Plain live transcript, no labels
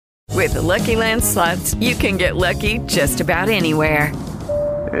With the Lucky Land Slots, you can get lucky just about anywhere.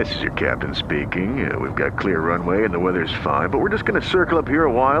 This is your captain speaking. We've got clear runway and the weather's fine, but we're just going to circle up here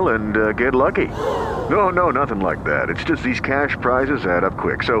a while and get lucky. No, nothing like that. It's just these cash prizes add up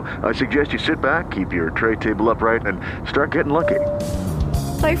quick. So I suggest you sit back, keep your tray table upright, and start getting lucky.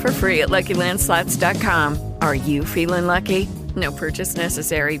 Play for free at LuckyLandSlots.com. Are you feeling lucky? No purchase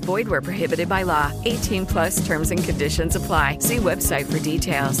necessary. Void where prohibited by law. 18 plus terms and conditions apply. See website for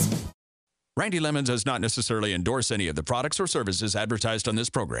details. Randy Lemons does not necessarily endorse any of the products or services advertised on this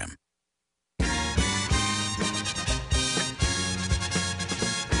program.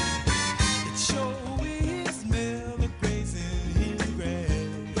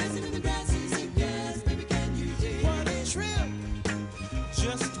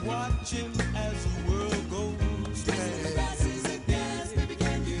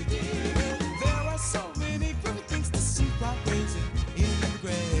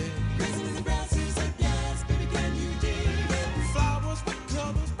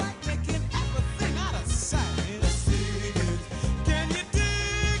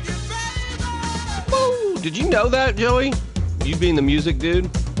 Did you know that, Joey? You being the music dude?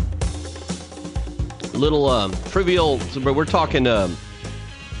 Little trivial, but we're talking Tom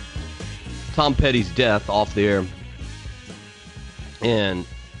Petty's death off the air. And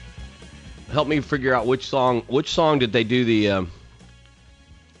help me figure out which song did they do the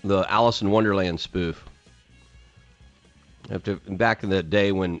Alice in Wonderland spoof? Back in the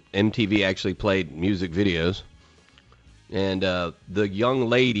day when MTV actually played music videos. And the young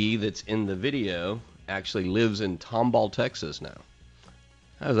lady that's in the video actually lives in Tomball, Texas now.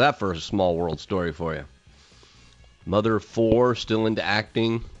 How's that for a small world story for you? Mother of four, still into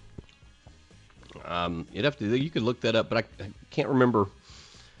acting. You could look that up, but I can't remember.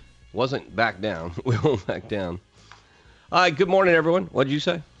 Wasn't back down. We won't back down. All right, good morning, everyone. What did you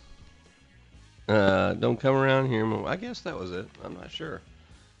say? Don't come around here. I guess that was it. I'm not sure.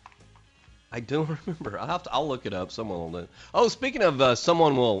 I don't remember. I'll look it up. Someone will know. Oh, speaking of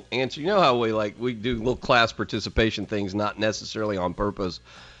someone will answer. You know how we do little class participation things, not necessarily on purpose.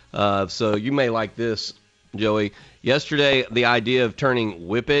 So you may like this, Joey. Yesterday, the idea of turning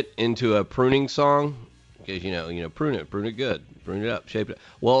 "Whip It" into a pruning song, because prune it good, prune it up, shape it.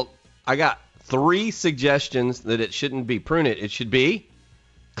 Well, I got 3 suggestions that it shouldn't be prune it. It should be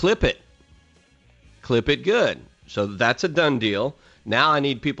clip it good. So that's a done deal. Now I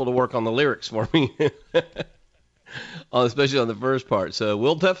need people to work on the lyrics for me, especially on the first part. So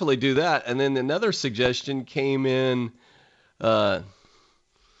we'll definitely do that. And then another suggestion came in to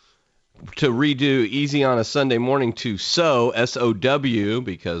redo Easy on a Sunday Morning to So, S-O-W,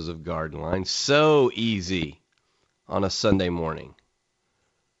 because of Garden Line. So easy on a Sunday morning.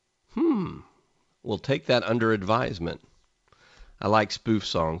 We'll take that under advisement. I like spoof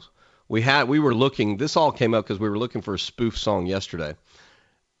songs. We were looking, this all came up because we were looking for a spoof song yesterday.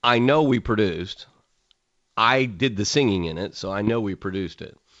 I know we produced. I did the singing in it, so I know we produced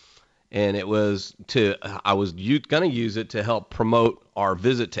it. And I was going to use it to help promote our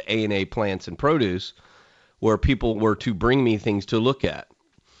visit to A&A Plants and Produce, where people were to bring me things to look at.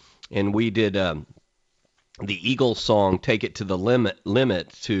 And we did the Eagles song, Take It to the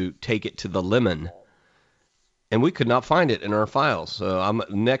Limit to Take It to the Lemon. And we could not find it in our files. So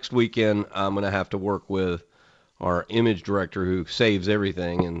next weekend, I'm going to have to work with our image director who saves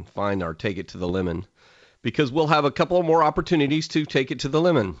everything and find our Take It to the Lemon. Because we'll have a couple of more opportunities to take it to the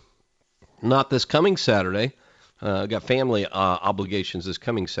lemon. Not this coming Saturday. I've got family obligations this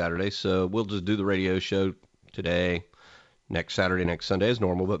coming Saturday. So we'll just do the radio show today, next Saturday, next Sunday as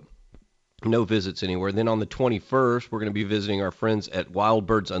normal. But no visits anywhere. Then on the 21st, we're going to be visiting our friends at Wild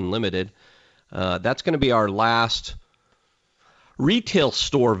Birds Unlimited. That's going to be our last retail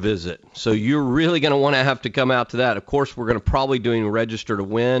store visit. So you're really going to want to have to come out to that. Of course, we're going to probably doing Register to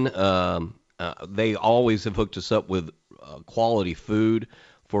Win. They always have hooked us up with quality food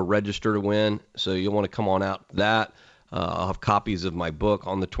for Register to Win. So you'll want to come on out to that. I'll have copies of my book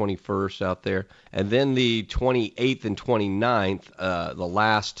on the 21st out there. And then the 28th and 29th, the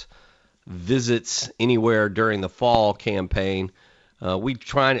last visits anywhere during the fall campaign.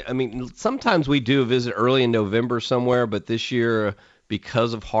 Sometimes we do a visit early in November somewhere, but this year,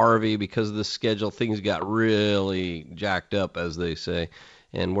 because of Harvey, because of the schedule, things got really jacked up, as they say,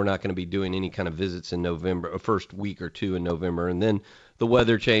 and we're not going to be doing any kind of visits in November, first week or two in November, and then the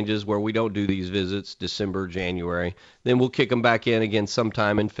weather changes where we don't do these visits, December, January. Then we'll kick them back in again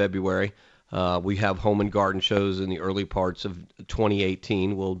sometime in February. We have home and garden shows in the early parts of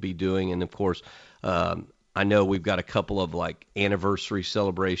 2018 we'll be doing, and of course, I know we've got a couple of anniversary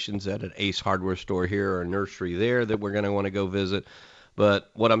celebrations at an Ace Hardware store here or a nursery there that we're going to want to go visit.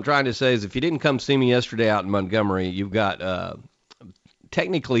 But what I'm trying to say is if you didn't come see me yesterday out in Montgomery, you've got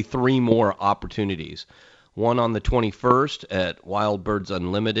technically 3 more opportunities. One on the 21st at Wild Birds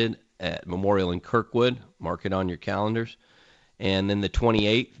Unlimited at Memorial in Kirkwood. Mark it on your calendars. And then the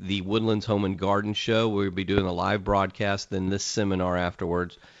 28th, the Woodlands Home and Garden Show. We'll be doing a live broadcast, then this seminar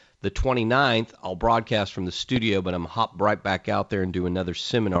afterwards. The 29th, I'll broadcast from the studio, but I'm hop right back out there and do another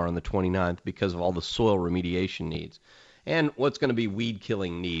seminar on the 29th because of all the soil remediation needs. And what's going to be weed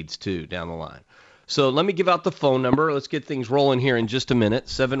killing needs, too, down the line. So let me give out the phone number. Let's get things rolling here in just a minute.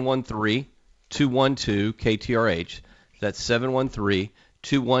 713-212-KTRH. That's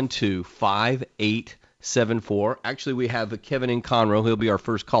 713-212-5874. Actually, we have Kevin in Conroe. He'll be our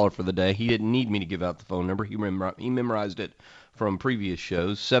first caller for the day. He didn't need me to give out the phone number. He memorized it from previous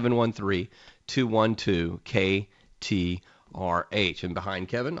shows. 713-212-KTRH. And behind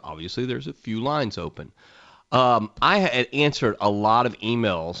Kevin, obviously, there's a few lines open. I had answered a lot of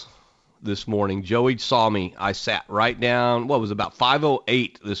emails this morning. Joey saw me. I sat right down, about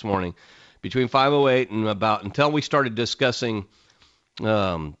 5:08 this morning. Between 5:08 and until we started discussing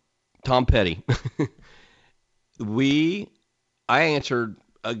Tom Petty. I answered,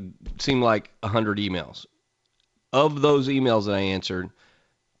 seemed like 100 emails. Of those emails that I answered,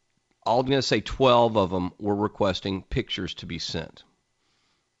 I'm going to say 12 of them were requesting pictures to be sent.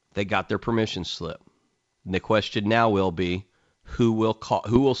 They got their permission slip. And the question now will be, who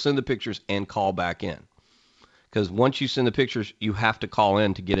will send the pictures and call back in? Because once you send the pictures, you have to call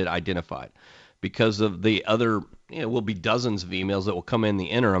in to get it identified. Because of the other, will be dozens of emails that will come in the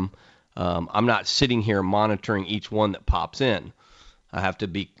interim. I'm not sitting here monitoring each one that pops in.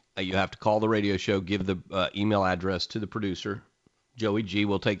 You have to call the radio show, give the email address to the producer. Joey G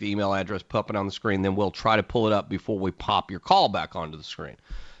will take the email address, pop it on the screen, then we'll try to pull it up before we pop your call back onto the screen.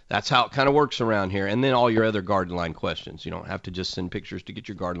 That's how it kind of works around here. And then all your other garden line questions. You don't have to just send pictures to get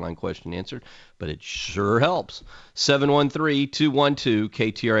your garden line question answered, but it sure helps.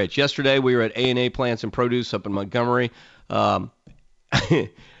 713-212-KTRH. Yesterday we were at A&A Plants and Produce up in Montgomery. I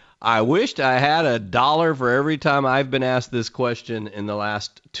wished I had $1 for every time I've been asked this question in the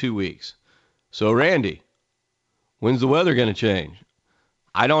last 2 weeks. So, Randy, when's the weather going to change?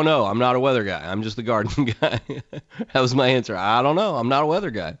 I don't know. I'm not a weather guy. I'm just the garden guy. That was my answer. I don't know. I'm not a weather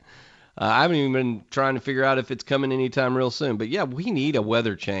guy. I haven't even been trying to figure out if it's coming anytime real soon. But, yeah, we need a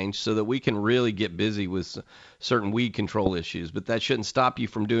weather change so that we can really get busy with certain weed control issues. But that shouldn't stop you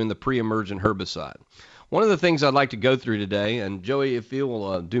from doing the pre-emergent herbicide. One of the things I'd like to go through today, and Joey, if you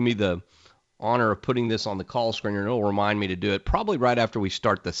will do me the honor of putting this on the call screener, it'll remind me to do it probably right after we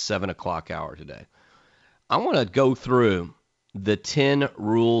start the 7 o'clock hour today. I want to go through the 10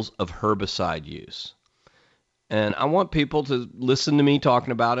 rules of herbicide use. And I want people to listen to me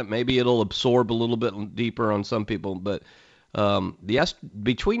talking about it. Maybe it'll absorb a little bit deeper on some people. But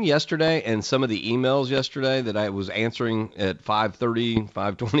between yesterday and some of the emails yesterday that I was answering at 5:30,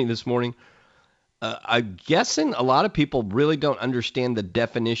 5:20 this morning, I'm guessing a lot of people really don't understand the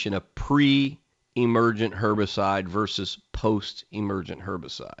definition of pre-emergent herbicide versus post-emergent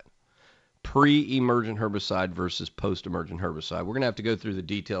herbicide. Pre-emergent herbicide versus post-emergent herbicide. We're going to have to go through the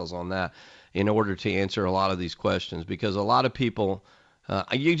details on that in order to answer a lot of these questions, because a lot of people,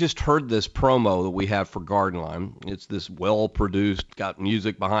 you just heard this promo that we have for Garden Line. It's this well-produced, got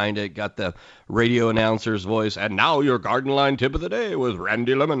music behind it, got the radio announcer's voice, and now your Garden Line tip of the day with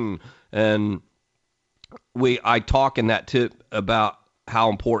Randy Lemon. And I talk in that tip about how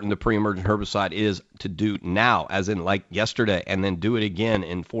important the pre-emergent herbicide is to do now, as in like yesterday, and then do it again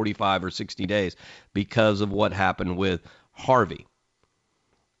in 45 or 60 days because of what happened with Harvey.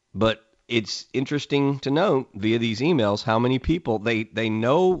 But it's interesting to note via these emails how many people, they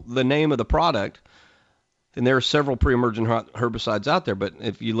know the name of the product, and there are several pre-emergent herbicides out there, but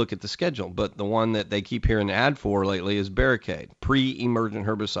if you look at the schedule, but the one that they keep hearing the ad for lately is Barricade, pre-emergent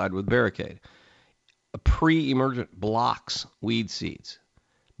herbicide with Barricade. A pre-emergent blocks weed seeds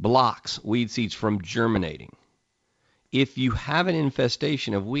from germinating. If you have an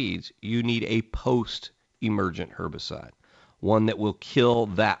infestation of weeds, you need a post-emergent herbicide, one that will kill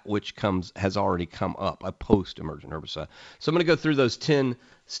that which has already come up, a post-emergent herbicide. So I'm going to go through those 10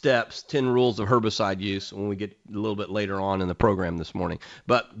 steps, 10 rules of herbicide use when we get a little bit later on in the program this morning.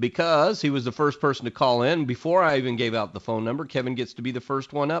 But because he was the first person to call in, before I even gave out the phone number, Kevin gets to be the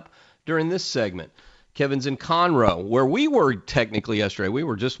first one up during this segment. Kevin's in Conroe, where we were technically yesterday. We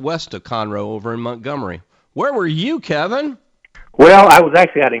were just west of Conroe over in Montgomery. Where were you, Kevin? Well, I was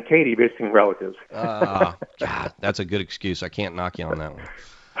actually out in Katy visiting relatives. God, that's a good excuse. I can't knock you on that one.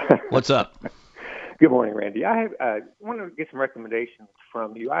 What's up? Good morning, Randy. I want to get some recommendations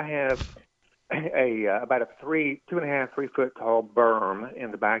from you. I have about a 2.5, 3 foot tall berm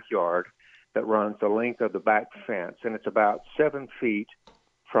in the backyard that runs the length of the back fence, and it's about 7 feet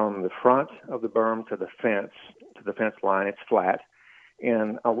from the front of the berm to the fence line. It's flat,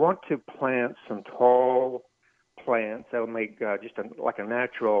 and I want to plant some tall plants that will make just like a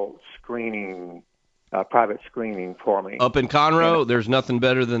natural screening, private screening for me. Up in Conroe, there's nothing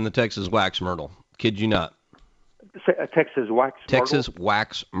better than the Texas wax myrtle. Kid you not. Texas wax myrtle? Texas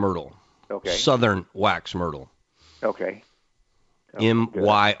wax myrtle. Okay. Southern wax myrtle. Okay. Myrtle.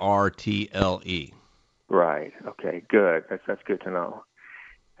 Right. Okay. Good. That's good to know.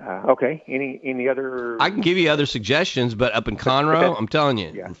 Okay. Any other? I can give you other suggestions, but up in Conroe, I'm telling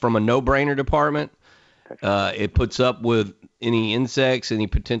you, from a no-brainer department, it puts up with any insects, any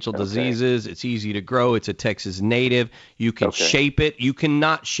potential diseases. It's easy to grow. It's a Texas native. You can shape it. You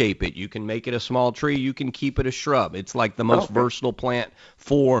cannot shape it. You can make it a small tree. You can keep it a shrub. It's like the most versatile plant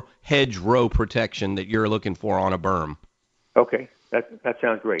for hedgerow protection that you're looking for on a berm. Okay. That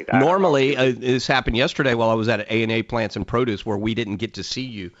sounds great. Normally, this happened yesterday while I was at A&A Plants and Produce, where we didn't get to see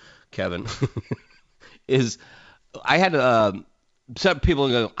you, Kevin, is I had some people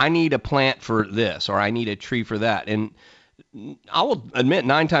go, I need a plant for this, or I need a tree for that. And I will admit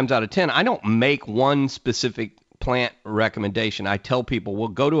 9 times out of 10, I don't make one specific plant recommendation. I tell people, well,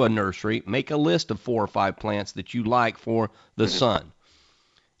 go to a nursery, make a list of 4 or 5 plants that you like for the sun.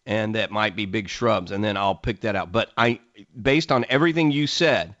 And that might be big shrubs, and then I'll pick that out. But based on everything you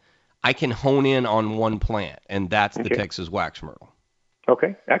said, I can hone in on one plant, and that's the Texas wax myrtle.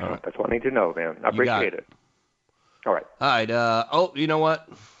 Okay, excellent. Right. That's what I need to know, man. I appreciate it. All right. All right. You know what?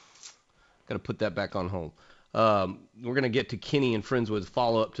 Got to put that back on hold. We're going to get to Kenny and Friendswood's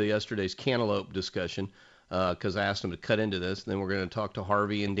follow-up to yesterday's cantaloupe discussion, because I asked them to cut into this. Then we're going to talk to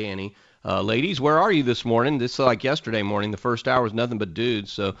Harvey and Danny. Ladies, where are you this morning? This is like yesterday morning. The first hour was nothing but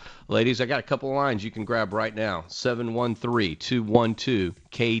dudes. So, ladies, I got a couple of lines you can grab right now.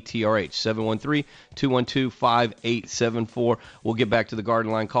 713-212-KTRH. 713-212-5874. We'll get back to the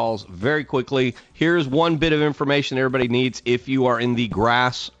Garden Line calls very quickly. Here's one bit of information everybody needs if you are in the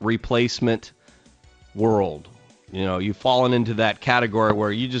grass replacement world. You know, you've fallen into that category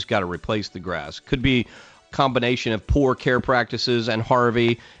where you just got to replace the grass. Could be combination of poor care practices and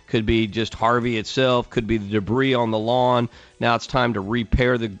Harvey, could be just Harvey itself, could be the debris on the lawn. Now it's time to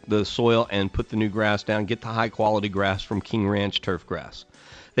repair the soil and put the new grass down. Get the high quality grass from King Ranch Turf Grass.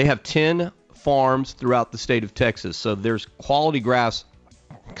 They have 10 farms throughout the state of Texas, so there's quality grass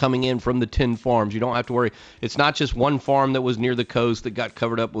coming in from the 10 farms. You don't have to worry. It's not just one farm that was near the coast that got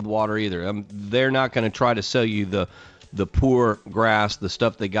covered up with water either. They're not going to try to sell you the poor grass, the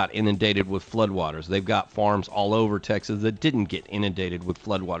stuff that got inundated with floodwaters. They've got farms all over Texas that didn't get inundated with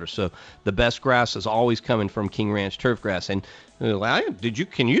floodwaters. So the best grass is always coming from King Ranch Turf Grass. And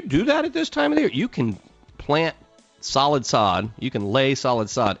can you do that at this time of the year? You can plant solid sod. You can lay solid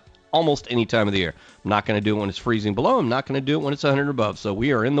sod almost any time of the year. I'm not going to do it when it's freezing below. I'm not going to do it when it's 100 above. So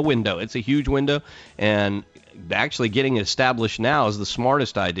we are in the window. It's a huge window, and actually getting it established now is the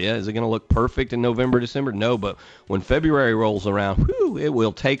smartest idea. Is it going to look perfect in November, December? No, but when February rolls around, it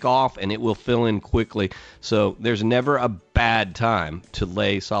will take off and it will fill in quickly. So there's never a bad time to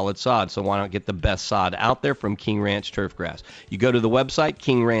lay solid sod. So why not get the best sod out there from King Ranch Turf Grass? You go to the website,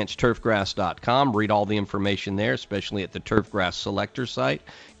 kingranchturfgrass.com, read all the information there, especially at the Turf Grass Selector site,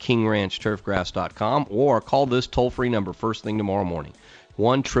 kingranchturfgrass.com, or call this toll-free number first thing tomorrow morning,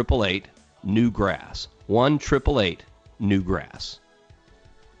 1-888-NEW-GRASS. 1-888-NEW-GRASS.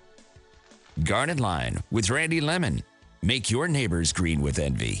 Garden Line with Randy Lemon. Make your neighbors green with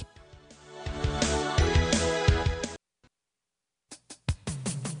envy.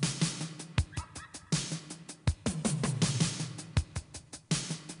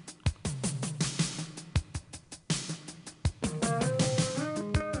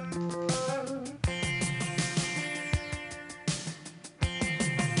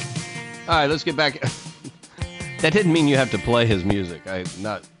 All right, let's get back. That didn't mean you have to play his music. I'm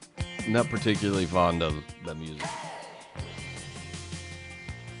not particularly fond of the music.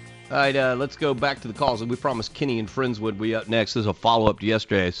 All right, let's go back to the calls. We promised Kenny and Friends would be up next. This is a follow-up to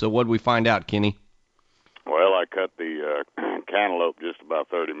yesterday. So what did we find out, Kenny? Well, I cut the cantaloupe just about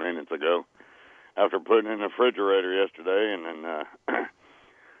 30 minutes ago after putting it in the refrigerator yesterday, and then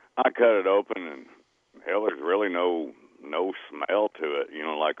I cut it open, and hell, there's really no smell to it,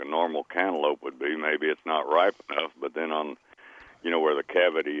 like a normal cantaloupe would be. Maybe it's not ripe enough, but then on, where the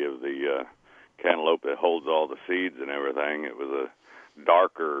cavity of the cantaloupe that holds all the seeds and everything, it was a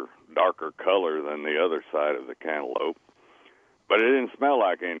darker color than the other side of the cantaloupe. But it didn't smell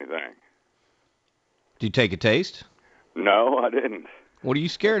like anything. Did you take a taste? No, I didn't. What are you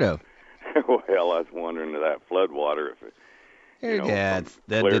scared of? Well, I was wondering that flood water if it, Yeah, from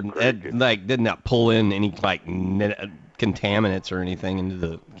that Clear didn't Creek, did not pull in any contaminants or anything into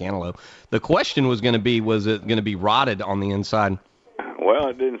the cantaloupe. The question was going to be, was it going to be rotted on the inside? Well,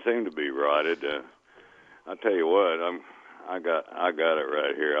 it didn't seem to be rotted. I'll tell you what, I got it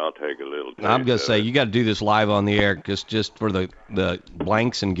right here. I'll take a little taste. I'm going to say it. you got to do this live on the air, just for the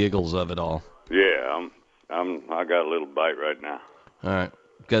blanks and giggles of it all. Yeah, I got a little bite right now. All right,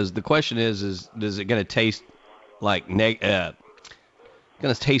 because the question is it going to taste like going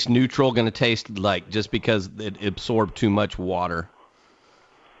to taste neutral? Going to taste like just because it absorbed too much water?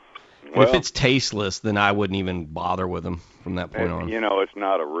 Well, if it's tasteless, then I wouldn't even bother with them from that point on. It's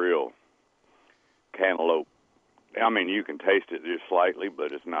not a real cantaloupe. I mean, you can taste it just slightly,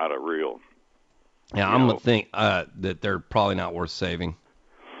 but it's not a real. Yeah, I'm going to think that they're probably not worth saving.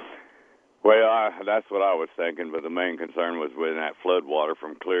 Well, that's what I was thinking, but the main concern was with that flood water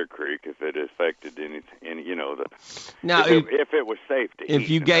from Clear Creek, if it affected if it was safe to eat. If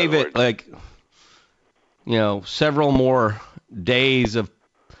you gave it several more days of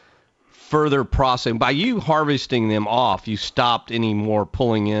further processing, by you harvesting them off, you stopped any more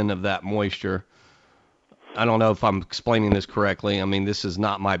pulling in of that moisture. I don't know if I'm explaining this correctly. I mean, this is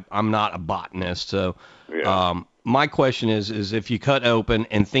not I'm not a botanist, so. Yeah. My question is if you cut open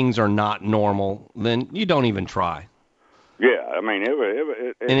and things are not normal, then you don't even try. Yeah, I mean,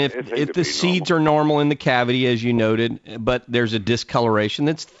 and if the seeds are normal in the cavity, as you noted, but there's a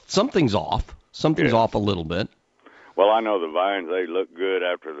discoloration, something's off. Something's off a little bit. Well, I know the vines, they look good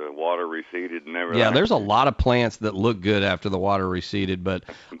after the water receded and everything. Yeah, there's a lot of plants that look good after the water receded, but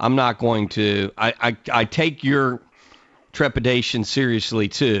I'm not going to. I take your trepidation seriously,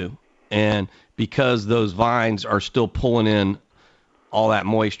 too, and because those vines are still pulling in all that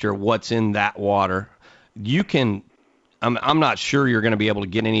moisture, what's in that water, I'm not sure you're going to be able to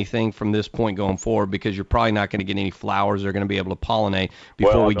get anything from this point going forward, because you're probably not going to get any flowers that are going to be able to pollinate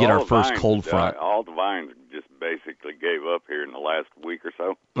before we get our first cold front. All the vines just basically gave up here in the last week or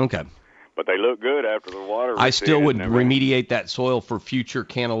so. Okay. But they look good after the water receded. I still would remediate that soil for future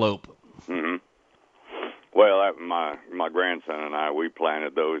cantaloupe. Mm-hmm. Well, my grandson and I, we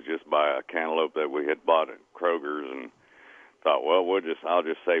planted those just by a cantaloupe that we had bought at Kroger's, and thought, well, I'll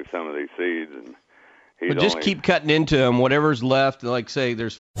just save some of these seeds, and keep cutting into them, whatever's left. Like say,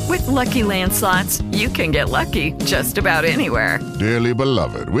 there's. With Lucky Land Slots, you can get lucky just about anywhere. Dearly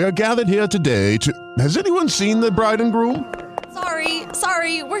beloved, we are gathered here today to. Has anyone seen the bride and groom?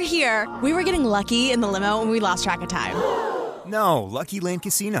 Sorry, we're here. We were getting lucky in the limo, and we lost track of time. No, Lucky Land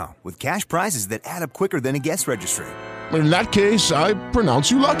Casino, with cash prizes that add up quicker than a guest registry. In that case, I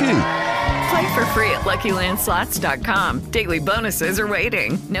pronounce you lucky. Play for free at LuckyLandSlots.com. Daily bonuses are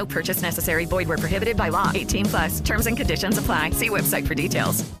waiting. No purchase necessary. Void where prohibited by law. 18+. Terms and conditions apply. See website for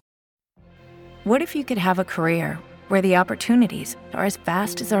details. What if you could have a career where the opportunities are as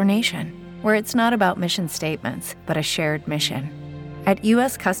vast as our nation, where it's not about mission statements, but a shared mission? At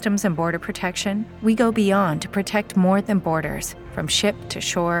U.S. Customs and Border Protection, we go beyond to protect more than borders. From ship to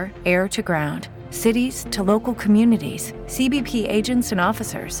shore, air to ground, cities to local communities, CBP agents and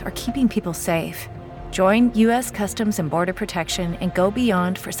officers are keeping people safe. Join U.S. Customs and Border Protection and go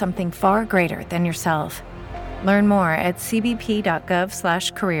beyond for something far greater than yourself. Learn more at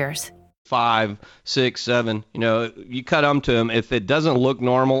cbp.gov/careers. 5, 6, 7, you cut them to them. If it doesn't look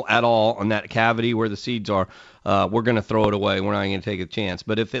normal at all on that cavity where the seeds are, we're going to throw it away. We're not going to take a chance.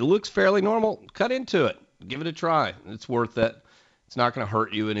 But if it looks fairly normal, cut into it. Give it a try. It's worth it. It's not going to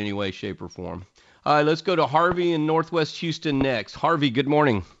hurt you in any way, shape, or form. All right, let's go to Harvey in Northwest Houston next. Harvey, good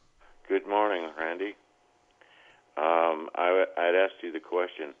morning. Good morning, Randy. I'd asked you the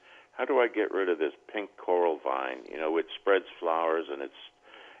question, how do I get rid of this pink coral vine? It spreads flowers, and it's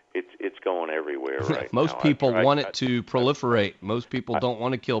going everywhere right Most now. people want it to proliferate. Most people don't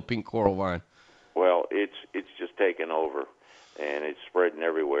want to kill pink coral vine. Well, it's just taken over, and it's spreading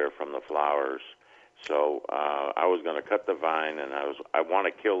everywhere from the flowers. So I was going to cut the vine, and I want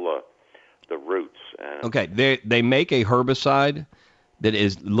to kill the roots. And okay, they make a herbicide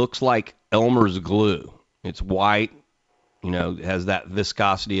that looks like Elmer's glue. It's white, it has that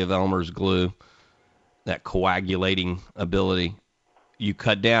viscosity of Elmer's glue, that coagulating ability. You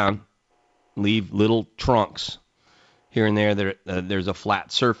cut down, leave little trunks here and there. There's a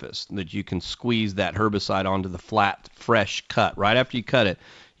flat surface that you can squeeze that herbicide onto the flat, fresh cut. Right after you cut it,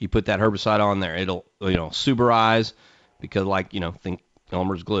 you put that herbicide on there. It'll, suberize, because think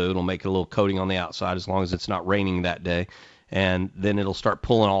Elmer's glue. It'll make a little coating on the outside as long as it's not raining that day. And then it'll start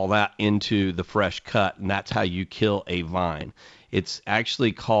pulling all that into the fresh cut, and that's how you kill a vine. It's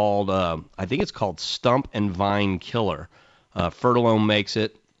actually called, I think it's called Stump and Vine Killer. Fertilome makes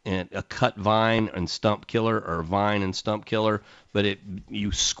it. and a cut vine and stump killer, or vine and stump killer, but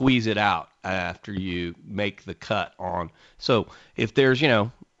you squeeze it out after you make the cut on. So if there's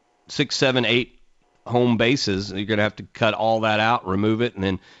 6, 7, 8 home bases, you're going to have to cut all that out, remove it, and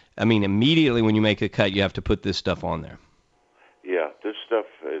then immediately when you make a cut, you have to put this stuff on there. Yeah, this stuff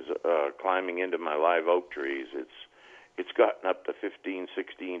is climbing into my live oak trees. It's gotten up to 15,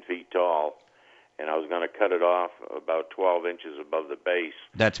 16 feet tall, and I was going to cut it off about 12 inches above the base.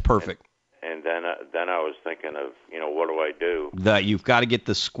 That's perfect. And then I was thinking of, what do I do? That you've got to get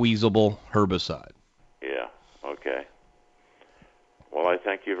the squeezable herbicide. Yeah, okay. Well, I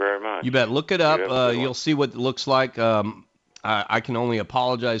thank you very much. You bet. Look it up. You'll see what it looks like. I can only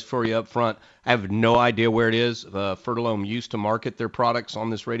apologize for you up front. I have no idea where it is. Fertilome used to market their products on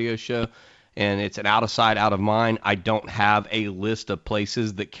this radio show, and it's an out of sight, out of mind. I don't have a list of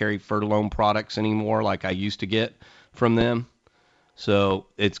places that carry Fertilome products anymore like I used to get from them. So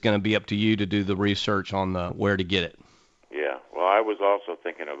it's going to be up to you to do the research on where to get it. Yeah. Well, I was also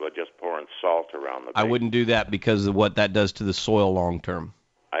thinking of just pouring salt around the base. I wouldn't do that because of what that does to the soil long term.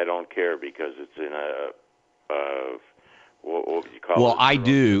 I don't care because it's in what would you call it? Well, I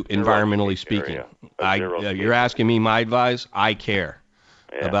do, environmentally speaking. You're asking me my advice? I care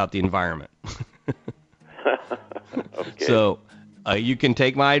about the environment. Okay. So you can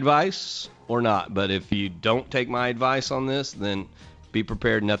take my advice or not, but if you don't take my advice on this, then be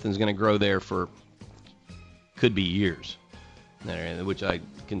prepared. Nothing's going to grow there for could be years, which I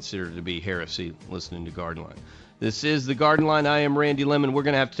consider to be heresy listening to Garden Line. This is the Garden Line. I am Randy Lemon. We're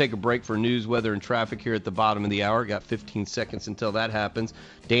going to have to take a break for news, weather, and traffic here at the bottom of the hour. Got 15 seconds until that happens.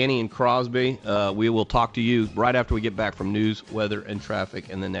 Danny and Crosby, we will talk to you right after we get back from news, weather, and traffic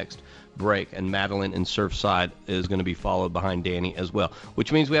in the next break. And Madeline in Surfside is going to be followed behind Danny as well,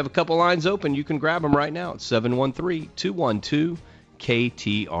 which means we have a couple lines open. You can grab them right now at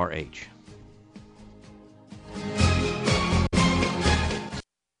 713-212-KTRH.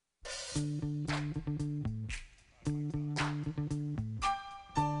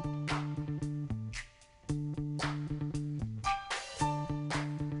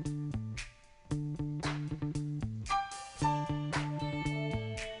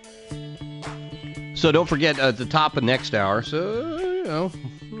 So don't forget at the top of next hour, so,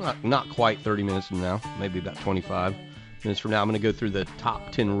 not quite 30 minutes from now, maybe about 25 minutes from now, I'm going to go through the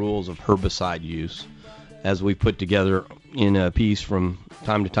top 10 rules of herbicide use as we put together in a piece from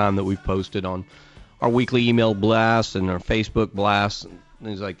time to time that we've posted on our weekly email blast and our Facebook blast and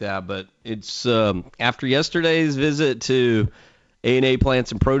things like that. But it's after yesterday's visit to A&A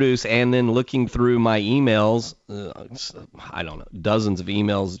Plants and Produce and then looking through my emails, I don't know, dozens of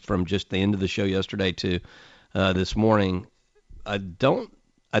emails from just the end of the show yesterday to this morning. I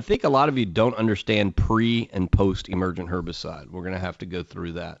think a lot of you don't understand pre and post emergent herbicide. We're going to have to go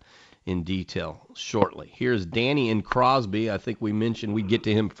through that in detail shortly. Here's Danny in Crosby. I think we mentioned we'd get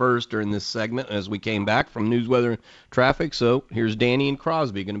to him first during this segment as we came back from news, weather, and traffic. So here's Danny in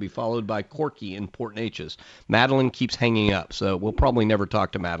Crosby, going to be followed by Corky in Port Neches. Madeline keeps hanging up, so we'll probably never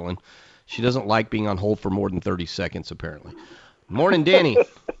talk to Madeline. She doesn't like being on hold for more than 30 seconds, apparently. Morning, Danny.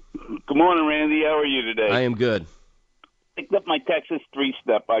 Good morning, Randy. How are you today? I am good. Picked up my Texas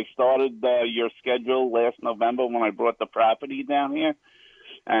three-step. I started your schedule last November when I brought the property down here,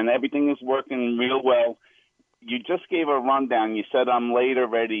 and everything is working real well. You just gave a rundown. You said I'm late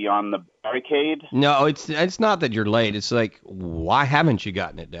already on the barricade. No, it's not that you're late. It's like, why haven't you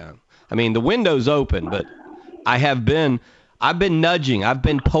gotten it down? I mean, the window's open, but I've been nudging, I've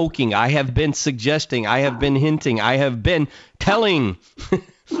been poking, I have been suggesting, I have been hinting, I have been telling.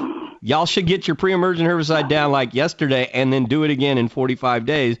 Y'all should get your pre-emergent herbicide down like yesterday and then do it again in 45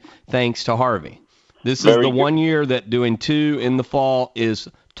 days thanks to Harvey. This is the 1 year that doing 2 in the fall is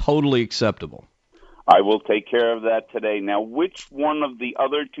totally acceptable. I will take care of that today. Now, which one of the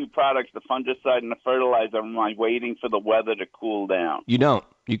other 2 products, the fungicide and the fertilizer, am I waiting for the weather to cool down? You don't.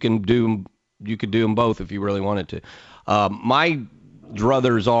 You could do them both if you really wanted to. My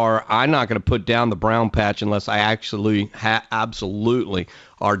druthers are, I'm not going to put down the brown patch unless I actually absolutely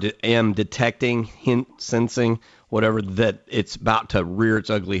am detecting, sensing, whatever, that it's about to rear its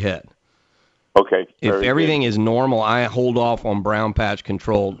ugly head. Okay. If everything is normal, I hold off on brown patch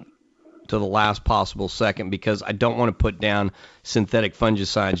control to the last possible second because I don't want to put down synthetic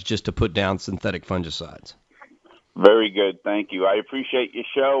fungicides just to put down synthetic fungicides. Very good. Thank you. I appreciate your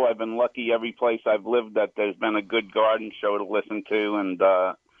show. I've been lucky every place I've lived that there's been a good garden show to listen to, and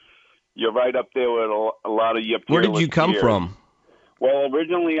you're right up there with a lot of your peers. Where did you come from? Well,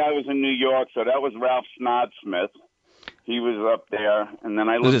 originally I was in New York, so that was Ralph Snodsmith. He was up there, and then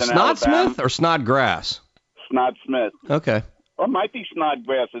I lived in Alabama. Was it Snodsmith or Snodgrass? Snodsmith. Okay. Well, it might be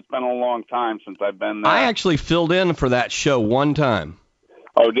Snodgrass. It's been a long time since I've been there. I actually filled in for that show one time.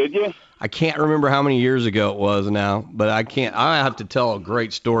 Oh, did you? I can't remember how many years ago it was now, but I have to tell a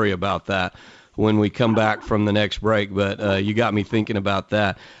great story about that when we come back from the next break, but you got me thinking about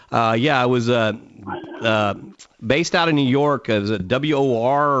that. I was based out of New York as a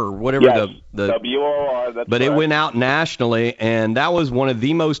WOR or whatever. Yes, WOR. That's but right. It went out nationally, and that was one of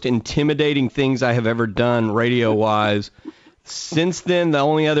the most intimidating things I have ever done radio-wise. Since then, the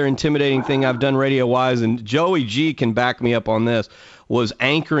only other intimidating thing I've done radio-wise, and Joey G can back me up on this, was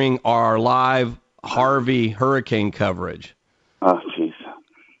anchoring our live Harvey hurricane coverage. Oh, jeez.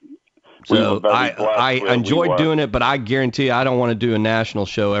 So I enjoyed doing it, but I guarantee you I don't want to do a national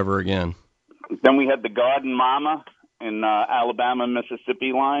show ever again. Then we had the Garden Mama in Alabama,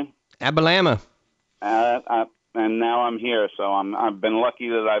 Mississippi line. Alabama. And now I'm here, so I've been lucky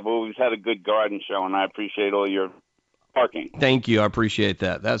that I've always had a good garden show, and I appreciate all your parking. Thank you. I appreciate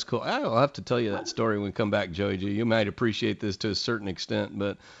that. That's cool. I'll have to tell you that story when we come back, Joey G. You might appreciate this to a certain extent,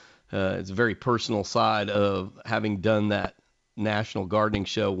 but it's a very personal side of having done that national gardening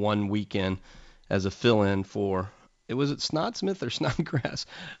show one weekend as a fill-in for, was it Snodsmith or Snodgrass?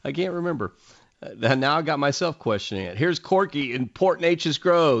 I can't remember. Now I got myself questioning it. Here's Corky in Port Neches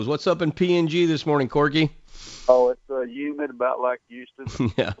Groves. What's up in PNG this morning, Corky? Oh, it's humid about like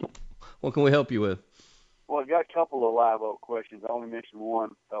Houston. Yeah. What can we help you with? Well, I got a couple of live oak questions. I only mentioned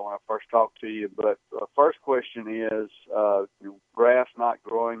one when I first talked to you, but the first question is grass not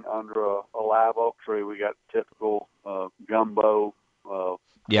growing under a live oak tree. We got typical gumbo.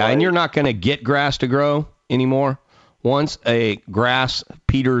 Yeah, and you're not going to get grass to grow anymore. Once a grass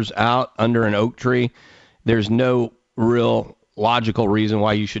peters out under an oak tree, there's no real logical reason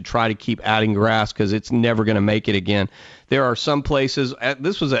why you should try to keep adding grass because it's never going to make it again. There are some places,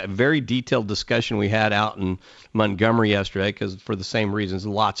 this was a very detailed discussion we had out in Montgomery yesterday because for the same reasons,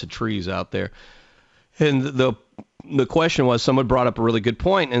 lots of trees out there. And the question was, someone brought up a really good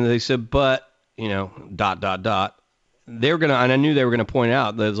point, and they said, but, they're going to, and I knew they were going to point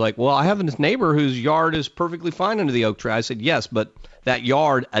out that it's like, well, I have this neighbor whose yard is perfectly fine under the oak tree. I said, yes, but that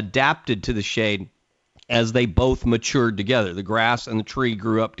yard adapted to the shade as they both matured together. The grass and the tree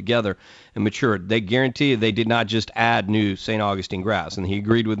grew up together and matured. They guarantee they did not just add new St. Augustine grass, and he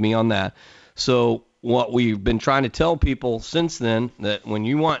agreed with me on that. So what we've been trying to tell people since then, that when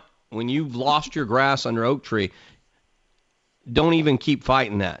you've lost your grass under oak tree, don't even keep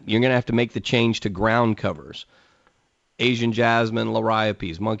fighting that. You're going to have to make the change to ground covers. Asian jasmine,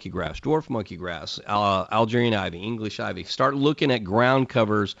 liriopes, monkey grass, dwarf monkey grass, Algerian ivy, English ivy. Start looking at ground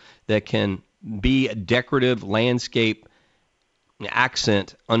covers that can be a decorative landscape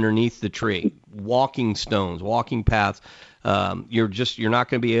accent underneath the tree. Walking stones, walking paths. You're not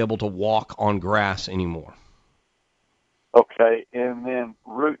going to be able to walk on grass anymore. Okay, and then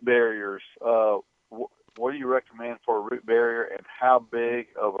root barriers. What do you recommend for a root barrier, and how big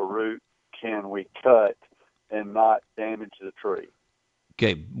of a root can we cut and not damage the tree?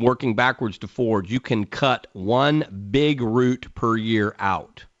 Okay, working backwards to forward, you can cut one big root per year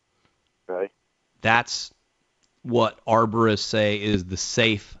out. Okay. That's what arborists say is the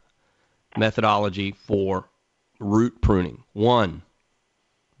safe methodology for root pruning. One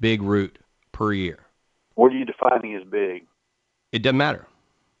big root per year. What are you defining as big? It doesn't matter.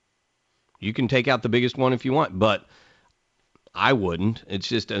 You can take out the biggest one if you want, but I wouldn't.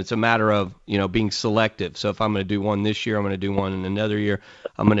 It's a matter of, being selective. So if I'm going to do one this year, I'm going to do one in another year.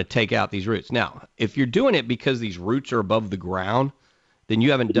 I'm going to take out these roots. Now, if you're doing it because these roots are above the ground, then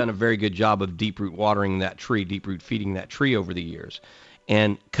you haven't done a very good job of deep root watering that tree, deep root feeding that tree over the years.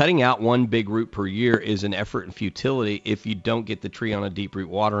 And cutting out one big root per year is an effort and futility if you don't get the tree on a deep root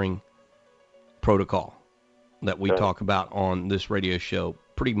watering protocol that we talk about on this radio show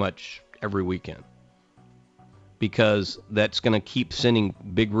pretty much every weekend. Because that's going to keep sending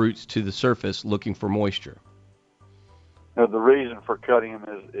big roots to the surface looking for moisture. Now, the reason for cutting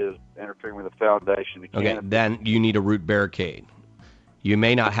them is interfering with the foundation. Okay, then you need a root barricade. You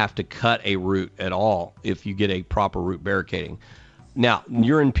may not have to cut a root at all if you get a proper root barricading. Now,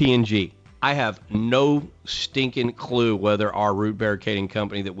 you're in PNG. I have no stinking clue whether our root barricading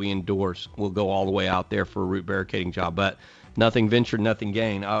company that we endorse will go all the way out there for a root barricading job, but nothing ventured, nothing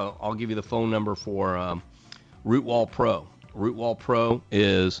gained. I'll give you the phone number for Rootwall Pro. Rootwall Pro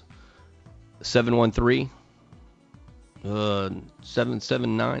is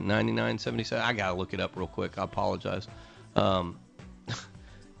 713-779-9977. I got to look it up real quick. I apologize.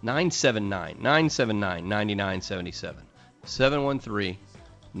 979-979-9977. 713-979.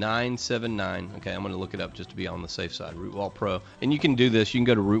 Okay, I'm going to look it up just to be on the safe side. Rootwall Pro. And you can do this. You can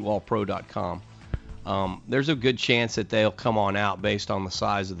go to rootwallpro.com. there's a good chance that they'll come on out based on the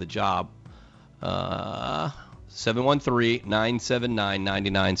size of the job.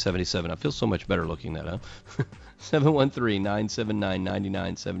 713-979-9977. I feel so much better looking that up.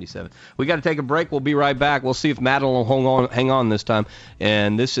 713-979-9977. We got to take a break. We'll be right back. We'll see if Madeline will hang on this time.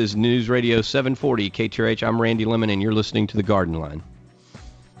 And this is News Radio 740 KTRH. I'm Randy Lemon, and you're listening to The Garden Line.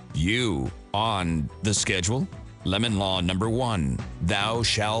 You on the schedule? Lemon Law number 1. Thou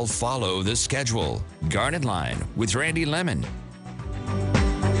shalt follow the schedule. Garden Line with Randy Lemon.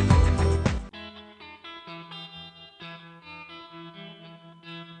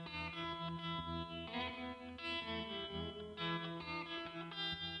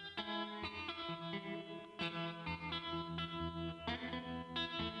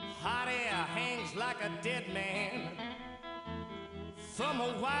 Hot air hangs like a dead man from a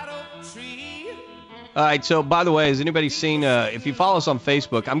white oak tree. All right, so by the way, has anybody seen, if you follow us on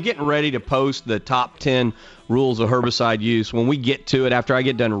Facebook, I'm getting ready to post the top 10 rules of herbicide use. When we get to it, after I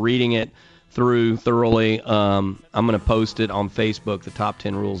get done reading it through thoroughly, I'm going to post it on Facebook, the top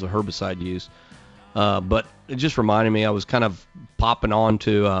 10 rules of herbicide use. But it just reminded me, I was kind of popping on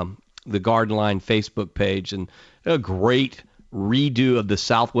to the Garden Line Facebook page, and a great redo of the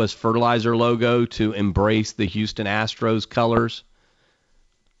Southwest Fertilizer logo to embrace the Houston Astros colors.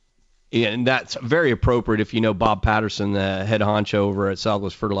 And that's very appropriate if you know Bob Patterson, the head honcho over at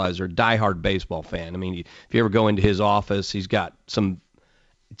Southwest Fertilizer, diehard baseball fan. I mean, if you ever go into his office, he's got some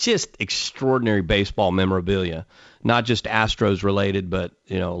just extraordinary baseball memorabilia, not just Astros related, but,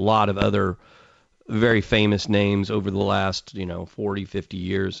 a lot of other very famous names over the last, 40, 50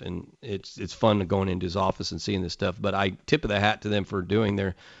 years. And it's fun going into his office and seeing this stuff. But I tip of the hat to them for doing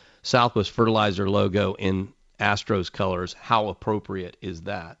their Southwest Fertilizer logo in Astros colors. How appropriate is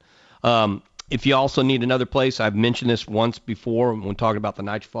that? If you also need another place, I've mentioned this once before when talking about the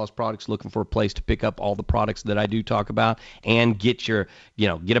NitroFloss products, looking for a place to pick up all the products that I do talk about and get a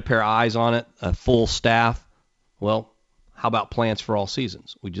pair of eyes on it, a full staff. Well, how about Plants for All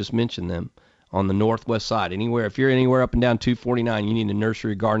Seasons? We just mentioned them on the northwest side. If you're anywhere up and down 249, you need a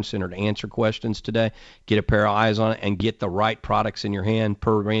nursery garden center to answer questions today, get a pair of eyes on it, and get the right products in your hand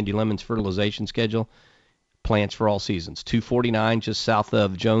per Randy Lemon's fertilization schedule. Plants for All Seasons, 249 just south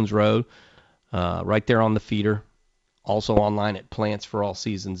of Jones Road, right there on the feeder. Also online at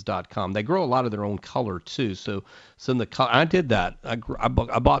plantsforallseasons.com. They grow a lot of their own color too. So some of the I did that. I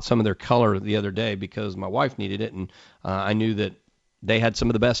bought some of their color the other day because my wife needed it, and I knew that they had some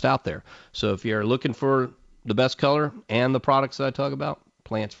of the best out there. So if you're looking for the best color and the products that I talk about,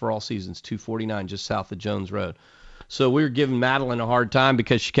 Plants for All Seasons, 249 just south of Jones Road. So we were giving Madeline a hard time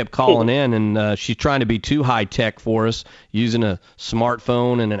because she kept calling in, and she's trying to be too high-tech for us, using a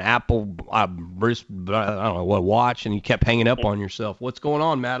smartphone and an Apple wrist, I don't know what, watch, and you kept hanging up on yourself. What's going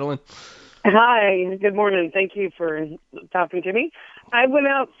on, Madeline? Hi. Good morning. Thank you for talking to me. I went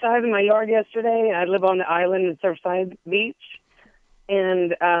outside in my yard yesterday. I live on the island in Surfside Beach,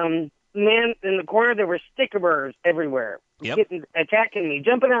 and, man, in the corner there were sticker burrs everywhere. Yep. Attacking me,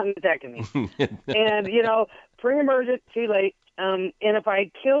 jumping out and attacking me. And, pre-emergent, too late. And if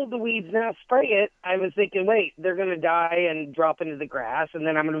I killed the weeds now, spray it, I was thinking, wait, they're going to die and drop into the grass, and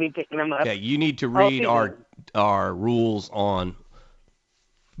then I'm going to be picking them up. Yeah, you need to read our rules on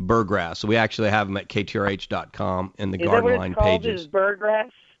burrgrass. So we actually have them at ktrh.com and the Garden Line pages. Is burrgrass?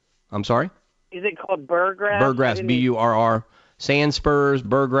 I'm sorry? Is it called burrgrass? Burrgrass, B-U-R-R. Sand spurs,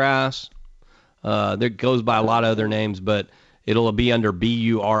 burrgrass. There goes by a lot of other names, but it'll be under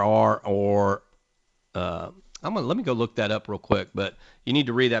B-U-R-R or let me go look that up real quick. But you need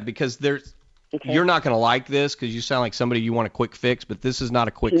to read that because you're not going to like this because you sound like somebody you want a quick fix, but this is not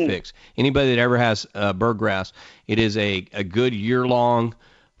a quick fix. Anybody that ever has burrgrass, it is a good year-long,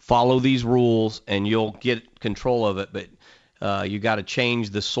 follow these rules, and you'll get control of it. But you got to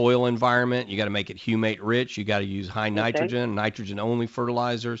change the soil environment. You got to make it humate rich. You got to use high nitrogen-only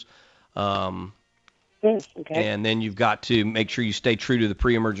fertilizers. And then you've got to make sure you stay true to the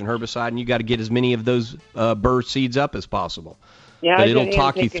pre-emergent herbicide, and you got to get as many of those burr seeds up as possible. Yeah, but it'll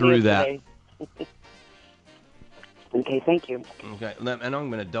talk you through that. Okay, thank you. Okay, and I'm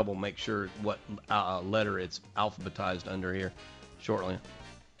going to double make sure what letter it's alphabetized under here shortly.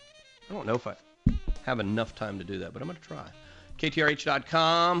 I don't know if I have enough time to do that, but I'm going to try.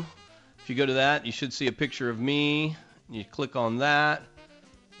 KTRH.com. If you go to that, you should see a picture of me. You click on that.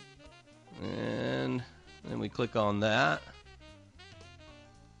 And then we click on that.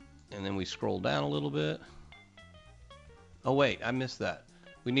 And then we scroll down a little bit. Oh, wait, I missed that.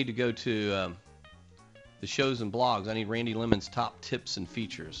 We need to go to the shows and blogs. I need Randy Lemon's top tips and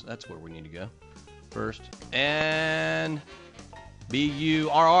features. That's where we need to go first. And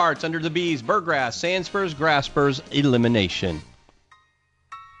B-U-R-R. It's under the B's. Burgrass, Sandspurs, Graspers, elimination.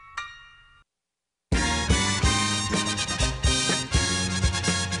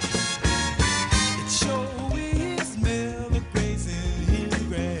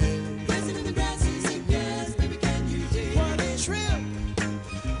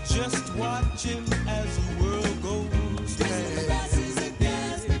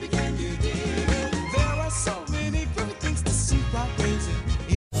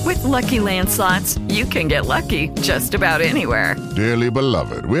 With Lucky Land Slots, you can get lucky just about anywhere. Dearly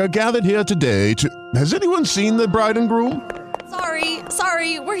beloved, we are gathered here today to... Has anyone seen the bride and groom?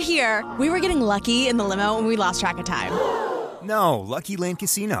 Sorry, we're here. We were getting lucky in the limo and we lost track of time. No, Lucky Land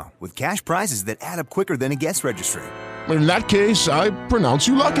Casino, with cash prizes that add up quicker than a guest registry. In that case, I pronounce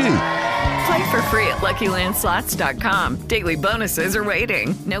you lucky. Play for free at LuckyLandSlots.com. Daily bonuses are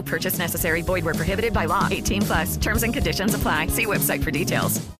waiting. No purchase necessary. Void where prohibited by law. 18+. Terms and conditions apply. See website for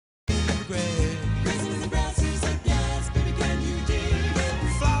details.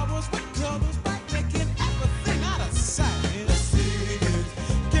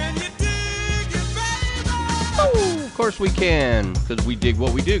 Of course we can, because we dig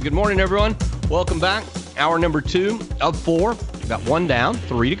what we do. Good morning, everyone. Welcome back. Hour number 2 of 4. Got 1 down,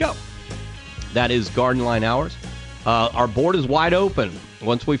 3 to go. That is Garden Line Hours. Our board is wide open.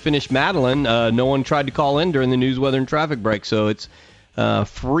 Once we finish Madeline, no one tried to call in during the news, weather, and traffic break. So it's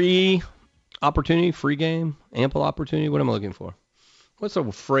free opportunity, free game, ample opportunity. What am I looking for? What's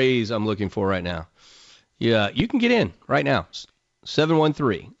the phrase I'm looking for right now? Yeah, you can get in right now.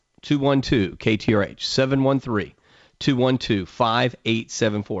 713-212-KTRH. 713-212-5874.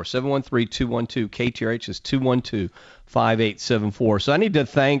 713-212-KTRH is 212-5874. So I need to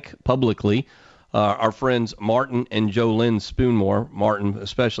thank publicly our friends Martin and Jolynn Spoonmore, Martin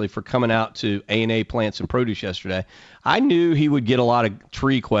especially, for coming out to A&A Plants and Produce yesterday. I knew he would get a lot of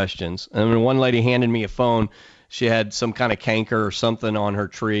tree questions. And when one lady handed me a phone, she had some kind of canker or something on her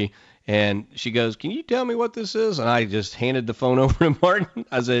tree. And she goes, "Can you tell me what this is?" And I just handed the phone over to Martin.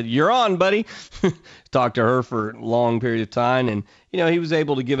 I said, "You're on, buddy." Talked to her for a long period of time. And, he was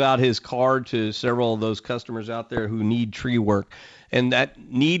able to give out his card to several of those customers out there who need tree work. And that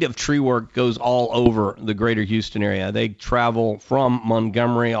need of tree work goes all over the greater Houston area. They travel from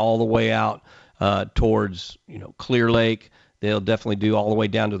Montgomery all the way out towards, Clear Lake. They'll definitely do all the way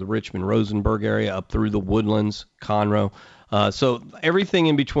down to the Richmond-Rosenberg area, up through the Woodlands, Conroe. So everything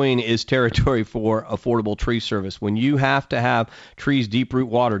in between is territory for affordable tree service. When you have to have trees deep root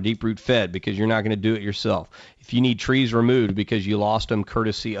water, deep root fed, because you're not going to do it yourself. If you need trees removed because you lost them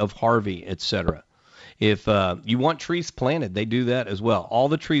courtesy of Harvey, etc. If you want trees planted, they do that as well. All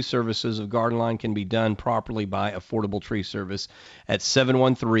the tree services of Garden Line can be done properly by Affordable Tree Service at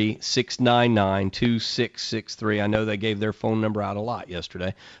 713-699-2663. I know they gave their phone number out a lot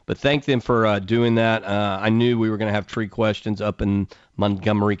yesterday, but thank them for doing that. I knew we were going to have tree questions up in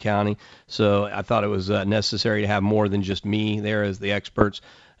Montgomery County, so I thought it was necessary to have more than just me there as the experts.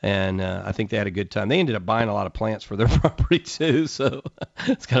 And I think they had a good time. They ended up buying a lot of plants for their property, too, so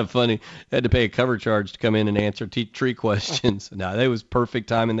it's kind of funny. They had to pay a cover charge to come in and answer tree questions. No, it was perfect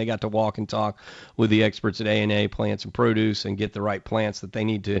time, and they got to walk and talk with the experts at A&A Plants and Produce and get the right plants that they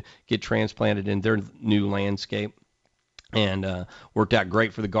need to get transplanted in their new landscape. And worked out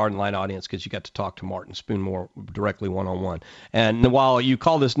great for the Garden Line audience because you got to talk to Martin Spoonmore directly one-on-one. And while you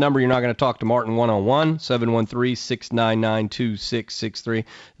call this number, you're not going to talk to Martin one-on-one, 713-699-2663.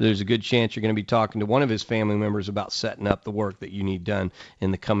 There's a good chance you're going to be talking to one of his family members about setting up the work that you need done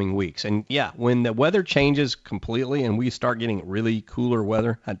in the coming weeks. And, yeah, when the weather changes completely and we start getting really cooler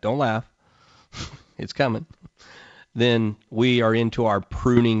weather, don't laugh. It's coming. Then we are into our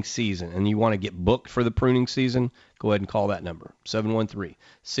pruning season, and you want to get booked for the pruning season, go ahead and call that number,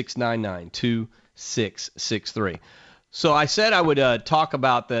 713-699-2663. So I said I would talk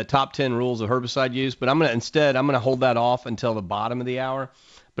about the top 10 rules of herbicide use, but I'm going to hold that off until the bottom of the hour.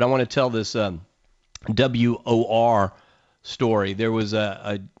 But I want to tell this WOR story. There was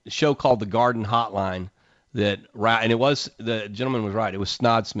a show called The Garden Hotline and it was, the gentleman was right, it was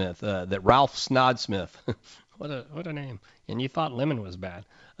Snodsmith, that Ralph Snodsmith. What a name. And you thought lemon was bad.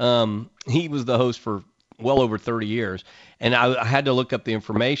 He was the host for well over 30 years. And I had to look up the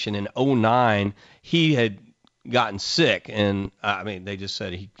information. In 2009, he had gotten sick. And, they just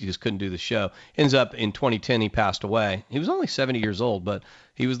said he just couldn't do the show. Ends up in 2010, he passed away. He was only 70 years old, but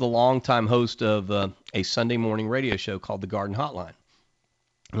he was the longtime host of a Sunday morning radio show called The Garden Hotline.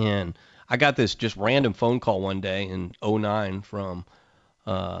 And I got this just random phone call one day in 2009 from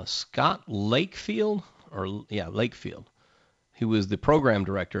Scott Lakefield. Lakefield. He was the program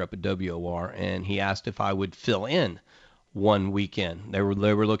director up at WOR, and he asked if I would fill in one weekend. They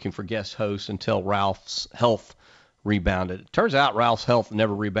were looking for guest hosts until Ralph's health rebounded. It turns out Ralph's health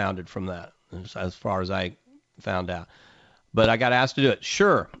never rebounded from that, as far as I found out. But I got asked to do it.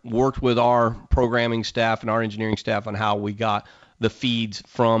 Sure, worked with our programming staff and our engineering staff on how we got the feeds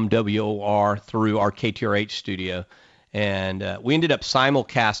from WOR through our KTRH studio. And we ended up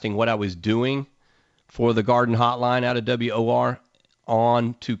simulcasting what I was doing for the Garden Hotline out of WOR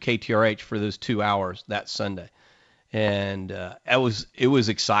on to KTRH for those 2 hours that Sunday. And it was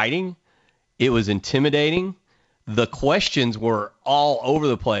exciting. It was intimidating. The questions were all over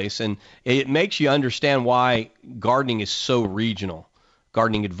the place, and it makes you understand why gardening is so regional.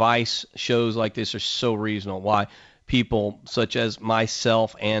 Gardening advice shows like this are so regional. Why people such as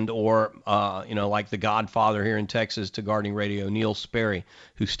myself and or like the Godfather here in Texas to gardening radio, Neil Sperry,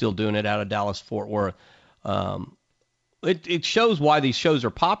 who's still doing it out of Dallas-Fort Worth. It shows why these shows are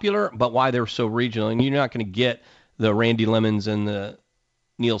popular, but why they're so regional. And you're not going to get the Randy Lemons and the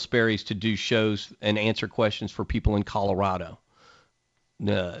Neil Sperry's to do shows and answer questions for people in Colorado,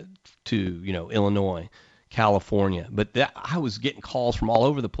 to Illinois, California. But I was getting calls from all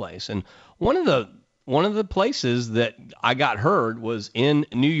over the place, and one of the places that I got heard was in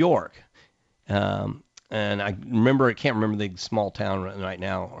New York, and I can't remember the small town right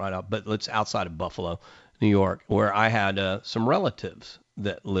now, but it's outside of Buffalo, New York, where I had some relatives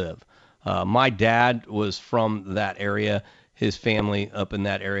that live. My dad was from that area. His family up in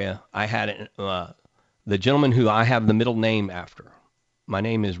that area. I had the gentleman who I have the middle name after. My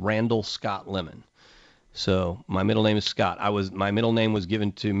name is Randall Scott Lemon. So my middle name is Scott. My middle name was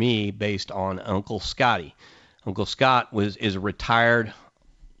given to me based on Uncle Scotty. Uncle Scott is a retired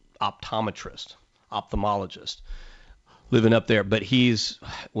optometrist, ophthalmologist, living up there. But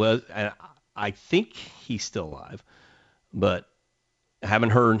I think he's still alive, but I haven't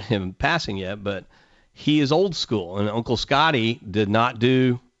heard him passing yet. But he is old school, and Uncle Scotty did not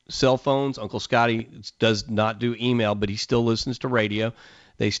do cell phones. Uncle Scotty does not do email, but he still listens to radio.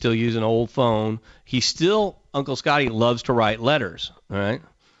 They still use an old phone. Uncle Scotty loves to write letters, all right?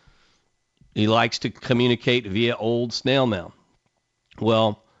 He likes to communicate via old snail mail.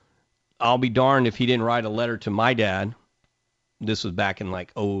 Well, I'll be darned if he didn't write a letter to my dad. This was back in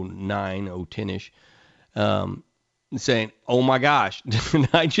like 09, 10-ish, saying, oh my gosh, did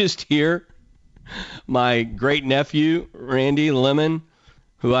I just hear my great nephew, Randy Lemon,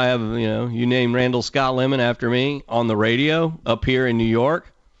 who I have, you named Randall Scott Lemon after me, on the radio up here in New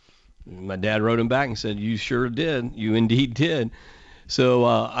York. My dad wrote him back and said, you sure did. You indeed did. So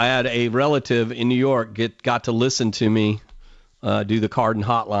I had a relative in New York got to listen to me do the Garden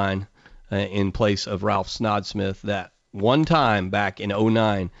Hotline in place of Ralph Snodsmith that one time back in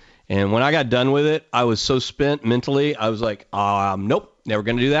 09. And when I got done with it, I was so spent mentally, I was like, nope, never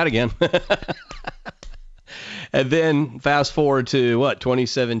going to do that again. And then fast forward to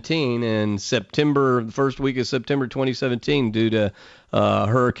 2017, and the first week of September 2017, due to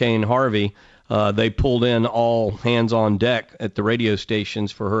Hurricane Harvey, they pulled in all hands on deck at the radio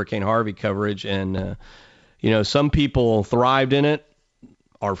stations for Hurricane Harvey coverage. And, some people thrived in it.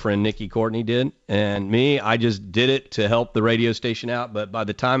 Our friend Nikki Courtney did. And me, I just did it to help the radio station out. But by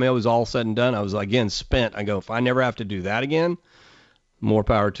the time it was all said and done, I was, again, spent. I go, if I never have to do that again, more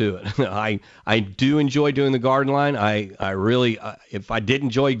power to it. I do enjoy doing the Garden Line. I really, if I didn't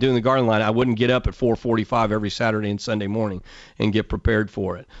enjoy doing the Garden Line, I wouldn't get up at 4:45 every Saturday and Sunday morning and get prepared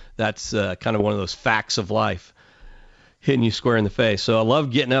for it. That's kind of one of those facts of life hitting you square in the face. So I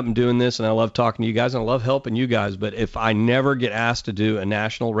love getting up and doing this, and I love talking to you guys, and I love helping you guys. But if I never get asked to do a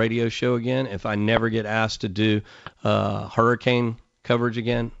national radio show again, if I never get asked to do hurricane coverage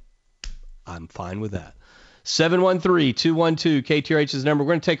again, I'm fine with that. 713-212 KTRH is the number.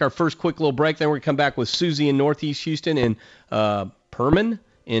 We're going to take our first quick little break. Then we're going to come back with Susie in Northeast Houston and Perman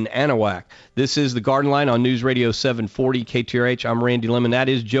in Anahuac. This is the Garden Line on News Radio 740 KTRH. I'm Randy Lemon. That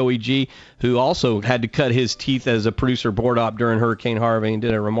is Joey G, who also had to cut his teeth as a producer board op during Hurricane Harvey and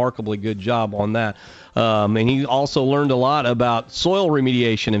did a remarkably good job on that. And he also learned a lot about soil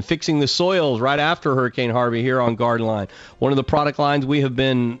remediation and fixing the soils right after Hurricane Harvey here on Garden Line. One of the product lines we have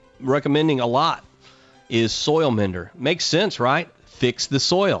been recommending a lot is Soil Mender. Makes sense, right? Fix the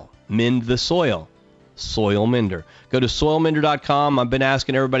soil. Mend the soil. Soil Mender. Go to soilmender.com. I've been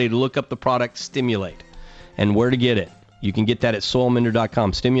asking everybody to look up the product Stimulate and where to get it. You can get that at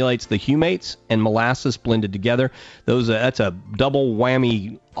soilmender.com. Stimulates the humates and molasses blended together. That's a double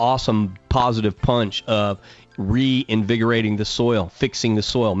whammy, awesome positive punch of reinvigorating the soil, fixing the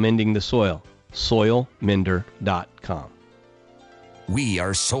soil, mending the soil. Soilmender.com. We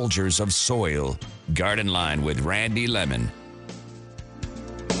are soldiers of soil. Garden Line with Randy Lemon.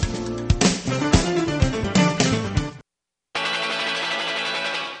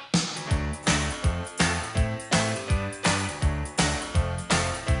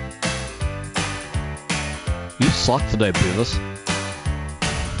 suck today, Beavis.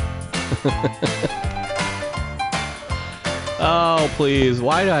 Oh, please.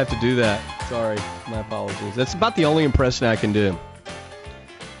 Why do I have to do that? Sorry. My apologies. That's about the only impression I can do.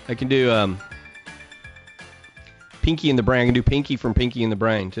 I can do Pinky in the Brain. I can do Pinky from Pinky in the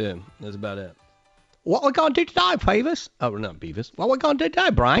Brain, too. That's about it. What we going to do today, Beavis? Oh, not Beavis. What we going to do today,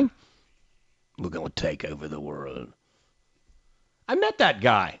 Brian? We're going to take over the world. I met that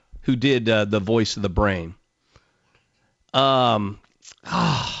guy who did the voice of the Brain.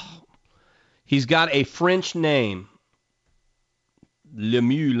 He's got a French name.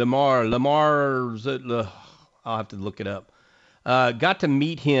 Lamar. I'll have to look it up. Got to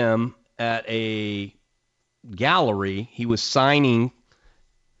meet him at a gallery. He was signing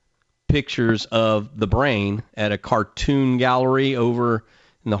pictures of the Brain at a cartoon gallery over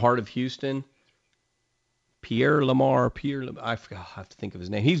in the heart of Houston. Pierre Lamar. I forgot. I have to think of his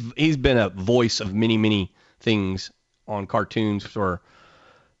name. He's been a voice of many things on cartoons for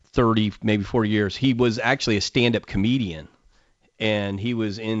 30, maybe 40 years. He was actually a stand-up comedian, and he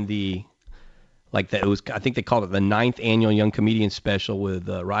was in I think they called it the 9th annual Young Comedian Special with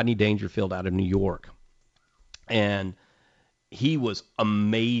Rodney Dangerfield out of New York. And he was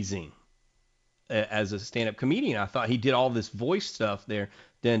amazing as a stand-up comedian. I thought he did all this voice stuff there.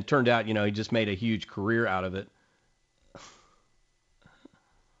 Then turned out, he just made a huge career out of it.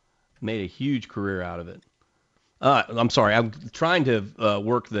 I'm sorry. I'm trying to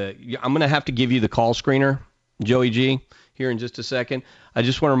work I'm going to have to give you the call screener, Joey G, here in just a second. I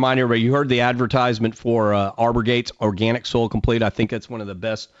just want to remind everybody, you heard the advertisement for Arborgate's Organic Soil Complete. I think that's one of the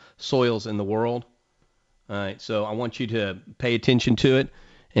best soils in the world. All right, so I want you to pay attention to it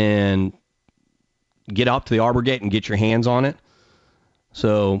and get up to the Arborgate and get your hands on it.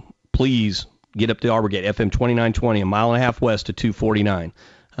 So please get up to Arborgate, FM 2920, a mile and a half west of 249.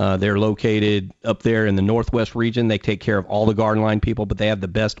 They're located up there in the northwest region. They take care of all the Garden Line people, but they have the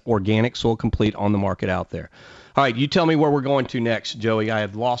best Organic Soil Complete on the market out there. All right, you tell me where we're going to next, Joey. I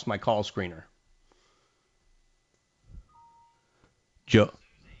have lost my call screener.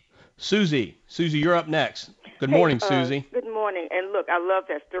 Susie, you're up next. Good morning, Susie. Good morning. And look, I love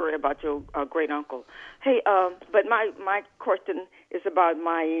that story about your great uncle. Hey, but my question is about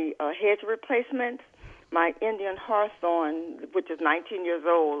my hedge replacements. My Indian hawthorn, which is 19 years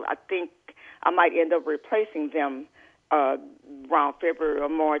old, I think I might end up replacing them around February or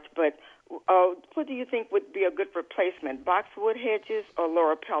March. But what do you think would be a good replacement, boxwood hedges or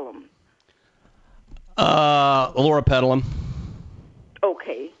Loropetalum? Loropetalum.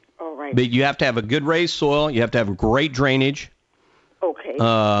 Okay, all right. But you have to have a good raised soil. You have to have great drainage. Okay.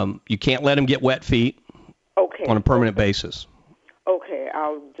 You can't let them get wet feet. Okay. On a permanent basis. Okay,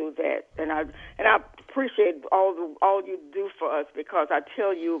 I'll do that, and I appreciate all you do for us, because I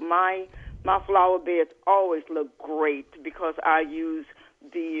tell you, my flower beds always look great because I use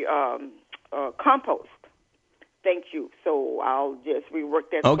the compost. Thank you. So I'll just rework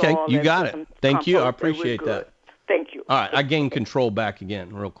that. Okay, soil you got it. Thank you. I compost. appreciate that. Thank you. All right, I gained control back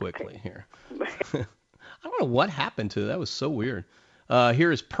again real quickly here. I don't know what happened to it. That was so weird.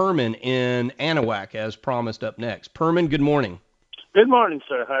 Here is Perman in Anahuac, as promised, up next. Perman, good morning. Good morning,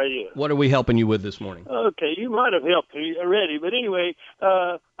 sir. How are you? What are we helping you with this morning? Okay, you might have helped me already, but anyway,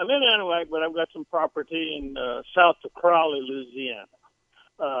 I'm in Anahuac, but I've got some property in south of Crowley, Louisiana,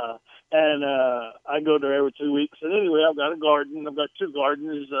 and I go there every 2 weeks. And anyway, I've got a garden. I've got two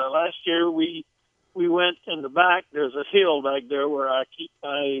gardens. Last year we went in the back. There's a hill back there where I keep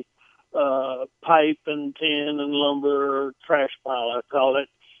my pipe and tin and lumber trash pile, I call it.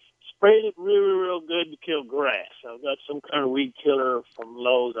 Sprayed it real good to kill grass. I've got some kind of weed killer from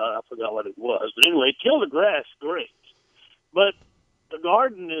Lowe's. I forgot what it was. But anyway, kill the grass great. But the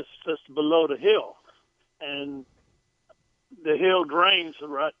garden is just below the hill. And the hill drains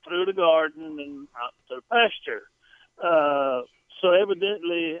right through the garden and out to the pasture. So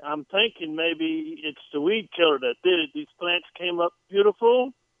evidently, I'm thinking maybe it's the weed killer that did it. These plants came up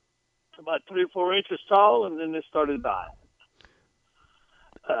beautiful, about 3 or 4 inches tall, and then they started dying.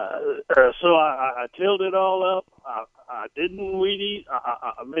 So I tilled it all up. I didn't weed eat.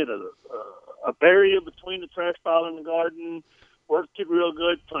 I made a barrier between the trash pile and the garden, worked it real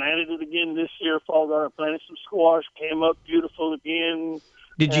good, planted it again this year, fall garden, planted some squash, came up beautiful again.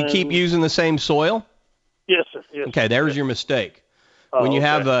 Did you keep using the same soil? Yes, sir. Yes, okay, there's your mistake. Oh, when you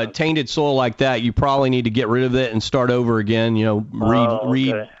have tainted soil like that, you probably need to get rid of it and start over again.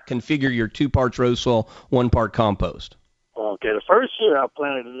 Reconfigure your 2 parts rose soil, 1 part compost. Okay, the first year I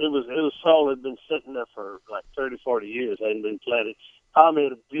planted it, it was solid, been sitting there for like 30, 40 years. I hadn't been planted. I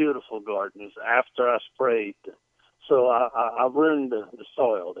made a beautiful garden after I sprayed. So I ruined the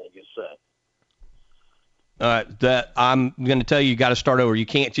soil, they can say. That I'm going to tell you, you got to start over. You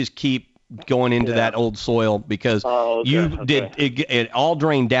can't just keep going into that old soil because it all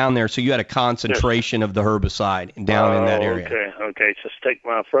drained down there, so you had a concentration of the herbicide down in that area. Okay. Just take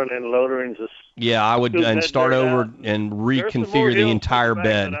my front end loader and just I would and start over and reconfigure the entire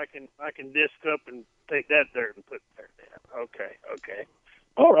bed. I can disc up and take that dirt and put there. Okay.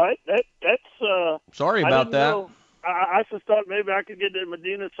 All right. That's sorry about that. I just thought maybe I could get the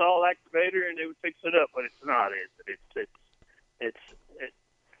Medina Sol activator and they would fix it up, but it's not.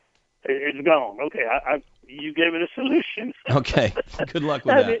 It's gone. Okay, you gave it a solution. Okay, good luck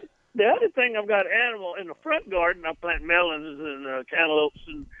with that. The other thing, I've got animal in the front garden. I plant melons and cantaloupes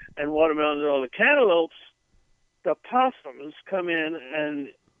and watermelons and all the cantaloupes. The possums come in and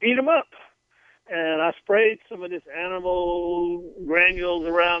eat them up. And I sprayed some of this animal granules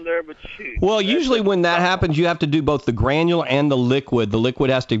around there, but shoot. Well, usually when that happens, you have to do both the granule and the liquid. The liquid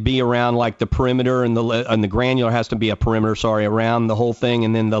has to be around like the perimeter, and the granular has to be a perimeter, around the whole thing,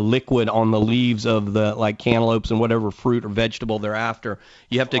 and then the liquid on the leaves of the like cantaloupes and whatever fruit or vegetable they're after.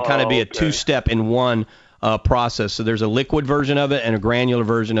 You have to kind of be a two-step in one process. So there's a liquid version of it and a granular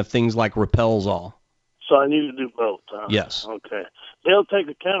version of things like Repelzol. So I need to do both, huh? Yes. Okay. They'll take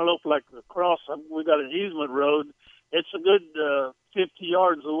a cantaloupe like across. We got an easement road. It's a good 50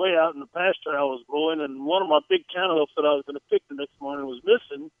 yards away out in the pasture I was going, and one of my big cantaloupes that I was going to pick the next morning was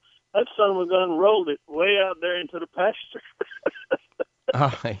missing. That son of a gun rolled it way out there into the pasture.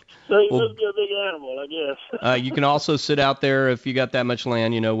 All right. So he must be a big animal, I guess. You can also sit out there if you got that much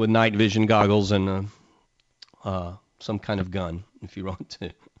land, with night vision goggles and some kind of gun if you want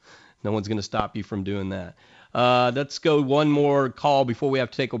to. No one's going to stop you from doing that. Let's go one more call before we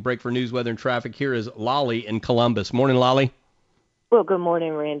have to take a break for news, weather, and traffic. Here is Lolly in Columbus. Morning, Lolly. Well, good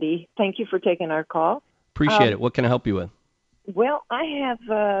morning, Randy. Thank you for taking our call. Appreciate it. What can I help you with? Well, I have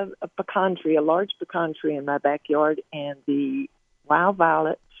a pecan tree, a large pecan tree in my backyard, and the wild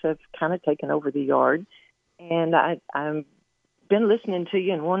violets have kind of taken over the yard. And I've been listening to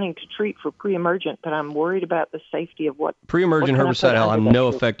you and wanting to treat for pre-emergent, but I'm worried about the safety of what... Pre-emergent herbicide will have no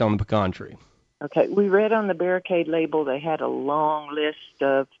effect on the pecan tree. Okay. We read on the Barricade label they had a long list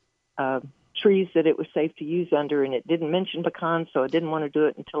of trees that it was safe to use under, and it didn't mention pecans, so I didn't want to do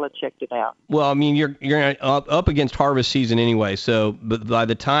it until I checked it out. Well, I mean, you're up against harvest season anyway, so but by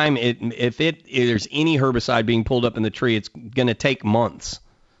the time if there's any herbicide being pulled up in the tree, it's going to take months.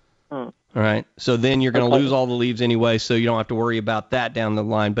 All right, so then you're going to lose all the leaves anyway, so you don't have to worry about that down the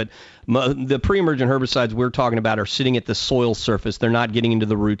line. But the pre-emergent herbicides we're talking about are sitting at the soil surface. They're not getting into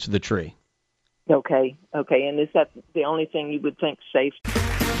the roots of the tree. Okay, and is that the only thing you would think safe?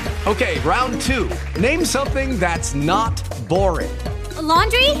 Okay, round two. Name something that's not boring. A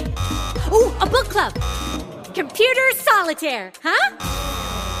laundry? Ooh, a book club. Computer solitaire, huh?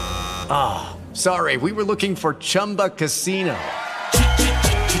 Ah, sorry, we were looking for Chumba Casino.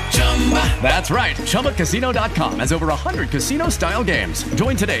 That's right. ChumbaCasino.com has over 100 casino-style games.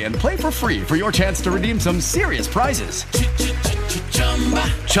 Join today and play for free for your chance to redeem some serious prizes.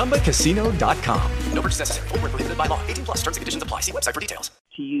 ChumbaCasino.com. No purchase necessary. Void where prohibited by law. 18+ terms and conditions apply. See website for details.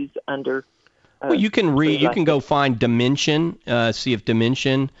 To use under... well, you can you can go find Dimension, see if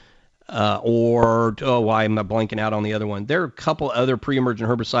Dimension, why am I blanking out on the other one? There are a couple other pre-emergent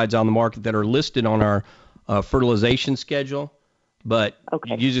herbicides on the market that are listed on our fertilization schedule. But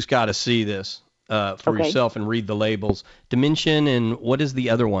you just got to see this for yourself and read the labels. Dimension and what is the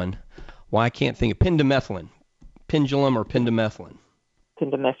other one? Well, I can't think of pendimethalin. Pendulum or pendimethalin.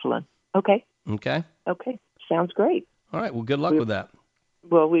 Pendimethalin. Okay. Okay. Sounds great. All right. Well, good luck with that.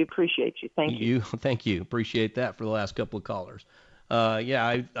 Well, we appreciate you. Thank you. Thank you. Appreciate that for the last couple of callers.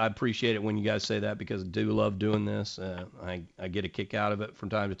 I appreciate it when you guys say that because I do love doing this. I get a kick out of it from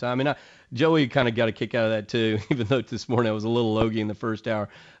time to time. And Joey kind of got a kick out of that too, even though this morning I was a little logy in the first hour.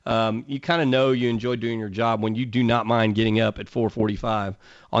 You kind of know you enjoy doing your job when you do not mind getting up at 4:45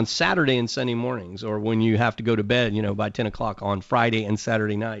 on Saturday and Sunday mornings, or when you have to go to bed, by 10 o'clock on Friday and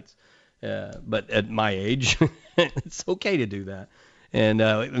Saturday nights. But at my age, it's okay to do that. And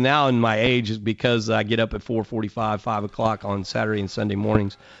now in my age, because I get up at 4:45, 5 o'clock on Saturday and Sunday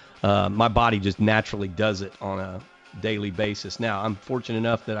mornings, my body just naturally does it on a daily basis. Now, I'm fortunate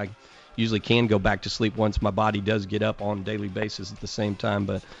enough that I usually can go back to sleep once my body does get up on a daily basis at the same time.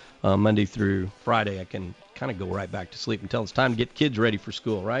 But Monday through Friday, I can kind of go right back to sleep until it's time to get kids ready for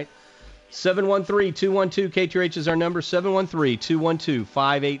school, right? 713-212-KTRH is our number,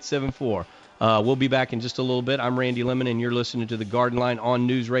 713-212-5874. We'll be back in just a little bit. I'm Randy Lemon, and you're listening to the Garden Line on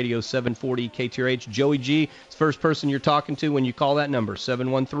News Radio 740 KTRH. Joey G is the first person you're talking to when you call that number,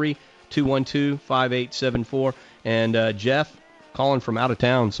 713-212-5874. And Jeff, calling from out of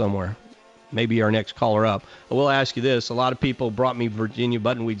town somewhere. maybe our next caller up. I will ask you this. A lot of people brought me Virginia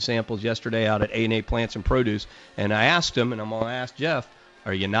buttonweed samples yesterday out at A&A Plants and Produce, and I asked them, and I'm going to ask Jeff,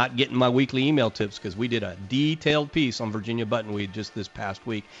 are you not getting my weekly email tips? Because we did a detailed piece on Virginia buttonweed just this past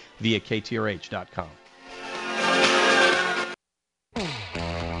week via KTRH.com.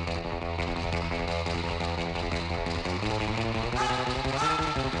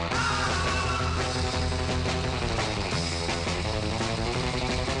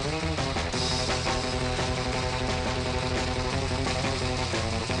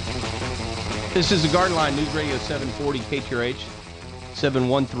 This is the Garden Line, News Radio 740 KTRH,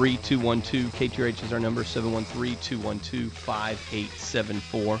 713-212. KTRH is our number,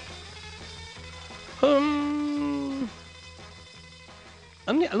 713-212-5874.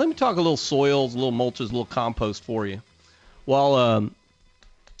 Let me talk a little soils, a little mulches, a little compost for you. While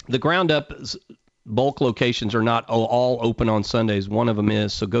the Ground Up bulk locations are not all open on Sundays, one of them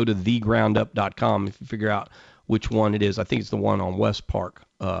is, so go to thegroundup.com if you figure out which one it is. I think it's the one on West Park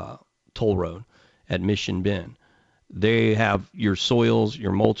Toll Road at Mission Bend. They have your soils,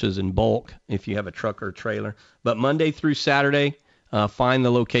 your mulches in bulk if you have a truck or a trailer. But Monday through Saturday, find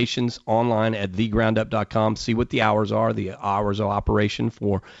the locations online at thegroundup.com. See what the hours are, the hours of operation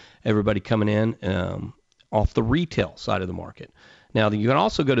for everybody coming in off the retail side of the market. Now, you can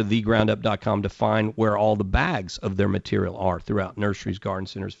also go to thegroundup.com to find where all the bags of their material are throughout nurseries, garden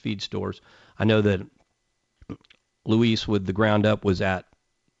centers, feed stores. I know that Luis with the Ground Up was at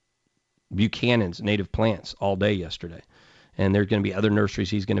Buchanan's Native Plants all day yesterday, and there's going to be other nurseries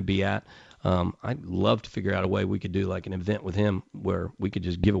he's going to be at. I'd love to figure out a way we could do like an event with him where we could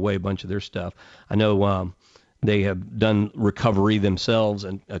just give away a bunch of their stuff. I know they have done recovery themselves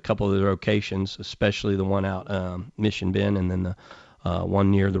in a couple of their locations, especially the one out Mission Bend, and then the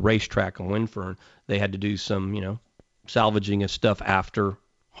one near the racetrack on Windfern. They had to do some, salvaging of stuff after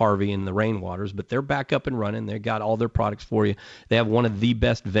Harvey and the rainwaters, but they're back up and running. They got all their products for you. They have one of the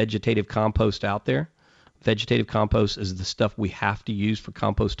best vegetative compost out there. Vegetative compost is the stuff we have to use for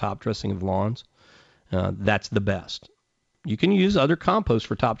compost top dressing of lawns. That's the best. You can use other compost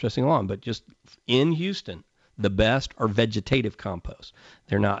for top dressing lawn, but just in Houston, the best are vegetative compost.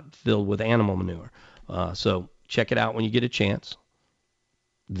 They're not filled with animal manure. So check it out when you get a chance.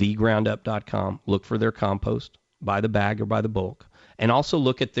 Thegroundup.com. Look for their compost by the bag or by the bulk. And also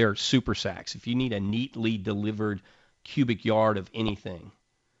look at their super sacks. If you need a neatly delivered cubic yard of anything,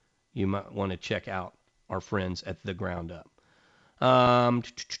 you might want to check out our friends at the Ground Up. I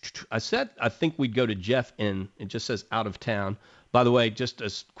think we'd go to Jeff in. It just says out of town. By the way, just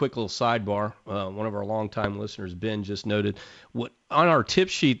a quick little sidebar. One of our longtime listeners, Ben, just noted on our tip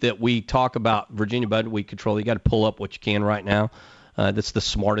sheet that we talk about Virginia buttonweed control. You got to pull up what you can right now. That's the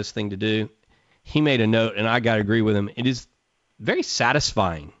smartest thing to do. He made a note, and I got to agree with him. It is very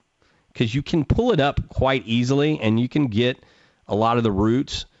satisfying because you can pull it up quite easily and you can get a lot of the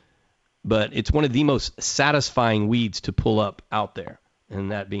roots, but it's one of the most satisfying weeds to pull up out there,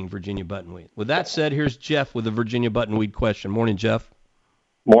 and that being Virginia buttonweed. With that said, here's Jeff with a Virginia buttonweed question. Morning, Jeff.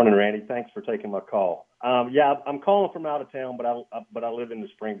 Morning, Randy. Thanks for taking my call. I'm calling from out of town, but I live in the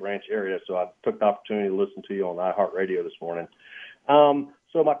Spring Branch area, so I took the opportunity to listen to you on iHeartRadio this morning.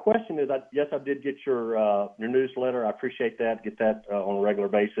 So my question is, yes, I did get your newsletter. I appreciate that. Get that on a regular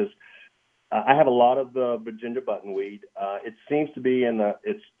basis. I have a lot of the Virginia buttonweed. It seems to be in the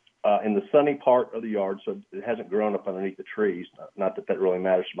sunny part of the yard, so it hasn't grown up underneath the trees. Not that really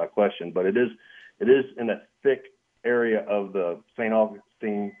matters to my question, but it is in a thick area of the St.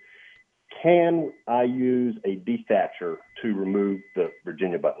 Augustine. Can I use a dethatcher to remove the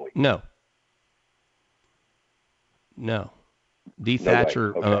Virginia buttonweed? No.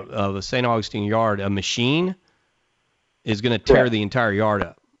 Dethatcher of a St. Augustine yard, a machine is going to tear the entire yard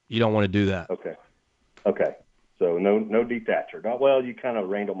up. You don't want to do that. Okay. So no dethatcher. Well, you kind of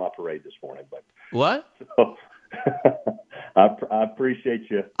rained on my parade this morning, but what? So, I appreciate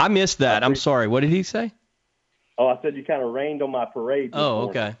you. I missed that. I'm sorry. What did he say? Oh, I said you kind of rained on my parade this morning.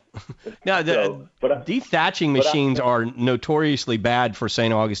 Okay. Now, dethatching machines are notoriously bad for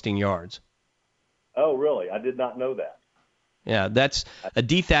St. Augustine yards. Oh, really? I did not know that. Yeah, that's a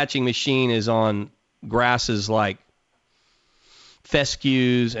dethatching machine is on grasses like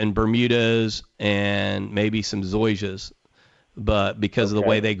fescues and Bermudas and maybe some zoysias, but because of the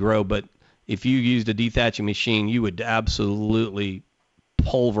way they grow. But if you used a dethatching machine, you would absolutely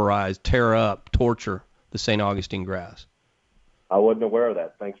pulverize, tear up, torture the St. Augustine grass. I wasn't aware of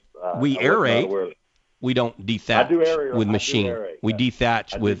that. Thanks. We aerate. We don't dethatch with machine. We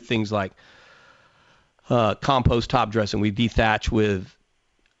dethatch with things like compost top dressing. We dethatch with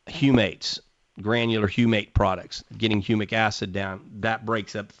humates, granular humate products, getting humic acid down. That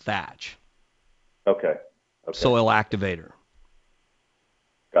breaks up thatch. Okay. Soil activator.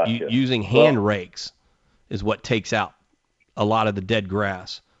 Gotcha. Using hand rakes is what takes out a lot of the dead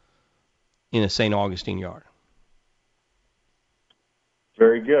grass in a St. Augustine yard.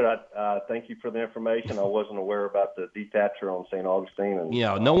 Very good. Thank you for the information. I wasn't aware about the detacher on St. Augustine. And,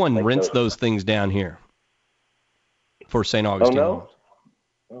 no one rents those things down here for St. Augustine. Oh,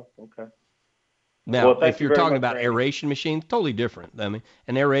 no? Oh, okay. Now, if you're talking about aeration machines, totally different. I mean,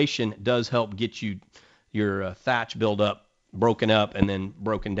 an aeration does help get your thatch buildup broken up and then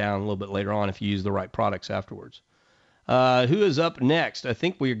broken down a little bit later on if you use the right products afterwards. Who is up next? I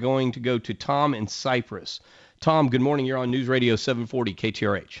think we are going to go to Tom in Cypress. Tom, good morning. You're on News Radio 740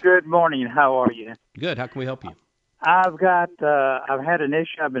 KTRH. Good morning. How are you? Good. How can we help you? I've had an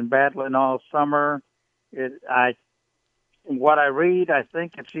issue I've been battling all summer. What I read, I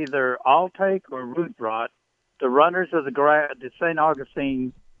think it's either Alltake or root rot. The runners of the St.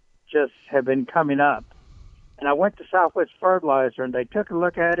 Augustine just have been coming up. And I went to Southwest Fertilizer, and they took a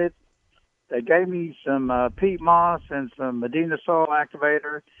look at it. They gave me some peat moss and some Medina soil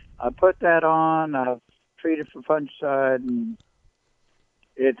activator. I put that on. I've treated for fungicide, and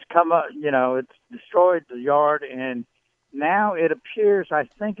it's come up, it's destroyed the yard. And now it appears, I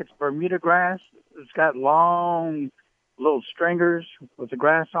think it's Bermuda grass. It's got long little stringers with the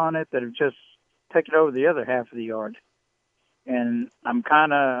grass on it that have just taken over the other half of the yard. And I'm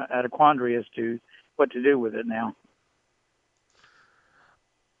kind of at a quandary as to what to do with it now.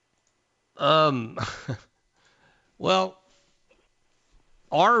 Well,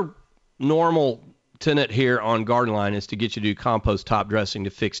 our normal tenet here on Garden Line is to get you to do compost top dressing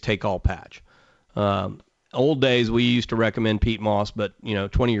to fix take-all patch. Old days, we used to recommend peat moss, but,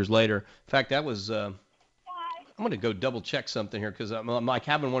 20 years later, in fact, that was, I'm going to go double check something here because I'm like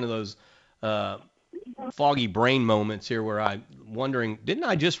having one of those foggy brain moments here where I'm wondering, didn't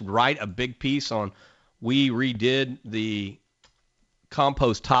I just write a big piece on we redid the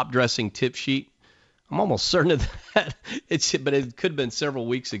compost top dressing tip sheet? I'm almost certain of that. But it could have been several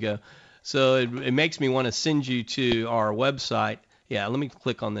weeks ago. So it makes me want to send you to our website. Yeah, let me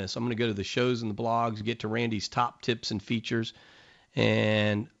click on this. I'm going to go to the shows and the blogs, get to Randy's top tips and features,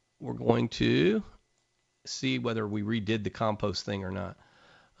 and we're going to see whether we redid the compost thing or not.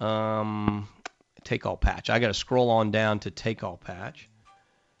 Take all patch. I got to scroll on down to take all patch.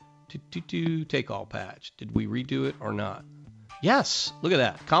 Take all patch. Did we redo it or not? Yes, look at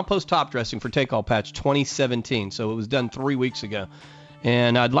that. Compost top dressing for Take All Patch 2017. So it was done 3 weeks ago.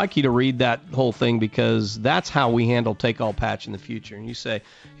 And I'd like you to read that whole thing because that's how we handle Take All Patch in the future. And you say,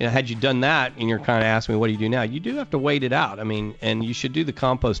 had you done that, and you're kind of asking me, what do you do now? You do have to wait it out. I mean, and you should do the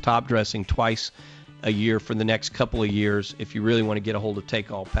compost top dressing twice a year for the next couple of years if you really want to get a hold of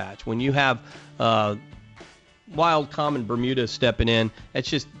Take All Patch. When you have wild common Bermuda stepping in,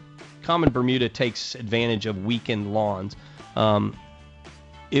 it's just common Bermuda takes advantage of weakened lawns.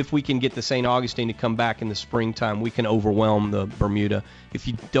 If we can get the St. Augustine to come back in the springtime, we can overwhelm the Bermuda. If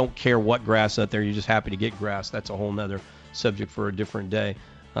you don't care what grass out there, you're just happy to get grass, that's a whole nother subject for a different day.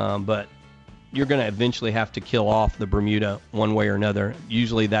 But you're going to eventually have to kill off the Bermuda one way or another.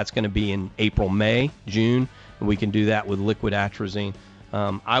 Usually that's going to be in April, May, June, and we can do that with liquid atrazine.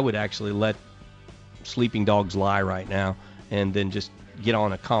 I would actually let sleeping dogs lie right now and then just get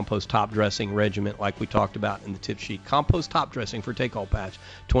on a compost top dressing regimen like we talked about in the tip sheet. Compost top dressing for Take All Patch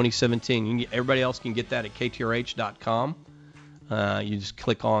 2017. Everybody else can get that at ktrh.com. You just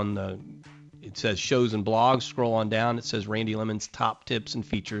click on it says shows and blogs, scroll on down, it says Randy Lemon's top tips and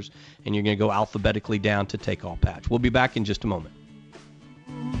features, and you're going to go alphabetically down to Take All Patch. We'll be back in just a moment.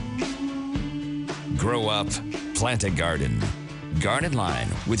 Grow up, plant a garden. Garden Line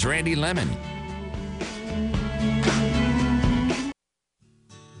with Randy Lemon.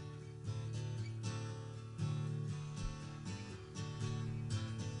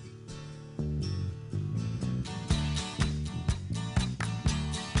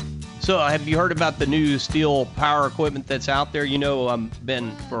 So have you heard about the new steel power equipment that's out there? I've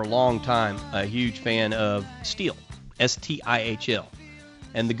been for a long time a huge fan of Stihl, S-T-I-H-L.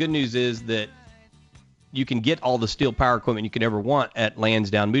 And the good news is that you can get all the Stihl power equipment you could ever want at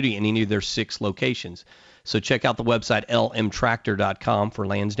Lansdowne Moody in any of their 6 locations. So check out the website lmtractor.com for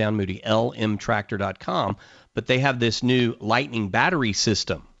Lansdowne Moody, lmtractor.com. But they have this new Lightning battery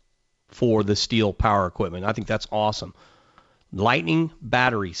system for the Stihl power equipment. I think that's awesome. Lightning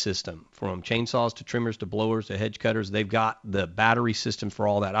battery system, from chainsaws to trimmers to blowers to hedge cutters. They've got the battery system for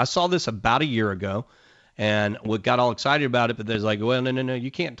all that. I saw this about a year ago, And we got all excited about it, but there's like, well, no,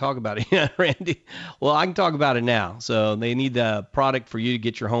 you can't talk about it yet, Randy. Well, I can talk about it now. So they need the product for you to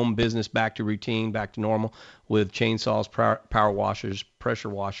get your home business back to routine, back to normal, with chainsaws, power washers, pressure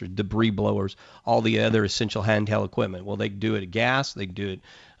washers, debris blowers, all the other essential handheld equipment. Well, they can do it at gas. They can do it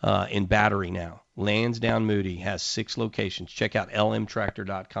in battery now. Lansdowne Moody has 6 locations. Check out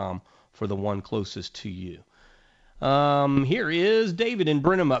lmtractor.com for the one closest to you. Here is David in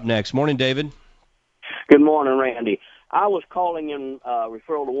Brenham up next. Morning, David. Good morning, Randy. I was calling in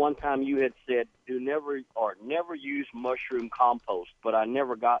referral to one time you had said never use mushroom compost, but I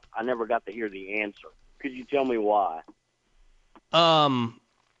never got to hear the answer. Could you tell me why?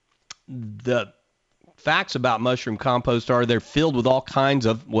 The facts about mushroom compost are they're filled with all kinds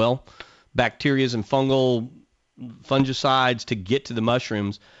of, bacteria and fungicides to get to the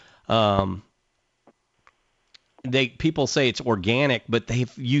mushrooms. People say it's organic, but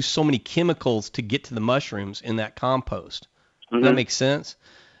they've used so many chemicals to get to the mushrooms in that compost. Does that make sense?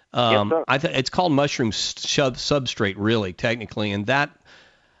 Yes, sir. It's called mushroom substrate, really, technically, and that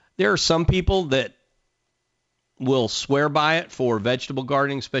there are some people that will swear by it for vegetable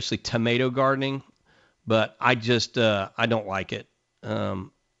gardening, especially tomato gardening, but I just I don't like it.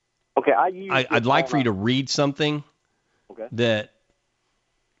 Okay, I'd like for you to read something that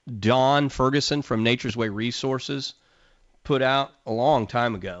Don Ferguson from Nature's Way Resources put out a long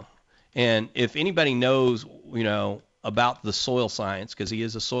time ago. And if anybody knows, about the soil science, because he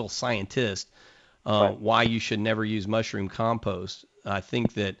is a soil scientist, why you should never use mushroom compost, I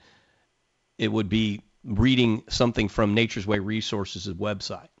think that it would be reading something from Nature's Way Resources'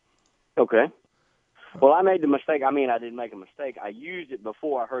 website. Okay. Well, I made the mistake. I didn't make a mistake. I used it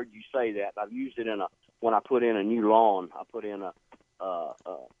before I heard you say that. I've used it when I put in a new lawn. I put in a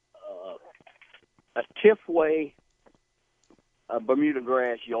Tifway Bermuda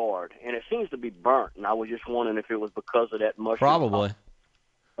grass yard, and it seems to be burnt. And I was just wondering if it was because of that mushroom.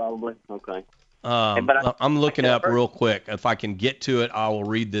 Probably. Okay. I'm looking up real quick. If I can get to it, I will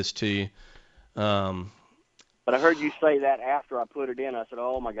read this to you. But I heard you say that after I put it in. I said,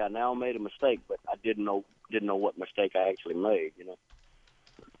 "Oh my God, now I made a mistake." But I didn't know what mistake I actually made.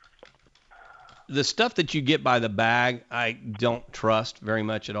 The stuff that you get by the bag, I don't trust very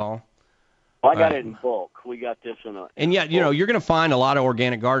much at all. Well, I got it in bulk. We got this in a. And yet, you're going to find a lot of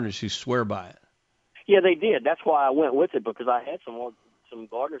organic gardeners who swear by it. Yeah, they did. That's why I went with it, because I had some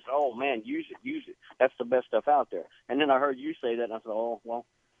gardeners. Oh man, use it. That's the best stuff out there. And then I heard you say that, and I said, oh well,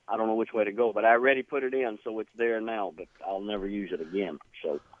 I don't know which way to go. But I already put it in, so it's there now. But I'll never use it again.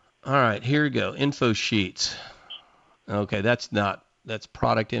 So. All right, here we go. Info sheets. Okay, that's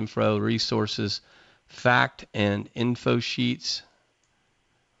product info, resources, fact, and info sheets.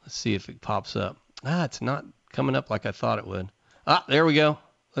 Let's see if it pops up. It's not coming up like I thought it would. There we go.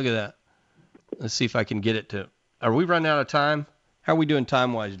 Look at that. Let's see if I can get it to. Are we running out of time? How are we doing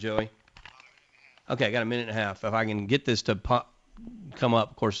time-wise, Joey? Okay, I got a minute and a half. If I can get this to come up,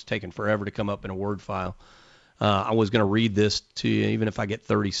 of course, it's taking forever to come up in a Word file. I was going to read this to you, even if I get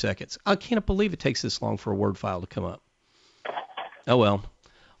 30 seconds. I can't believe it takes this long for a Word file to come up. Oh, well.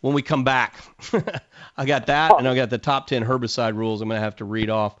 When we come back, I got that, and I got the top 10 herbicide rules I'm going to have to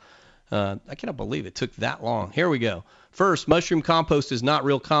read off. I cannot believe it took that long. Here we go. First, mushroom compost is not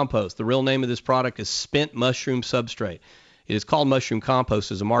real compost. The real name of this product is spent mushroom substrate. It is called mushroom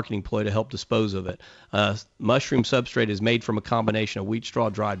compost as a marketing ploy to help dispose of it. Mushroom substrate is made from a combination of wheat straw,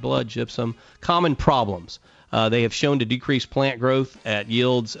 dried blood, gypsum. Common problems. They have shown to decrease plant growth at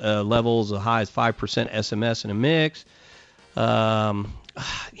yields levels as high as 5% SMS in a mix.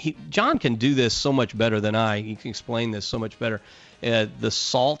 John can do this so much better than I. He can explain this so much better. The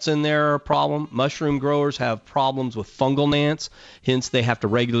salts in there are a problem. Mushroom growers have problems with fungal gnats. Hence, they have to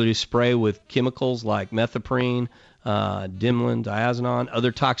regularly spray with chemicals like methoprene, dimlin, diazinon.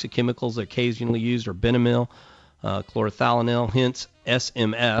 Other toxic chemicals that occasionally used are benamil, chlorothalonil. Hence,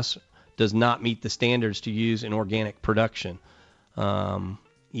 SMS does not meet the standards to use in organic production.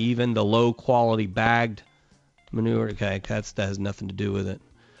 Even the low-quality bagged manure, that has nothing to do with it.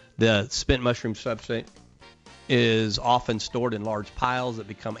 The spent mushroom substrate is often stored in large piles that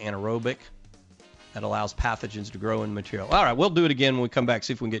become anaerobic. That allows pathogens to grow in the material. All right, we'll do it again when we come back,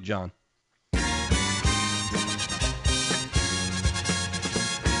 see if we can get John.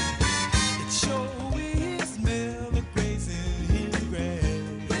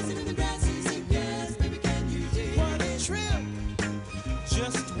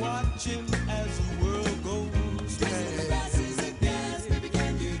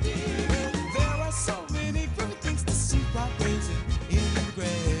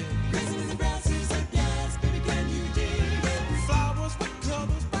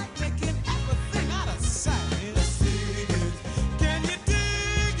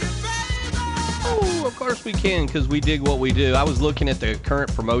 course we can, because we dig what we do. I was looking at the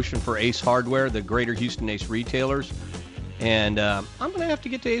current promotion for Ace Hardware, the Greater Houston Ace retailers, and I'm going to have to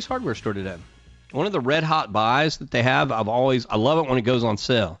get to Ace Hardware store today. One of the red hot buys that they have, I love it when it goes on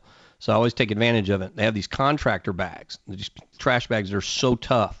sale. So I always take advantage of it. They have these contractor bags, these trash bags that are so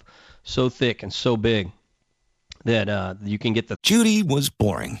tough, so thick, and so big that you can get the... Judy was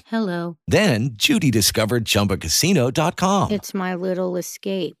boring. Hello. Then Judy discovered ChumbaCasino.com. It's my little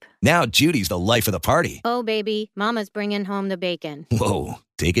escape. Now Judy's the life of the party. Oh, baby, mama's bringing home the bacon. Whoa,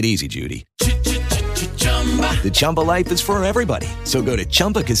 take it easy, Judy. The Chumba life is for everybody. So go to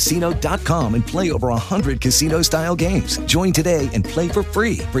ChumbaCasino.com and play over 100 casino-style games. Join today and play for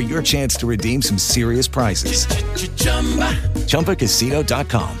free for your chance to redeem some serious prizes.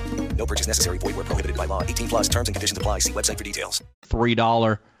 ChumbaCasino.com. No purchase necessary. Void where prohibited by law. 18 plus terms and conditions apply. See website for details.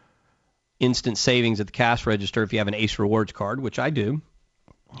 $3 instant savings at the cash register if you have an Ace Rewards card, which I do.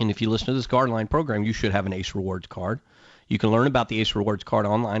 And if you listen to this Garden Line program, you should have an Ace Rewards card. You can learn about the Ace Rewards card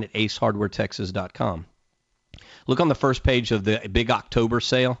online at acehardwaretexas.com. Look on the first page of the big October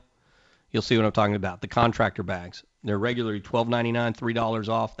sale. You'll see what I'm talking about. The contractor bags. They're regularly $12.99, $3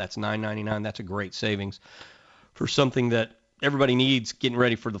 off. That's $9.99. That's a great savings for something that everybody needs getting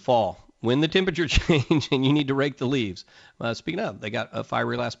ready for the fall. When the temperature change and you need to rake the leaves. Speaking of, they got a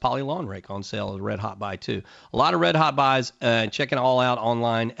Fiery Last Poly Lawn Rake on sale, a red hot buy too. A lot of red hot buys. Check it all out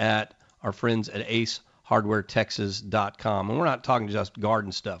online at our friends at acehardwaretexas.com. And we're not talking just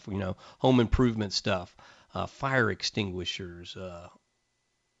garden stuff, home improvement stuff, fire extinguishers,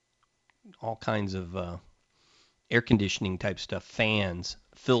 all kinds of air conditioning type stuff, fans,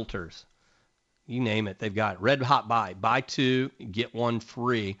 filters. You name it, they've got red hot buy. Buy two, get one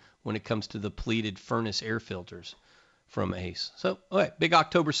free when it comes to the pleated furnace air filters from Ace. So, okay, big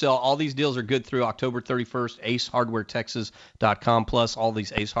October sale. All these deals are good through October 31st. AceHardwareTexas.com. Plus, all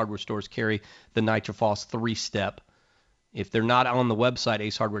these Ace Hardware stores carry the NitroFoss 3-step. If they're not on the website,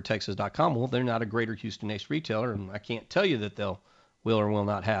 AceHardwareTexas.com, well, they're not a Greater Houston Ace retailer, and I can't tell you that they'll will or will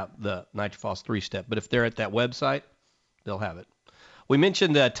not have the NitroFoss 3-step. But if they're at that website, they'll have it. We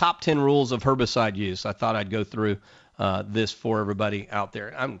mentioned the top 10 rules of herbicide use. I thought I'd go through this for everybody out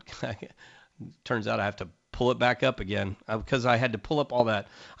there. Turns out I have to pull it back up again because I had to pull up all that.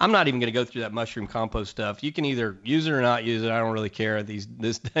 I'm not even going to go through that mushroom compost stuff. You can either use it or not use it. I don't really care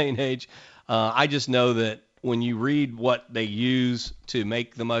this day and age. I just know that when you read what they use to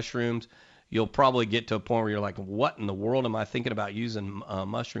make the mushrooms, you'll probably get to a point where you're like, what in the world am I thinking about using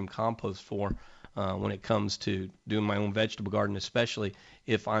mushroom compost for? When it comes to doing my own vegetable garden, especially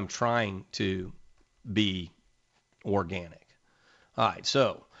if I'm trying to be organic. All right,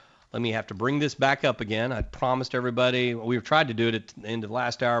 so let me have to bring this back up again. I promised everybody, we've tried to do it at the end of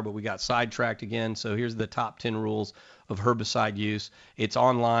last hour, but we got sidetracked again. So here's the top 10 rules of herbicide use. It's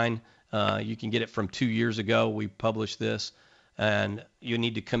online. You can get it from 2 years ago. We published this. And you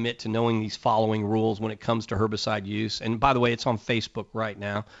need to commit to knowing these following rules when it comes to herbicide use. And by the way, it's on Facebook right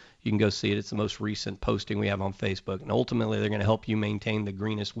now. You can go see it. It's the most recent posting we have on Facebook. And ultimately, they're going to help you maintain the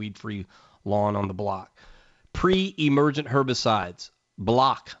greenest weed-free lawn on the block. Pre-emergent herbicides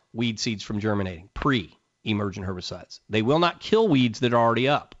block weed seeds from germinating. Pre-emergent herbicides. They will not kill weeds that are already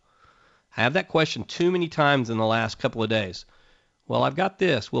up. I have that question too many times in the last couple of days. Well, I've got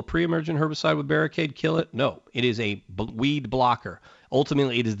this. Will pre-emergent herbicide with Barricade kill it? No. It is a weed blocker.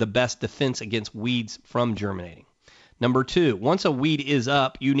 Ultimately, it is the best defense against weeds from germinating. Number 2, once a weed is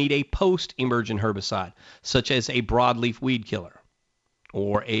up, you need a post-emergent herbicide, such as a broadleaf weed killer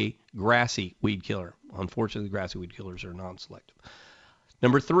or a grassy weed killer. Unfortunately, grassy weed killers are non-selective.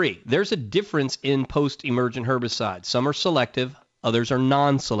 Number 3, there's a difference in post-emergent herbicides. Some are selective, others are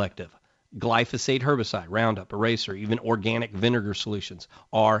non-selective. Glyphosate herbicide, Roundup, Eraser, even organic vinegar solutions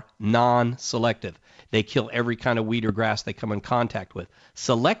are non-selective. They kill every kind of weed or grass they come in contact with.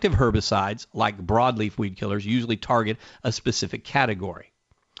 Selective herbicides, like broadleaf weed killers, usually target a specific category.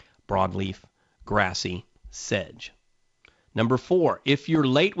 Broadleaf, grassy, sedge. Number 4, if you're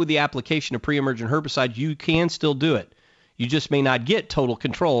late with the application of pre-emergent herbicide, you can still do it. You just may not get total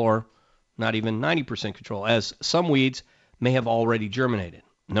control or not even 90% control, as some weeds may have already germinated.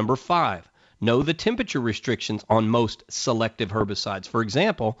 Number 5, know the temperature restrictions on most selective herbicides. For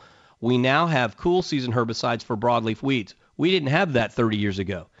example, we now have cool season herbicides for broadleaf weeds. We didn't have that 30 years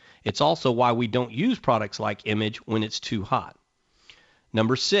ago. It's also why we don't use products like Image when it's too hot.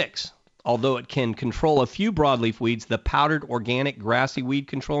 Number 6, although it can control a few broadleaf weeds, the powdered organic grassy weed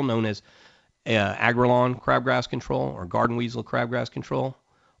control known as Agrelon crabgrass control or garden weasel crabgrass control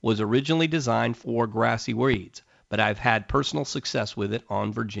was originally designed for grassy weeds, but I've had personal success with it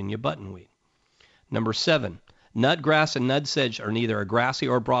on Virginia buttonweed. Number 7, Nutgrass and nutsedge are neither a grassy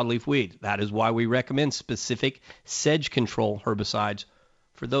or broadleaf weed. That is why we recommend specific sedge control herbicides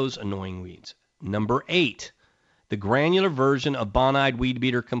for those annoying weeds. Number 8, the granular version of Bonide Weed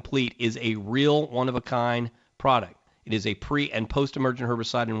Beater Complete is a real one-of-a-kind product. It is a pre- and post-emergent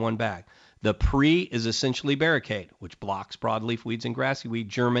herbicide in one bag. The pre is essentially Barricade, which blocks broadleaf weeds and grassy weed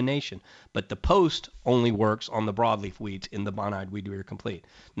germination. But the post only works on the broadleaf weeds in the Bonide Weed Beater Complete.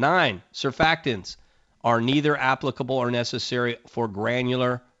 9, surfactants are neither applicable or necessary for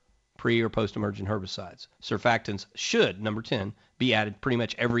granular pre- or post-emergent herbicides. Surfactants should, number 10, be added pretty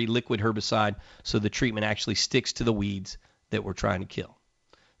much every liquid herbicide so the treatment actually sticks to the weeds that we're trying to kill.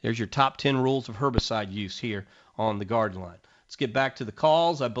 There's your top 10 rules of herbicide use here on the Garden Line. Let's get back to the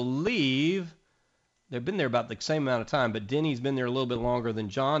calls. I believe they've been there about the same amount of time, but Denny's been there a little bit longer than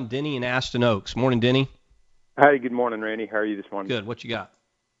John. Denny in Aston Oaks. Morning, Denny. Hey, good morning, Randy. How are you this morning? Good. What you got?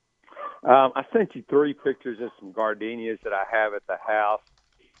 I sent you 3 pictures of some gardenias that I have at the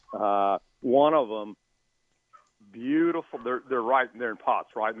house. One of them, beautiful. They're right there in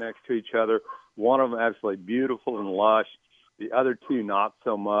pots right next to each other. One of them absolutely beautiful and lush. The other 2 not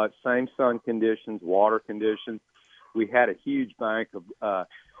so much. Same sun conditions, water conditions. We had a huge bank of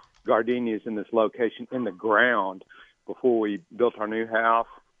gardenias in this location in the ground before we built our new house.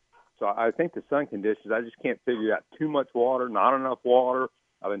 So I think the sun conditions, I just can't figure out too much water, not enough water.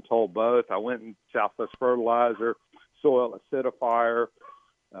 I've been told both. I went in Southwest Fertilizer, soil acidifier.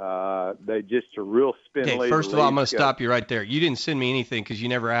 They just a real spin leader. Okay, first of all, I'm going to stop you right there. You didn't send me anything because you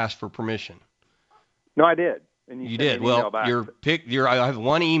never asked for permission. No, I did. And you did. Well, I have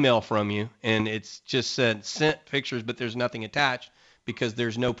one email from you, and it's just said sent pictures, but there's nothing attached because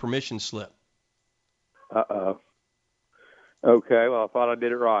there's no permission slip. Uh-oh. Okay, well, I thought I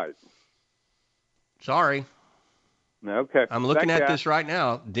did it right. Sorry. Okay. I'm looking at this right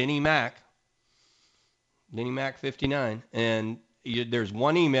now, Denny Mac 59, and there's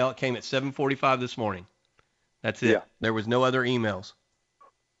one email. It came at 7:45 this morning. That's it. Yeah. There was no other emails.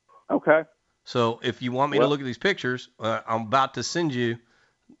 Okay. So if you want me to look at these pictures, I'm about to send you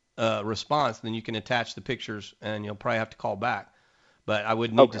a response. Then you can attach the pictures, and you'll probably have to call back. But I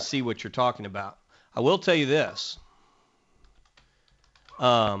would need to see what you're talking about. I will tell you this.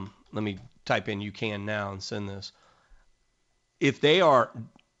 Let me type in "you can" now and send this. If they are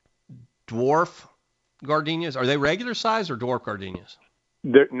dwarf gardenias, are they regular size or dwarf gardenias?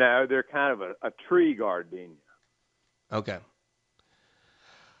 They're kind of a tree gardenia. Okay.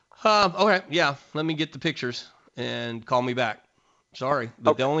 Okay, yeah, let me get the pictures and call me back. Sorry,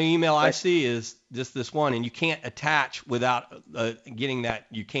 but the only email I see is just this one, and you can't attach without getting that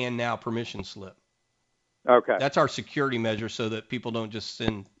 "you can now" permission slip. Okay. That's our security measure so that people don't just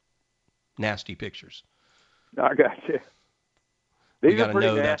send nasty pictures. I got you. You got to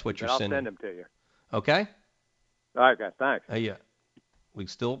know that's what you're sending. I'll send them to you. Okay? All right, guys, thanks. Yeah. We're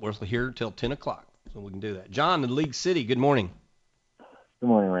here till 10 o'clock, so we can do that. John in League City, good morning. Good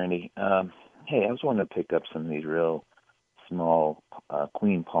morning, Randy. Hey, I was wanting to pick up some of these real small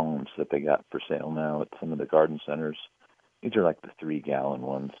queen palms that they got for sale now at some of the garden centers. These are like the 3-gallon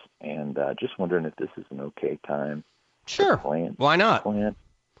ones, and just wondering if this is an okay time. Sure. Why not?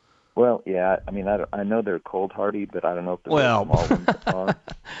 Well, yeah. I mean, I know they're cold hardy, but I don't know if the small ones are.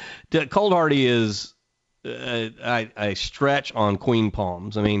 Cold hardy is a stretch on queen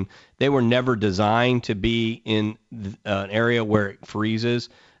palms. I mean, they were never designed to be in an area where it freezes.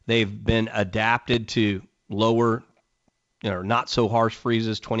 They've been adapted to lower, not so harsh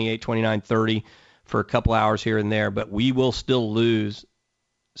freezes, 28, 29, 30 for a couple hours here and there. But we will still lose.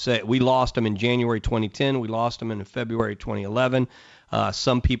 Say we lost them in January 2010. We lost them in February 2011.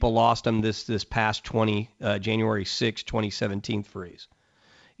 Some people lost them this past January 6, 2017 freeze.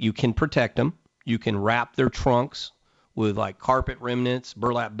 You can protect them. You can wrap their trunks with like carpet remnants,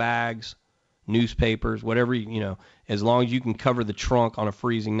 burlap bags, newspapers, whatever, as long as you can cover the trunk on a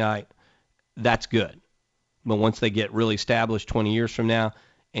freezing night, that's good. But once they get really established 20 years from now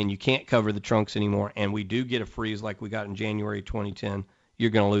and you can't cover the trunks anymore, and we do get a freeze like we got in January 2010, you're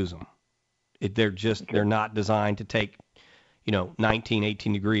going to lose them. They're not designed to take 19,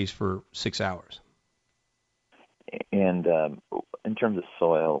 18 degrees for 6 hours. And in terms of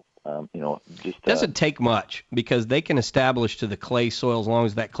soil, just doesn't take much because they can establish to the clay soil as long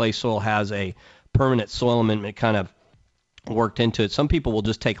as that clay soil has a permanent soil amendment kind of worked into it. Some people will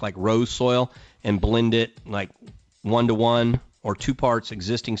just take like rose soil and blend it like 1-to-1 or 2 parts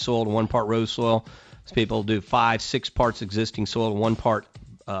existing soil to 1 part rose soil. Some people do 5-6 parts existing soil to 1 part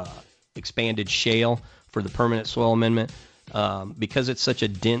expanded shale for the permanent soil amendment. Because it's such a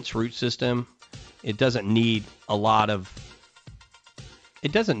dense root system, it doesn't need that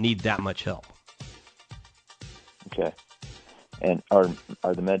much help. Okay. And are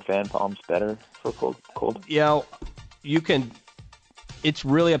the Med Fan palms better for cold? Yeah, you can. It's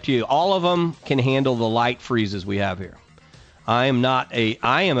really up to you. All of them can handle the light freezes we have here. I am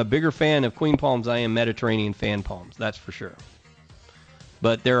a bigger fan of Queen palms than I am Mediterranean fan palms. That's for sure.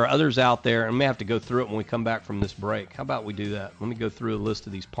 But there are others out there, and we may have to go through it when we come back from this break. How about we do that? Let me go through a list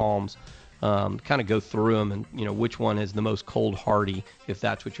of these palms, kind of go through them, and which one is the most cold hardy, if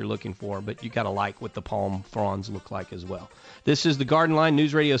that's what you're looking for. But you got to like what the palm fronds look like as well. This is the Garden Line,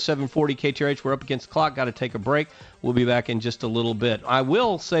 News Radio 740 KTRH. We're up against the clock. Got to take a break. We'll be back in just a little bit. I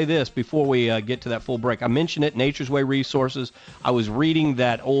will say this before we get to that full break. I mentioned it, Nature's Way Resources. I was reading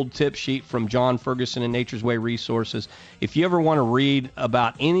that old tip sheet from John Ferguson and Nature's Way Resources. If you ever want to read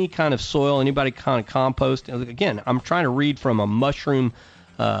about any kind of soil, anybody kind of compost, again, I'm trying to read from a mushroom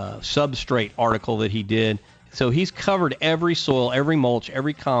substrate article that he did. So he's covered every soil, every mulch,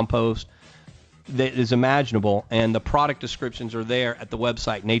 every compost that is imaginable, and the product descriptions are there at the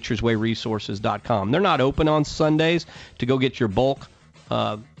website, natureswayresources.com. They're not open on Sundays to go get your bulk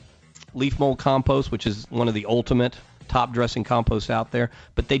leaf mold compost, which is one of the ultimate top dressing composts out there,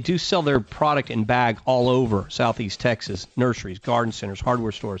 but they do sell their product in bag all over Southeast Texas, nurseries, garden centers,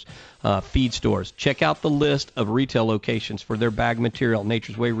 hardware stores, feed stores. Check out the list of retail locations for their bag material,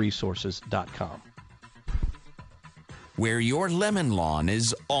 natureswayresources.com. Where your lemon lawn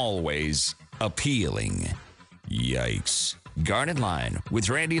is always appealing. Yikes. Garden Line with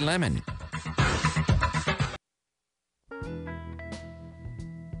Randy Lemon.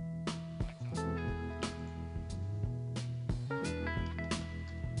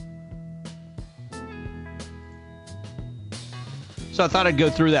 So I thought I'd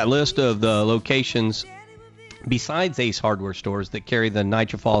go through that list of the locations besides Ace Hardware stores that carry the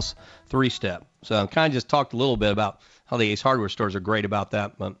NitroFalse 3-step. So I kind of just talked a little bit about how the Ace Hardware stores are great about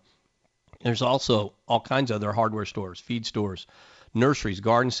that, but there's also all kinds of other hardware stores, feed stores, nurseries,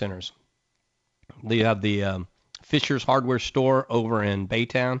 garden centers. You have the Fisher's Hardware store over in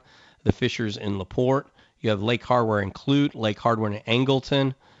Baytown, the Fisher's in LaPorte. You have Lake Hardware in Clute, Lake Hardware in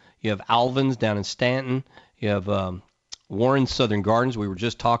Angleton. You have Alvin's down in Stanton. You have Warren Southern Gardens. We were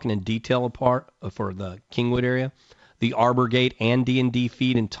just talking in detail apart for the Kingwood area. The Arbor Gate and D&D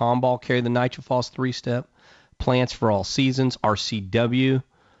Feed in Tomball carry the NitroFalse 3-step. Plants for All Seasons, RCW.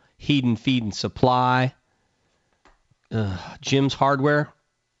 Heeden Feed and Supply, Jim's Hardware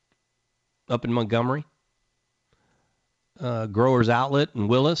up in Montgomery, Growers Outlet in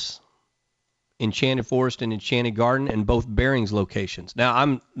Willis, Enchanted Forest and Enchanted Garden in both Bearings locations. Now,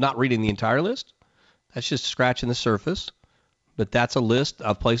 I'm not reading the entire list. That's just scratching the surface, but that's a list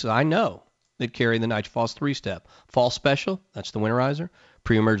of places I know that carry the NitroFalse 3-step. Fall Special, that's the winterizer.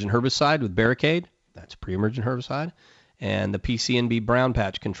 Pre-emergent herbicide with Barricade, that's pre-emergent herbicide. And the PCNB brown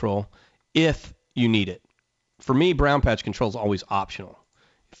patch control if you need it. For me, brown patch control is always optional.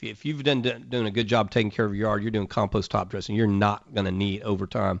 If you've doing a good job taking care of your yard, you're doing compost top dressing, you're not going to need, over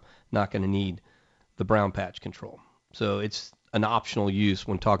time, not going to need the brown patch control. So it's an optional use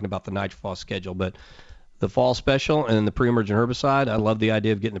when talking about the NitroFalse schedule. But the Fall Special and the pre-emergent herbicide, I love the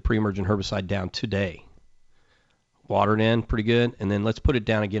idea of getting the pre-emergent herbicide down today. Water it in pretty good, and then let's put it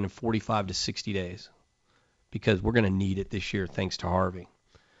down again in 45 to 60 days. Because we're going to need it this year thanks to Harvey.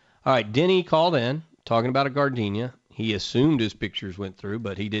 All right, Denny called in talking about a gardenia. He assumed his pictures went through,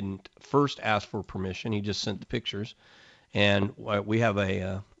 but he didn't first ask for permission. He just sent the pictures. And we have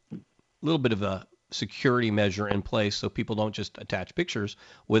a little bit of a security measure in place so people don't just attach pictures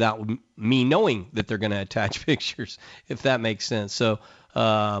without me knowing that they're going to attach pictures, if that makes sense. So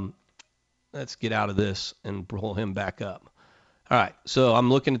let's get out of this and pull him back up. All right, so I'm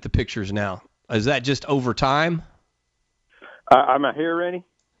looking at the pictures now. Is that just over time? Am I here, Randy?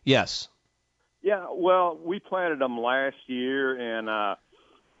 Yes. Yeah, well, we planted them last year, and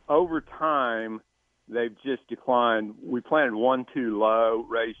over time, they've just declined. We planted one too low,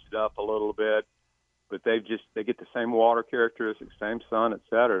 raised it up a little bit, but they get the same water characteristics, same sun, et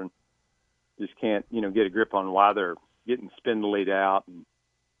cetera, and just can't, get a grip on why they're getting spindled out. And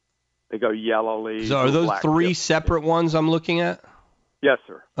they go yellow leaves. So are those three separate ones I'm looking at? Yes,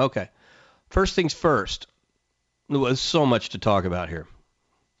 sir. Okay. First things first, there's so much to talk about here.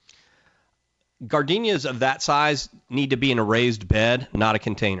 Gardenias of that size need to be in a raised bed, not a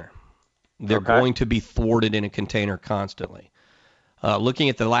container. They're going to be thwarted in a container constantly. Looking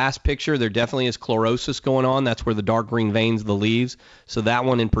at the last picture, there definitely is chlorosis going on. That's where the dark green veins of the leaves. So that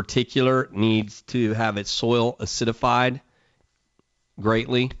one in particular needs to have its soil acidified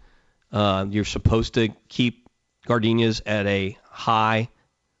greatly. You're supposed to keep gardenias at a high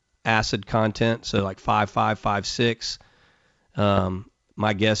acid content, so like 5.5, 5.6.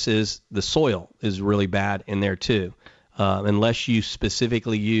 my guess is the soil is really bad in there too, unless you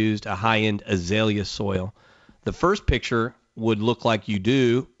specifically used a high-end azalea soil. The first picture would look like you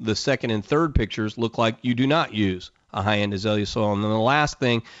do. The second and third pictures look like you do not use a high-end azalea soil. And then the last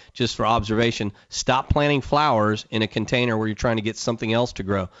thing, just for observation, stop planting flowers in a container where you're trying to get something else to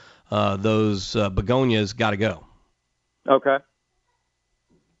grow. Those begonias got to go. Okay.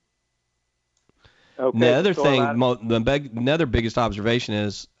 Okay. The other thing, another biggest observation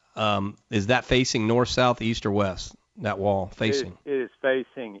is that facing north, south, east, or west? That wall facing? It is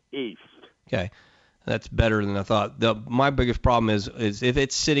facing east. Okay. That's better than I thought. My biggest problem is if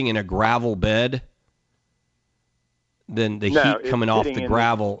it's sitting in a gravel bed, then the heat coming off the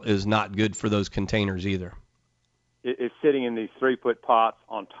gravel is not good for those containers either. It's sitting in these 3-foot pots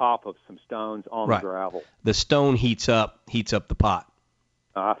on top of some stones on the gravel. The stone heats up the pot.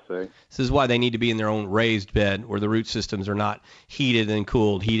 I see. This is why they need to be in their own raised bed where the root systems are not heated and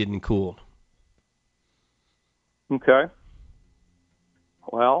cooled. Okay.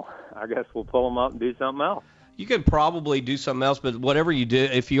 Well, I guess we'll pull them up and do something else. You could probably do something else, but whatever you do,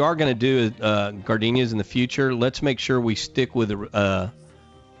 if you are going to do gardenias in the future, let's make sure we stick with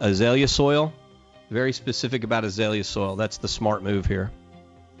azalea soil. Very specific about azalea soil. That's the smart move here.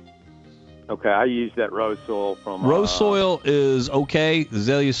 Okay, I use that rose soil from... Rose soil is okay.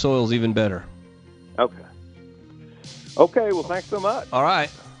 Azalea soil is even better. Okay. Okay, well, thanks so much. All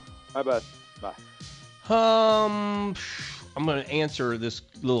right. Bye, bud. Bye. I'm going to answer this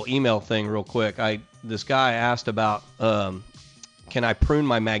little email thing real quick. This guy asked about, can I prune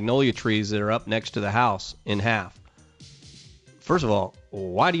my magnolia trees that are up next to the house in half? First of all,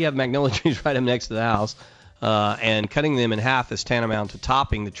 why do you have magnolia trees right up next to the house? And cutting them in half is tantamount to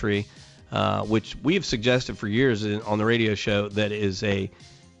topping the tree, which we have suggested for years on the radio show that it's an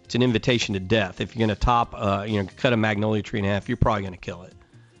invitation to death. If you're going to cut a magnolia tree in half, you're probably going to kill it.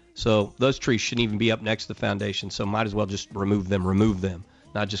 So those trees shouldn't even be up next to the foundation, so might as well just remove them.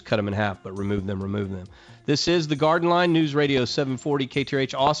 Not just cut them in half, but remove them. This is the Garden Line, News Radio 740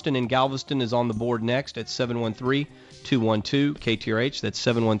 KTRH. Austin and Galveston is on the board next at 713-212-KTRH. That's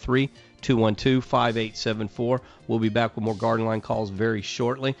 713-212-5874. We'll be back with more Garden Line calls very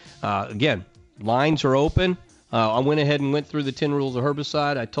shortly. Again, lines are open. I went ahead and went through the 10 rules of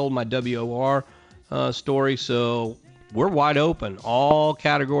herbicide. I told my WOR story, so we're wide open. All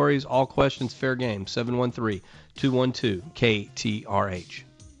categories, all questions, fair game. 713-212-KTRH.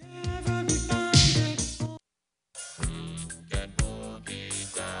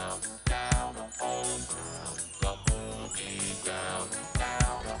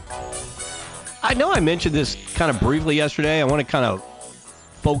 I know I mentioned this kind of briefly yesterday. I want to kind of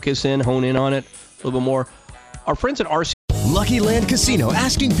hone in on it a little bit more. Our friends at RC Lucky Land Casino,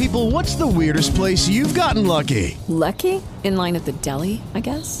 asking people, what's the weirdest place you've gotten lucky? Lucky? In line at the deli, I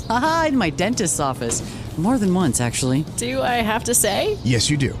guess? Aha, in my dentist's office. More than once, actually. Do I have to say? Yes,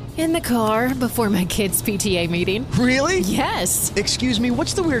 you do. In the car before my kids' PTA meeting. Really? Yes. Excuse me,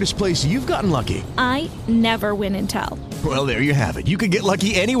 what's the weirdest place you've gotten lucky? I never win and tell. Well, there you have it. You can get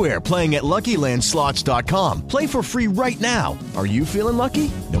lucky anywhere, playing at LuckyLandSlots.com. Play for free right now. Are you feeling lucky?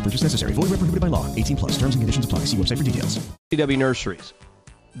 No purchase necessary. Void where prohibited by law. 18+. Terms and conditions apply. See website for details. RCW Nurseries.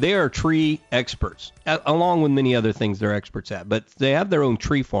 They are tree experts, along with many other things they're experts at. But they have their own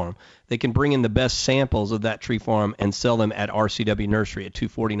tree farm. They can bring in the best samples of that tree farm and sell them at RCW Nursery at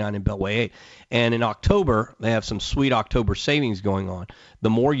 249 in Beltway 8. And in October, they have some sweet October savings going on. The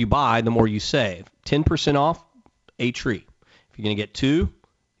more you buy, the more you save. 10% off a tree. If you're going to get 2,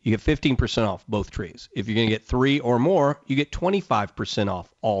 you get 15% off both trees. If you're going to get 3 or more, you get 25%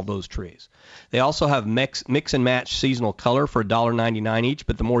 off all those trees. They also have mix and match seasonal color for $1.99 each,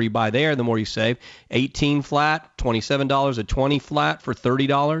 but the more you buy there, the more you save. 18 flat, $27, a 20 flat for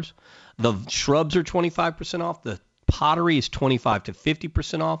 $30. The shrubs are 25% off. The pottery is 25 to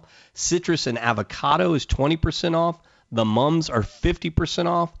 50% off. Citrus and avocado is 20% off. The mums are 50%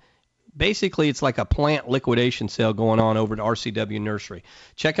 off. Basically, it's like a plant liquidation sale going on over at RCW Nursery.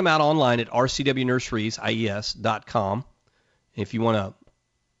 Check them out online at rcwnurseries.com. If you want to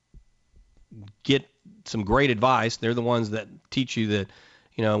get some great advice, they're the ones that teach you that,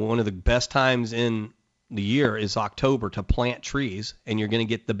 one of the best times in the year is October to plant trees, and you're going to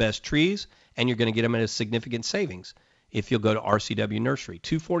get the best trees, and you're going to get them at a significant savings if you'll go to RCW Nursery,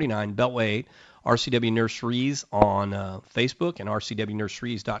 249 Beltway 8. RCW Nurseries on Facebook and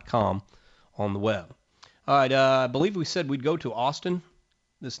rcwnurseries.com on the web. All right, I believe we said we'd go to Austin.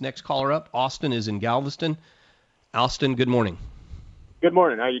 This next caller up, Austin is in Galveston. Austin, good morning. Good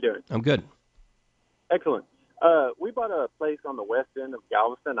morning. How you doing? I'm good.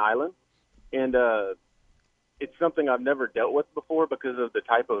 it's something I've never dealt with before because of the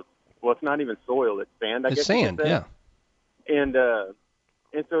type of, well, it's not even soil, it's sand, I guess. It's sand, yeah. And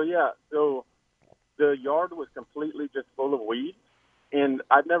so the yard was completely just full of weeds, and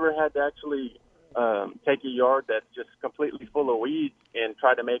I've never had to actually take a yard that's just completely full of weeds and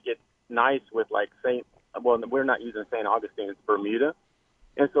try to make it nice with we're not using St. Augustine, it's Bermuda.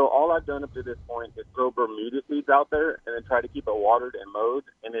 And so all I've done up to this point is throw Bermuda seeds out there and then try to keep it watered and mowed,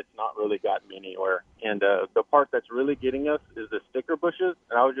 and it's not really gotten me anywhere. And the part that's really getting us is the sticker bushes,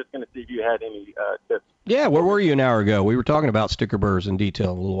 and I was just going to see if you had any tips. Yeah, where were you an hour ago? We were talking about sticker burrs in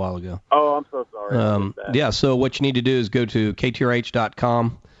detail a little while ago. Oh, I'm so sorry. Yeah, so what you need to do is go to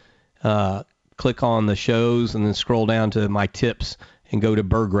ktrh.com, click on the shows, and then scroll down to my tips and go to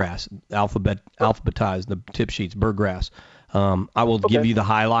burrgrass, alphabetize the tip sheets, burrgrass. I will give you the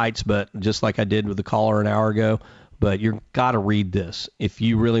highlights, but just like I did with the caller an hour ago, but you've got to read this if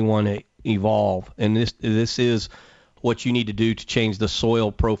you really want to evolve. And this is what you need to do to change the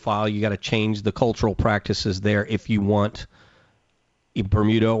soil profile. You got to change the cultural practices there if you want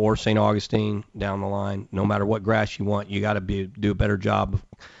Bermuda or St. Augustine down the line. No matter what grass you want, you got to do a better job of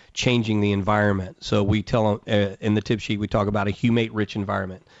changing the environment. So we tell them in the tip sheet, we talk about a humate-rich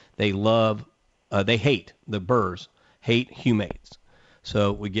environment. They hate the burrs. Hate humates.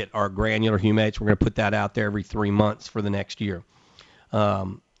 So we get our granular humates. We're going to put that out there every 3 months for the next year. A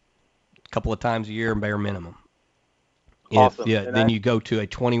couple of times a year, bare minimum. Awesome. Then you go to a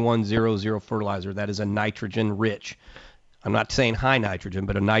 2100 fertilizer. That is a nitrogen-rich. I'm not saying high nitrogen,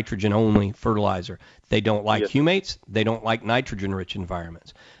 but a nitrogen-only fertilizer. They don't like humates. They don't like nitrogen-rich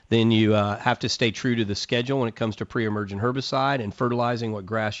environments. Then you have to stay true to the schedule when it comes to pre-emergent herbicide and fertilizing what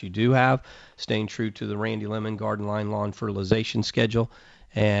grass you do have, staying true to the Randy Lemon Garden Line Lawn fertilization schedule.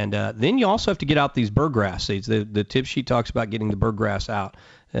 And then you also have to get out these burrgrass seeds. The tip sheet talks about getting the burrgrass out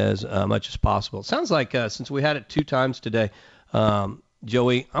as much as possible. It sounds like since we had it 2 times today,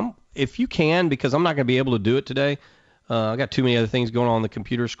 Joey, if you can, because I'm not going to be able to do it today, I got too many other things going on the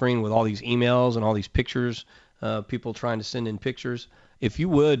computer screen with all these emails and all these pictures, people trying to send in pictures. If you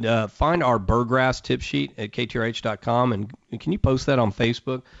would, find our burrgrass tip sheet at ktrh.com, and can you post that on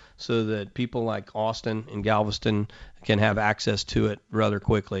Facebook so that people like Austin and Galveston can have access to it rather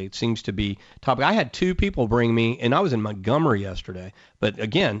quickly? It seems to be topic. I had 2 people bring me, and I was in Montgomery yesterday, but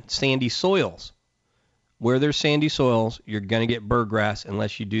again, sandy soils. Where there's sandy soils, you're going to get burrgrass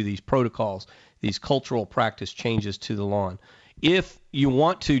unless you do these protocols, these cultural practice changes to the lawn. If you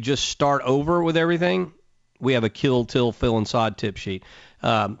want to just start over with everything, we have a kill, till, fill, and sod tip sheet.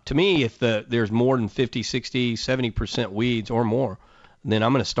 To me, if there's more than 50, 60, 70% weeds or more, then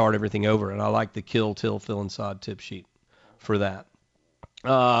I'm going to start everything over, and I like the kill, till, fill, and sod tip sheet for that.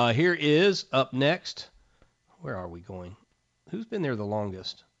 Here is up next. Where are we going? Who's been there the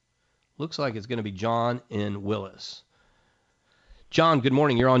longest? Looks like it's going to be John in Willis. John, good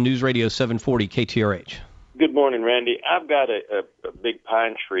morning. You're on News Radio 740 KTRH. Good morning, Randy. I've got a big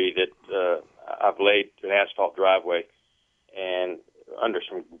pine tree that I've laid an asphalt driveway and under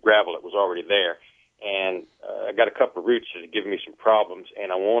some gravel that was already there. And I got a couple of roots that are giving me some problems,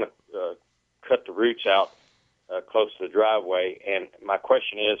 and I want to cut the roots out close to the driveway. And my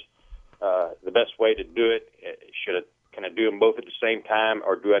question is, the best way to do it, can I do them both at the same time,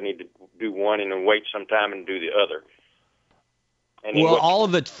 or do I need to do one and then wait some time and do the other? And well, all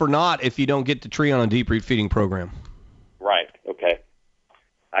of it for naught if you don't get the tree on a deep root feeding program. Right. Okay.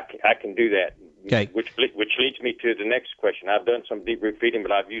 I can do that. Okay. Which leads me to the next question. I've done some deep root feeding,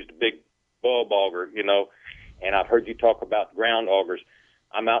 but I've used a big bulb auger, and I've heard you talk about ground augers.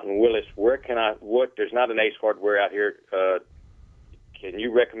 I'm out in Willis. There's not an Ace Hardware out here. Can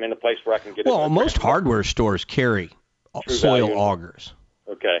you recommend a place where I can get it? Well, most hardware stores carry soil augers.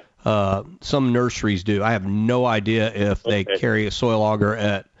 Okay. Some nurseries do. I have no idea if they carry a soil auger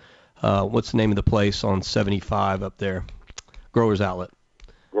at, what's the name of the place on 75 up there? Growers Outlet.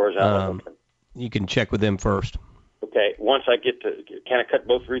 Growers Outlet. Okay. You can check with them first. Okay. Once I get to, can I cut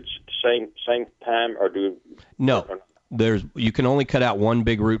both roots at the same time, or do? No. You can only cut out one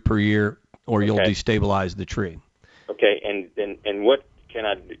big root per year, or you'll destabilize the tree. Okay. And what can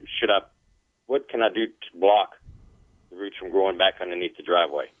I do? What can I do to block the roots from growing back underneath the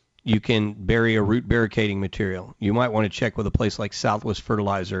driveway? You can bury a root barricading material. You might want to check with a place like Southwest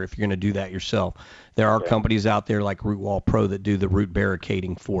Fertilizer if you're going to do that yourself. There are companies out there like Root Wall Pro that do the root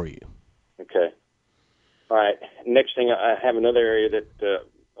barricading for you. Okay. All right. Next thing, I have another area that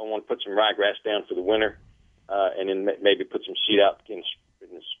I want to put some ryegrass down for the winter, and then maybe put some seed out in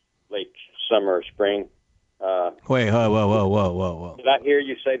this late summer or spring. Wait, whoa. Did I hear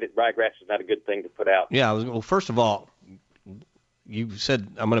you say that ryegrass is not a good thing to put out? Yeah, well, first of all, you said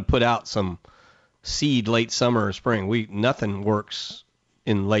I'm going to put out some seed late summer or spring. Nothing works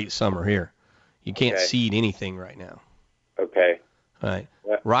in late summer here. You can't seed anything right now. Okay. All right.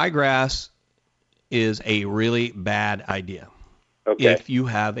 Ryegrass is a really bad idea. Okay. If you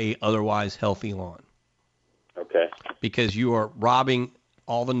have a otherwise healthy lawn. Okay. Because you are robbing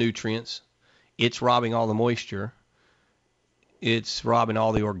all the nutrients. It's robbing all the moisture. It's robbing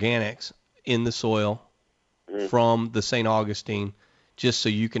all the organics in the soil from the St. Augustine, just so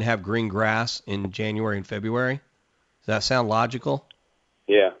you can have green grass in January and February. Does that sound logical?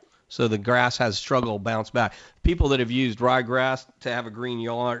 Yeah. So the grass has struggle bounce back. People that have used ryegrass to have a green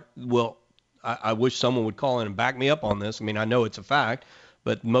yard, well, I wish someone would call in and back me up on this. I mean, I know it's a fact,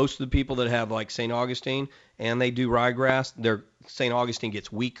 but most of the people that have like St. Augustine and they do ryegrass, their St. Augustine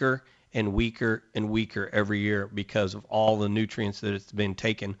gets weaker and weaker and weaker every year because of all the nutrients that it's been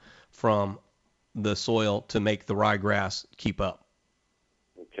taken from the soil to make the ryegrass keep up.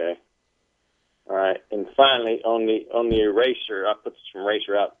 Okay. All right. And finally, on the eraser, I put some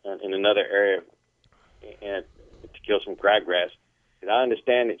eraser out in another area and to kill some crabgrass. Did I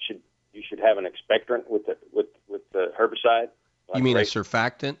understand you should have an expectorant with the herbicide? Like you mean a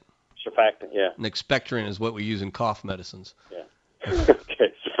surfactant? Surfactant, yeah. An expectorant is what we use in cough medicines. Yeah.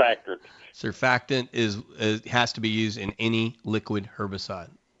 Okay, surfactant. Surfactant has to be used in any liquid herbicide.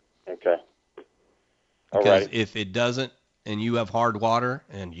 Okay. Because if it doesn't, and you have hard water,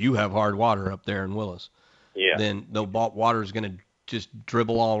 and you have hard water up there in Willis, then the water is going to just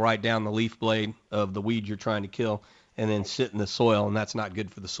dribble all right down the leaf blade of the weed you're trying to kill, and then sit in the soil, and that's not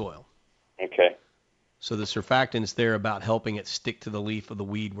good for the soil. Okay. So the surfactant is there about helping it stick to the leaf of the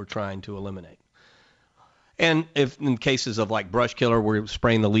weed we're trying to eliminate. And if in cases of like brush killer, we're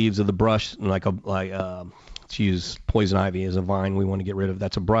spraying the leaves of the brush, let's use poison ivy as a vine we want to get rid of.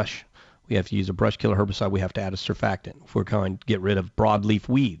 That's a brush. We have to use a brush killer herbicide. We have to add a surfactant. If we're going to get rid of broadleaf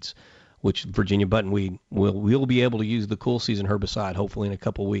weeds, which Virginia buttonweed, we'll be able to use the cool season herbicide hopefully in a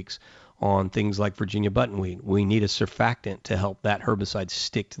couple weeks on things like Virginia buttonweed. We need a surfactant to help that herbicide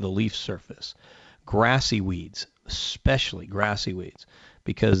stick to the leaf surface. Grassy weeds, especially grassy weeds,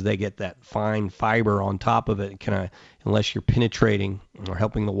 because they get that fine fiber on top of it. Unless you're penetrating or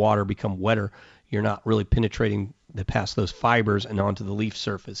helping the water become wetter, you're not really penetrating past those fibers and onto the leaf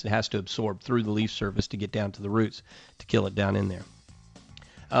surface. It has to absorb through the leaf surface to get down to the roots to kill it down in there.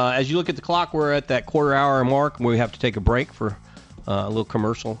 As you look at the clock, we're at that quarter hour mark. We have to take a break for a little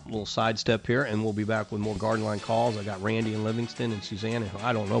commercial, little sidestep here, and we'll be back with more Garden Line calls. I got Randy in Livingston and Suzanne, and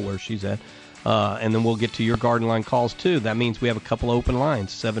I don't know where she's at. And then we'll get to your Garden Line calls, too. That means we have a couple open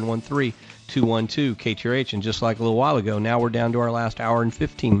lines, 713-212-KTRH. And just like a little while ago, now we're down to our last hour and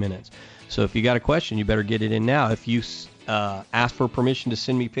 15 minutes. So if you got a question, you better get it in now. If you ask for permission to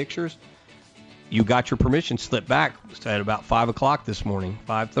send me pictures, you got your permission slip back at about 5 o'clock this morning,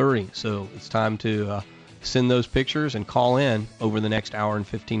 5:30. So it's time to send those pictures and call in over the next hour and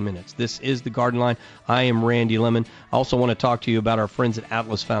 15 minutes. This is the Garden Line. I am Randy Lemon. I also want to talk to you about our friends at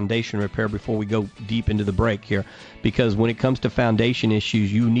Atlas Foundation Repair before we go deep into the break here, because when it comes to foundation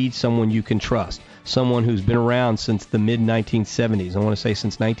issues, you need someone you can trust, someone who's been around since the mid-1970s. I want to say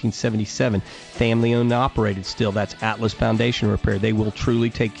since 1977, family-owned and operated still. That's Atlas Foundation Repair. They will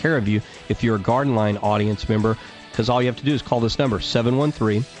truly take care of you if you're a Garden Line audience member, because all you have to do is call this number,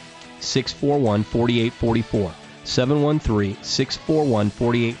 713-641-4844.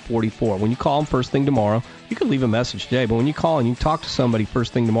 713-641-4844. When you call them first thing tomorrow, you can leave a message today, but when you call and you talk to somebody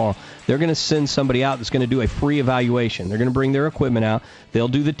first thing tomorrow, they're going to send somebody out that's going to do a free evaluation. They're going to bring their equipment out. They'll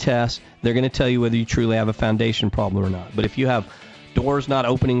do the test. They're going to tell you whether you truly have a foundation problem or not. But if you have doors not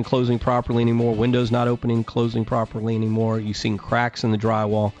opening and closing properly anymore, windows not opening and closing properly anymore, you've seen cracks in the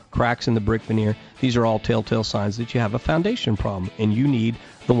drywall, cracks in the brick veneer, these are all telltale signs that you have a foundation problem, and you need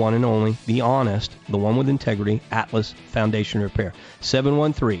the one and only, the honest, the one with integrity, Atlas Foundation Repair.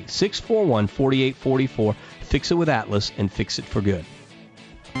 713-641-4844. Fix it with Atlas and fix it for good.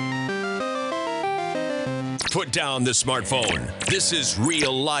 Put down the smartphone. This is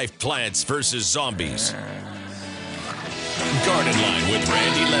real life plants versus zombies. Garden Line with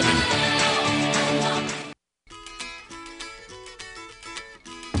Randy Lemon.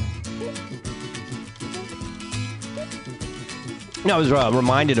 I was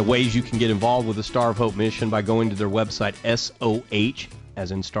reminded of ways you can get involved with the Star of Hope mission by going to their website, SOH,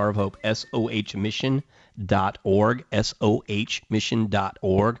 as in Star of Hope, SOHmission.org,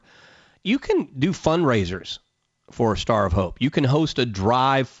 SOHmission.org. You can do fundraisers for Star of Hope. You can host a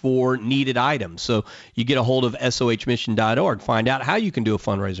drive for needed items. So you get a hold of SOHmission.org, find out how you can do a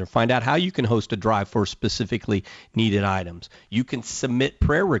fundraiser, find out how you can host a drive for specifically needed items. You can submit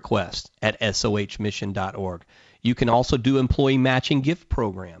prayer requests at SOHmission.org. You can also do employee matching gift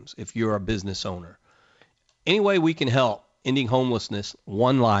programs if you're a business owner. Any way we can help ending homelessness,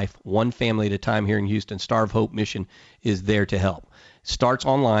 one life, one family at a time here in Houston, Star of Hope Mission is there to help. Starts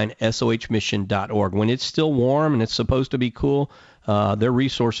online, sohmission.org. When it's still warm and it's supposed to be cool, their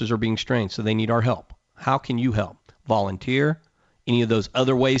resources are being strained, so they need our help. How can you help? Volunteer, any of those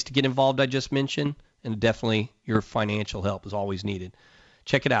other ways to get involved I just mentioned, and definitely your financial help is always needed.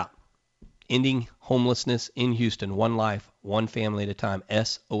 Check it out. Ending homelessness in Houston, one life, one family at a time,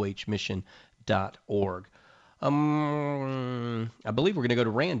 sohmission.org. I believe we're going to go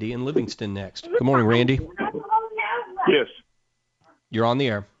to Randy in Livingston next. Good morning, Randy. Yes. You're on the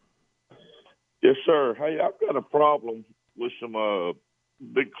air. Yes, sir. Hey, I've got a problem with some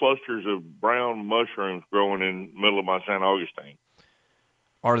big clusters of brown mushrooms growing in the middle of my St. Augustine.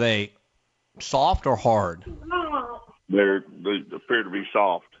 Are they soft or hard? They appear to be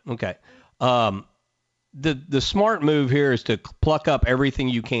soft. Okay. The smart move here is to pluck up everything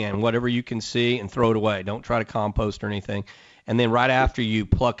you can, whatever you can see, and throw it away. Don't try to compost or anything. And then right after you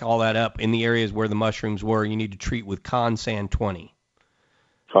pluck all that up in the areas where the mushrooms were, you need to treat with Consan 20.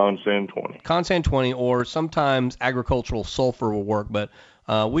 Consan 20. Consan 20, or sometimes agricultural sulfur will work, but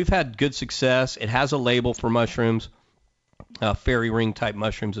we've had good success. It has a label for mushrooms, fairy ring type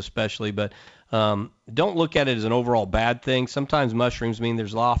mushrooms especially, but don't look at it as an overall bad thing. Sometimes mushrooms mean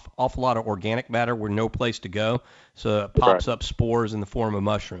there's an awful lot of organic matter where no place to go, so it pops up spores in the form of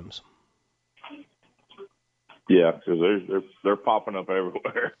mushrooms. Yeah, because they're popping up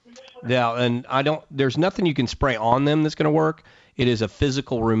everywhere. Yeah, and there's nothing you can spray on them that's going to work. It is a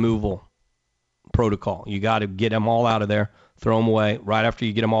physical removal protocol. You got to get them all out of there, throw them away. Right after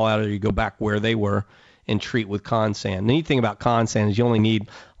you get them all out of there, you go back where they were and treat with Consan. The neat thing about Consan is you only need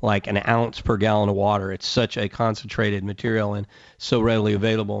like an ounce per gallon of water. It's such a concentrated material and so readily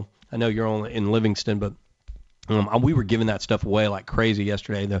available. I know you're only in Livingston, but we were giving that stuff away like crazy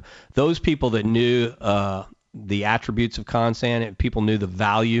yesterday. Those people that knew the attributes of Consan, and people knew the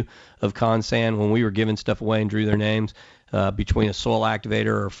value of Consan when we were giving stuff away and drew their names between a soil activator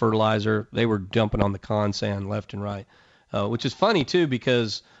or a fertilizer, they were jumping on the Consan left and right, which is funny too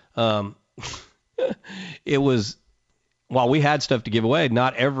because it was, while we had stuff to give away,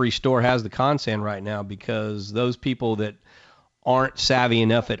 not every store has the Consan right now because those people that aren't savvy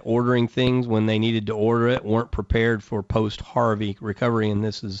enough at ordering things when they needed to order it weren't prepared for post-Harvey recovery, and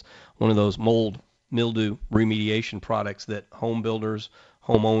this is one of those mildew remediation products that home builders,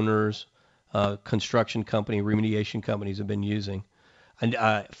 homeowners, construction company, remediation companies have been using. And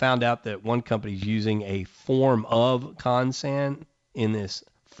I found out that one company is using a form of Consan in this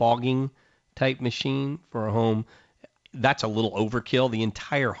fogging type machine for a home. That's a little overkill. The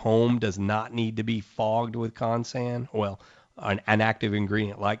entire home does not need to be fogged with Consan. Well, an active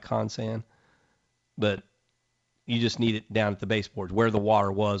ingredient like Consan, but you just need it down at the baseboards where the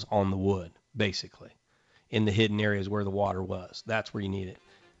water was on the wood, basically, in the hidden areas where the water was. That's where you need it.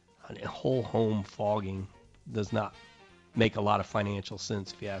 A whole home fogging does not make a lot of financial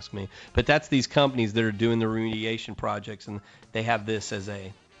sense, if you ask me. But that's these companies that are doing the remediation projects, and they have this as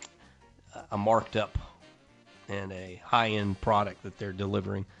a marked up and a high-end product that they're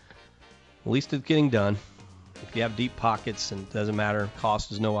delivering. At least it's getting done. If you have deep pockets and it doesn't matter,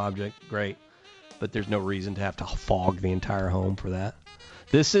 cost is no object, great. But there's no reason to have to fog the entire home for that.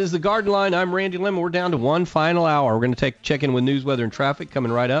 This is the Garden Line. I'm Randy Lemon. We're down to one final hour. We're going to check in with news, weather, and traffic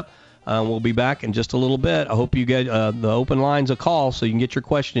coming right up. We'll be back in just a little bit. I hope you get the open lines a call so you can get your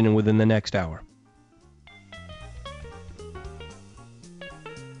question in within the next hour.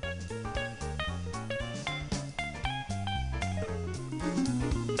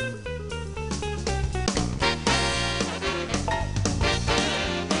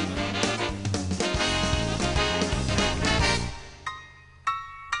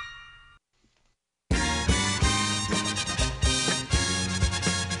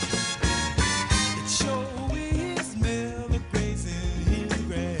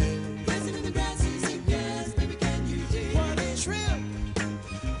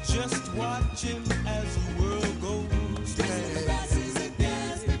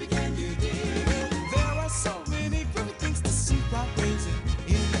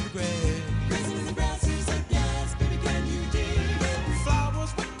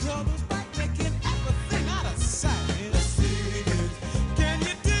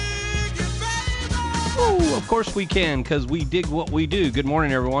 Of course we can, because we dig what we do. Good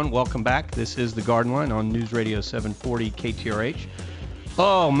morning, everyone. Welcome back. This is the Garden Line on News Radio 740 KTRH.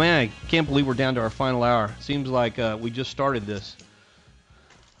 Oh, man, I can't believe we're down to our final hour. Seems like we just started this.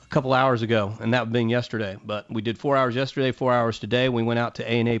 couple hours ago, and that being yesterday. But we did 4 hours yesterday, 4 hours today. We went out to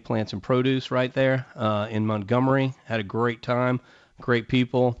A&A Plants and Produce right there in Montgomery. Had a great time, great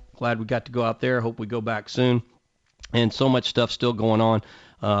people. Glad we got to go out there. Hope we go back soon. And so much stuff still going on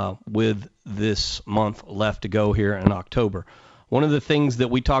with this month left to go here in October. One of the things that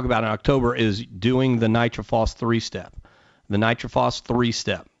we talk about in October is doing the NitroFoss 3-step. The NitroFoss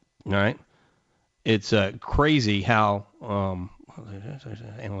 3-step, all right? It's crazy how I'm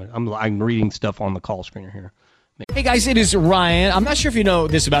reading stuff on the call screener here. Hey guys, it is Ryan. I'm not sure if you know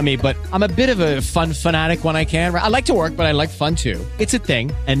this about me, but I'm a bit of a fun fanatic when I can. I like to work, but I like fun too. It's a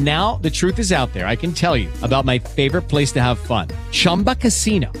thing. And now the truth is out there. I can tell you about my favorite place to have fun. Chumba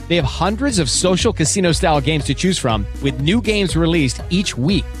Casino. They have hundreds of social casino style games to choose from with new games released each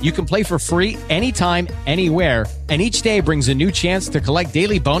week. You can play for free anytime, anywhere. And each day brings a new chance to collect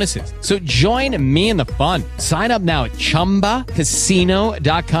daily bonuses. So join me in the fun. Sign up now at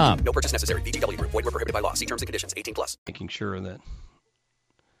ChumbaCasino.com. No purchase necessary. VGW Group. Void where prohibited by law. See terms and conditions. 18+. Making sure that.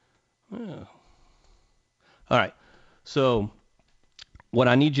 All right. So what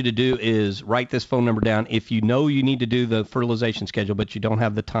I need you to do is write this phone number down. If you know you need to do the fertilization schedule, but you don't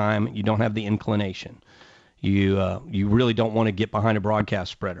have the time, you don't have the inclination, you really don't want to get behind a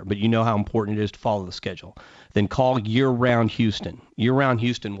broadcast spreader, but you know how important it is to follow the schedule, then call Year Round Houston. Year Round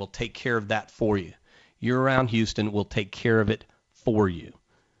Houston will take care of that for you. Year Round Houston will take care of it for you.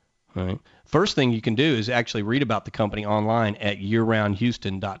 All right. First thing you can do is actually read about the company online at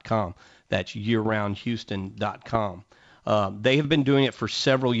yearroundhouston.com. That's yearroundhouston.com. They have been doing it for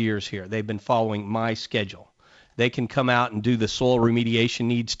several years here. They've been following my schedule. They can come out and do the soil remediation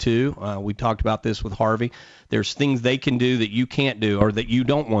needs too. We talked about this with Harvey. There's things they can do that you can't do or that you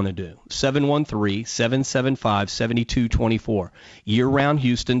don't want to do. 713-775-7224.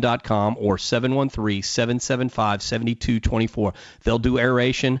 yearroundhouston.com or 713-775-7224. They'll do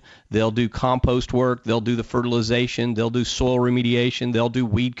aeration. They'll do compost work. They'll do the fertilization. They'll do soil remediation. They'll do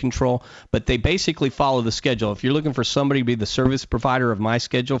weed control. But they basically follow the schedule. If you're looking for somebody to be the service provider of my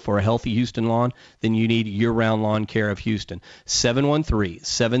schedule for a healthy Houston lawn, then you need Year-Round Lawn Care of Houston.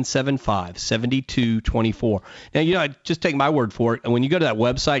 713-775-7224. Now, just take my word for it. And when you go to that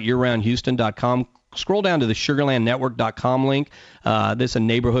website, yearroundhouston.com, scroll down to the sugarlandnetwork.com link. This is a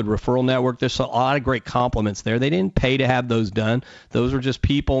neighborhood referral network. There's a lot of great compliments there. They didn't pay to have those done. Those are just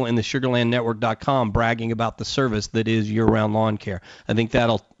people in the sugarlandnetwork.com bragging about the service that is year-round lawn care. I think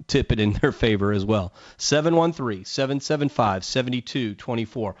that'll tip it in their favor as well.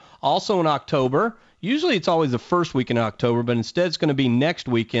 713-775-7224. Also in October, usually it's always the first week in October, but instead it's going to be next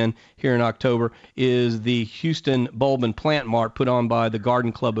weekend here in October, is the Houston Bulb and Plant Mart put on by the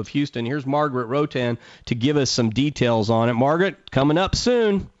Garden Club of Houston. Here's Margaret Rotan to give us some details on it. Margaret, coming up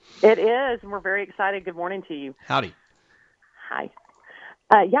soon. It is, and we're very excited. Good morning to you. Howdy. Hi.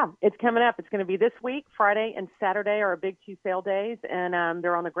 Yeah, it's coming up. It's going to be this week. Friday and Saturday are our big two sale days, and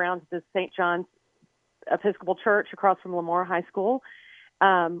they're on the grounds of the St. John's Episcopal Church across from Lamar High School.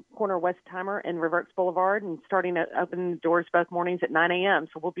 Corner of Westheimer and Riverworks Boulevard, and starting to open the doors both mornings at 9 a.m.,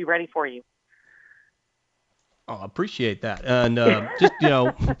 so we'll be ready for you. Oh, I appreciate that. And just,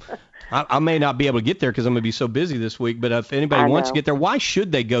 I may not be able to get there because I'm going to be so busy this week, but if anybody wants to get there, why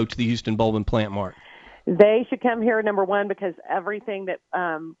should they go to the Houston Bulb and Plant Mart? They should come here, number one, because everything that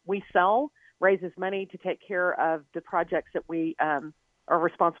we sell raises money to take care of the projects that we are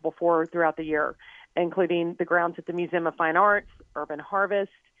responsible for throughout the year, including the grounds at the Museum of Fine Arts, Urban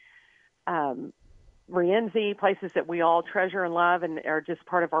Harvest, Rienzi, places that we all treasure and love and are just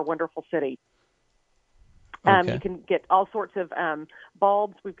part of our wonderful city. You can get all sorts of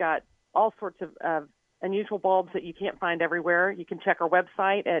bulbs. We've got all sorts of unusual bulbs that you can't find everywhere. You can check our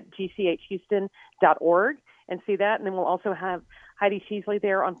website at gchhouston.org and see that. And then we'll also have Heidi Sheasley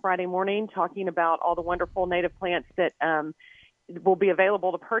there on Friday morning talking about all the wonderful native plants that will be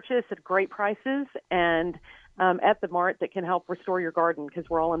available to purchase at great prices and at the mart that can help restore your garden, because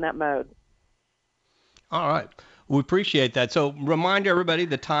we're all in that mode. All right. We appreciate that. So remind everybody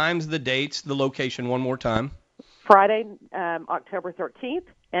the times, the dates, the location one more time. Friday, October 13th,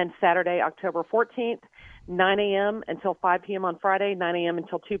 and Saturday, October 14th, 9 a.m. until 5 p.m. on Friday, 9 a.m.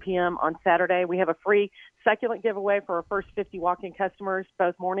 until 2 p.m. on Saturday. We have a free succulent giveaway for our first 50 walk-in customers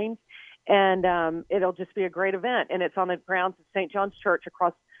both mornings, and it'll just be a great event. And it's on the grounds of St. John's Church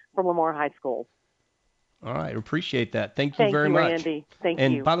across from Lamar High School. All right, appreciate that. Thank you very much. Randy. Thank you.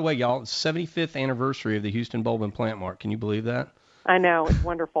 And by the way, y'all, it's 75th anniversary of the Houston Bulb and Plant Mart. Can you believe that? I know, it's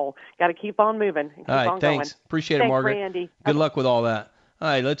wonderful. Got to keep on moving. And keep all right, on thanks. Going. Appreciate Thanks, it, Margaret. Randy. Good luck with all that. All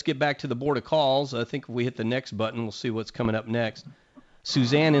right, let's get back to the board of calls. I think if we hit the next button, we'll see what's coming up next.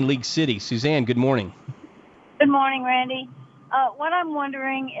 Suzanne in League City. Suzanne, good morning. Good morning, Randy. What I'm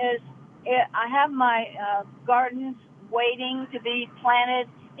wondering is, I have my gardens waiting to be planted.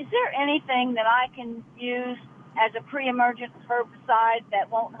 Is there anything that I can use as a pre-emergent herbicide that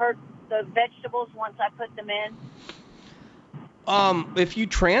won't hurt the vegetables once I put them in? If you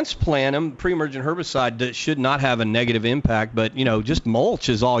transplant them, pre-emergent herbicide that should not have a negative impact, but just mulch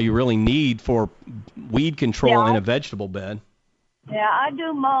is all you really need for weed control in a vegetable bed. Yeah, I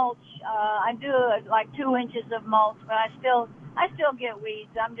do mulch. I do like 2 inches of mulch, but I still get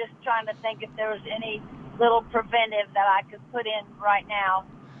weeds. I'm just trying to think if there was any little preventive that I could put in right now.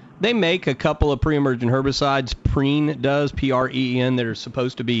 They make a couple of pre-emergent herbicides. Preen does, P-R-E-E-N, that are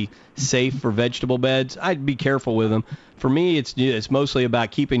supposed to be safe for vegetable beds. I'd be careful with them. For me, it's mostly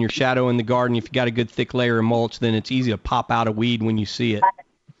about keeping your shadow in the garden. If you got a good thick layer of mulch, then it's easy to pop out a weed when you see it.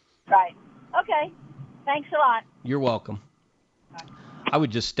 Right. Okay. Thanks a lot. You're welcome. I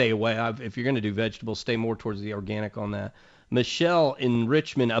would just stay away. If you're going to do vegetables, stay more towards the organic on that. Michelle in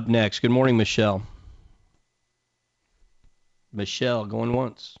Richmond up next. Good morning, Michelle. Michelle going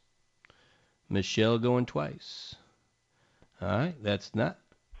once. Michelle going twice. All right, that's not.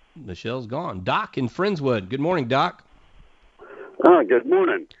 Michelle's gone. Doc in Friendswood. Good morning, Doc. Good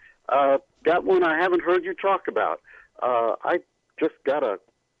morning. Got one I haven't heard you talk about. I just got a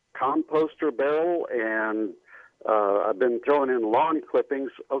composter barrel, and I've been throwing in lawn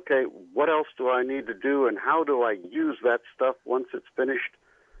clippings. Okay, what else do I need to do, and how do I use that stuff once it's finished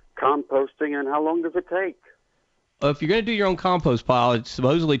composting, and how long does it take? If you're going to do your own compost pile, it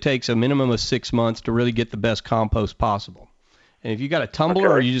supposedly takes a minimum of 6 months to really get the best compost possible. And if you got a tumbler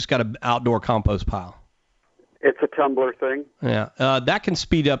or you just got an outdoor compost pile? It's a tumbler thing. Yeah, that can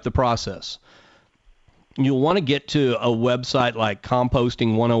speed up the process. You'll want to get to a website like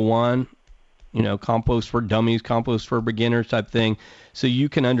Composting 101, compost for dummies, compost for beginners type thing, so you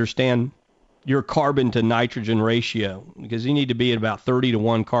can understand your carbon to nitrogen ratio, because you need to be at about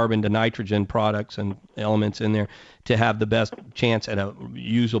 30-to-1 carbon to nitrogen products and elements in there to have the best chance at a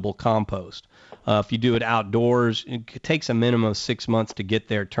usable compost. If you do it outdoors, it takes a minimum of 6 months to get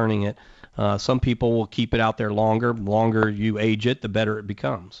there turning it. Some people will keep it out there longer. The longer you age it, the better it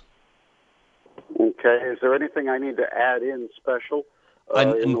becomes. Okay. Is there anything I need to add in special?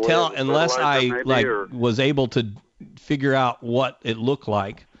 Unless I was able to figure out what it looked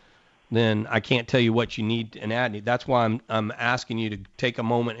like, then I can't tell you what you need and add. That's why I'm asking you to take a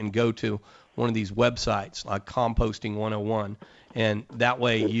moment and go to one of these websites like Composting 101, and that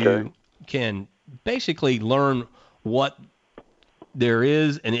way you can basically learn what there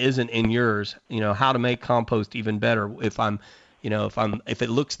is and isn't in yours. How to make compost even better. If it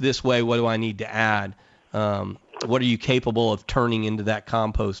looks this way, what do I need to add? What are you capable of turning into that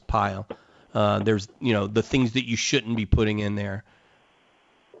compost pile? There's the things that you shouldn't be putting in there.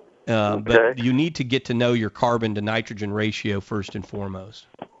 But you need to get to know your carbon to nitrogen ratio first and foremost.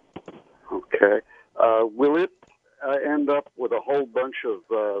 Okay. Will it end up with a whole bunch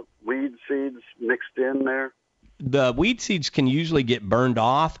of weed seeds mixed in there? The weed seeds can usually get burned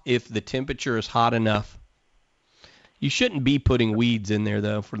off if the temperature is hot enough. You shouldn't be putting weeds in there,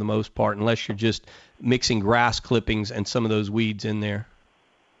 though, for the most part, unless you're just mixing grass clippings and some of those weeds in there.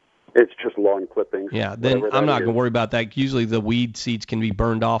 It's just lawn clippings. Yeah, then I'm not going to worry about that. Usually the weed seeds can be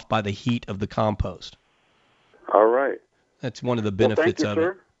burned off by the heat of the compost. All right. That's one of the benefits of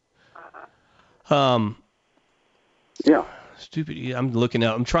it. Yeah. Stupid.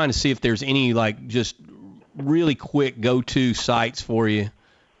 I'm trying to see if there's any just really quick go-to sites for you.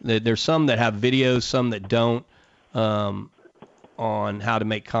 There's some that have videos, some that don't, on how to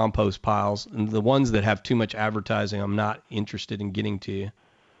make compost piles. And the ones that have too much advertising, I'm not interested in getting to you.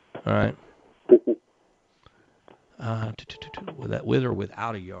 All right. With or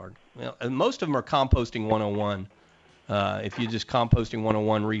without a yard. Well, most of them are Composting 101. If you just Composting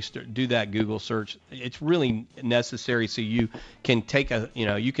 101 do that Google search, it's really necessary so you can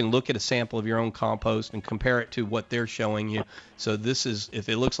you can look at a sample of your own compost and compare it to what they're showing you. So if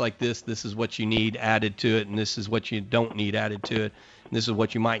it looks like this is what you need added to it, and this is what you don't need added to it. And this is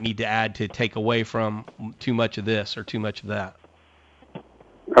what you might need to add to take away from too much of this or too much of that.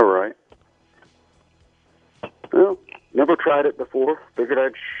 All right. Well, never tried it before. Figured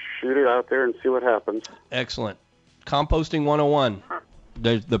I'd shoot it out there and see what happens. Excellent. Composting 101.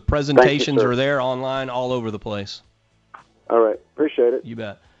 The presentations are there online all over the place. All right. Appreciate it. You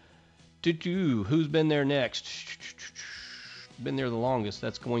bet. Who's been there next? Been there the longest.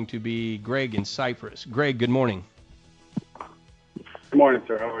 That's going to be Greg in Cypress. Greg, good morning. Good morning,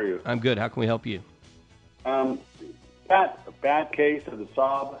 sir. How are you? I'm good. How can we help you? Bad case of the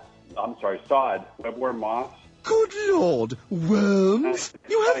sod webworm moths. Good Lord, worms?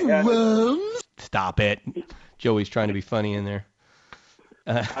 You have worms? Stop it. Joey's trying to be funny in there.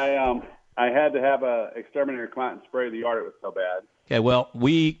 I had to have a exterminator come out and spray the yard. It was so bad. Okay, well,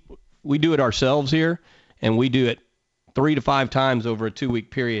 we do it ourselves here, and we do it 3 to 5 times over a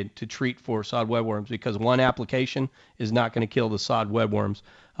 2-week period to treat for sod webworms, because one application is not going to kill the sod webworms.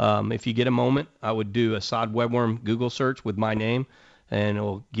 If you get a moment, I would do a sod webworm Google search with my name, and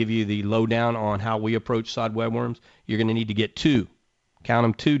it'll give you the lowdown on how we approach sod webworms. You're going to need to get 2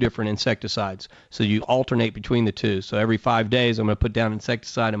 different insecticides. So you alternate between the 2. So every 5 days, I'm going to put down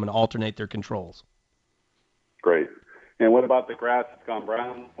insecticide. I'm going to alternate their controls. Great. And what about the grass that's gone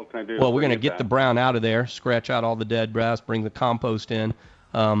brown? What can I do? Well, we're going to get the brown out of there, scratch out all the dead grass, bring the compost in.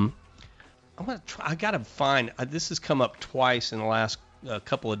 I got to find, this has come up twice in the last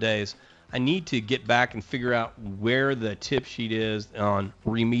couple of days. I need to get back and figure out where the tip sheet is on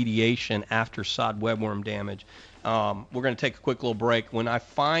remediation after sod webworm damage. We're going to take a quick little break. When I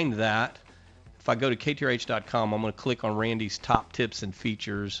find that, if I go to ktrh.com, I'm going to click on Randy's top tips and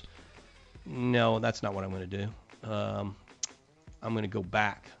features. No, that's not what I'm going to do. I'm going to go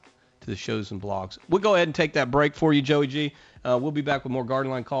back to the shows and blogs. We'll go ahead and take that break for you, Joey G. We'll be back with more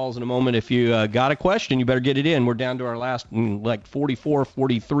Garden Line calls in a moment. If you got a question, you better get it in. We're down to our last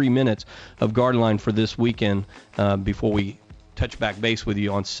 43 minutes of Garden Line for this weekend before we touch back base with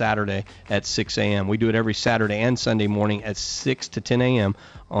you on Saturday at 6 a.m. We do it every Saturday and Sunday morning at 6 to 10 a.m.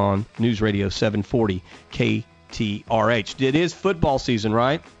 on News Radio 740 KTRH. It is football season,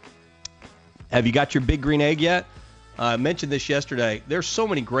 right? Have you got your big green egg yet? I mentioned this yesterday. There's so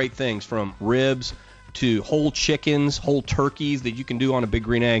many great things, from ribs to whole chickens, whole turkeys, that you can do on a big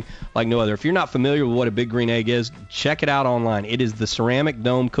green egg like no other. If you're not familiar with what a big green egg is, check it out online. It is the ceramic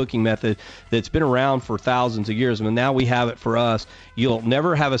dome cooking method that's been around for thousands of years, and now we have it for us. You'll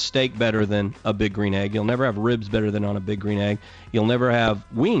never have a steak better than a big green egg. You'll never have ribs better than on a big green egg. You'll never have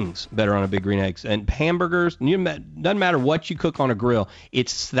wings better on a big green egg. And hamburgers, doesn't matter what you cook on a grill,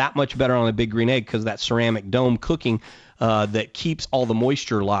 it's that much better on a big green egg because that ceramic dome cooking that keeps all the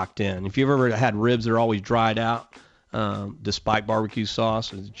moisture locked in. If you've ever had ribs that are always dried out, despite barbecue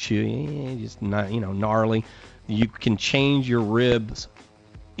sauce, it's chewy, just not, gnarly, you can change your ribs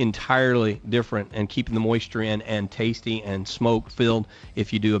entirely different and keeping the moisture in and tasty and smoke filled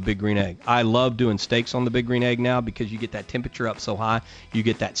if you do a big green egg. I love doing steaks on the big green egg now because you get that temperature up so high. You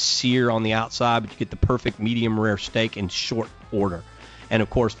get that sear on the outside, but you get the perfect medium rare steak in short order. And, of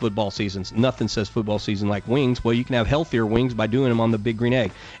course, football seasons. Nothing says football season like wings. Well, you can have healthier wings by doing them on the Big Green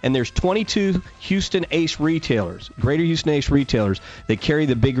Egg. And there's 22 Houston Ace retailers, Greater Houston Ace retailers, that carry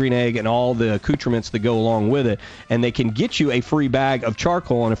the Big Green Egg and all the accoutrements that go along with it. And they can get you a free bag of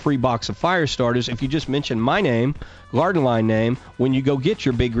charcoal and a free box of fire starters if you just mention my name, Garden Line name, when you go get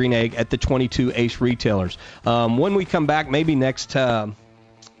your Big Green Egg at the 22 Ace retailers. When we come back, maybe next half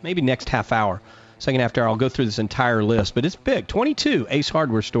hour, second half hour, I'll go through this entire list, but it's big. 22 Ace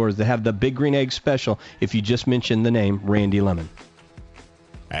Hardware stores that have the Big Green Egg special if you just mention the name Randy Lemon.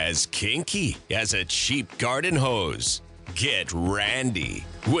 As kinky as a cheap garden hose. Get Randy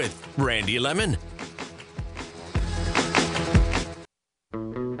with Randy Lemon.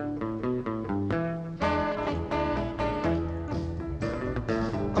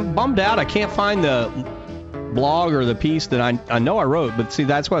 I'm bummed out. I can't find the blog or the piece that I know I wrote, but see,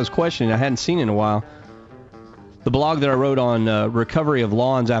 that's what I was questioning. I hadn't seen it in a while. The blog that I wrote on recovery of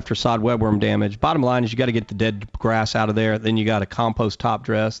lawns after sod webworm damage. Bottom line is you got to get the dead grass out of there. Then you got to compost top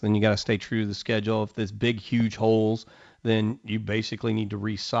dress. Then you got to stay true to the schedule. If there's big, huge holes, then you basically need to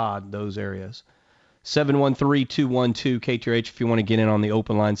resod those areas. 713-212-KTRH if you want to get in on the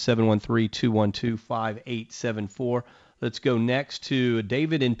open line, 713-212-5874. Let's go next to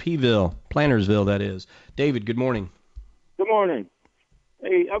David in Peeville, Plantersville, that is. David, good morning. Good morning.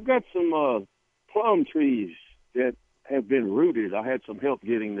 Hey, I've got some plum trees that have been rooted. I had some help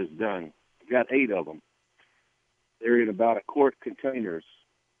getting this done. I've got 8 of them. They're in about a quart containers,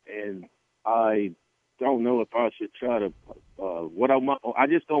 and I don't know if I should try to I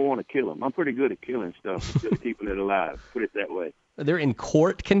just don't want to kill them. I'm pretty good at killing stuff, just keeping it alive, put it that way. They're in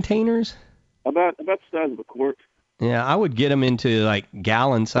quart containers? About the size of a quart. Yeah, I would get them into like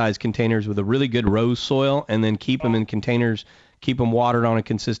gallon-sized containers with a really good rose soil, and then keep them in containers, keep them watered on a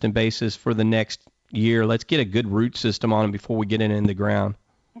consistent basis for the next year. Let's get a good root system on them before we get it in the ground.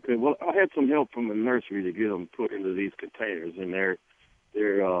 Okay, well, I had some help from the nursery to get them put into these containers, and they're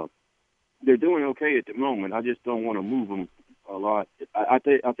doing okay at the moment. I just don't want to move them a lot. I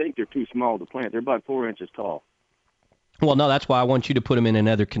think they're too small to plant. They're about 4 inches tall. Well, no, that's why I want you to put them in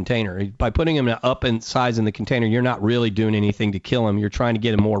another container. By putting them up in size in the container, you're not really doing anything to kill them. You're trying to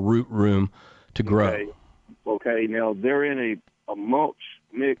get more root room to grow. Okay. Now, they're in a mulch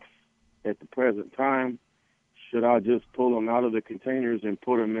mix at the present time, should I just pull them out of the containers and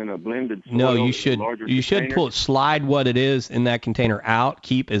put them in a blended soil? No, you should. larger You should container? slide what it is in that container out.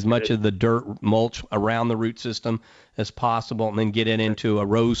 Keep as much of the dirt mulch around the root system as possible, and then get it into a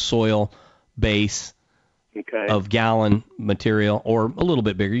rose soil base of gallon material, or a little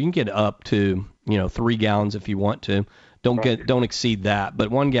bit bigger. You can get up to 3 gallons if you want to. Don't exceed that,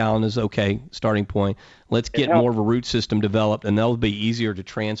 but 1 gallon is okay starting point. Let's get more of a root system developed, and they'll be easier to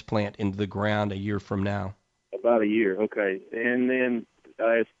transplant into the ground a year from now. About a year, okay. And then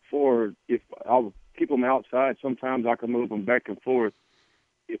as for if I'll keep them outside, sometimes I can move them back and forth.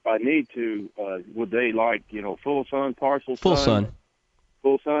 If I need to, would they like full sun, partial Full sun? sun.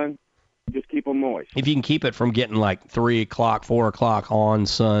 Full sun. Just keep them moist. If you can keep it from getting like 3 o'clock, 4 o'clock on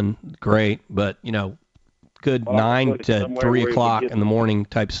sun, great. But good 9 to 3 o'clock in the morning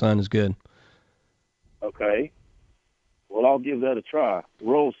type sun is good. Okay. Well, I'll give that a try.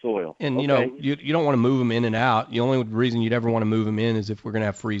 Roll soil. And you don't want to move them in and out. The only reason you'd ever want to move them in is if we're going to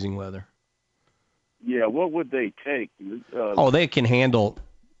have freezing weather. Yeah. What would they take? They can handle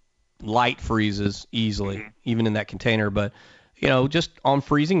light freezes easily, even in that container. But just on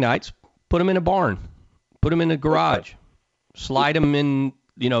freezing nights, put them in a barn, put them in a garage, slide them in.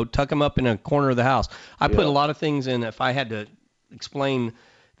 Tuck them up in a corner of the house. I put a lot of things in. If I had to explain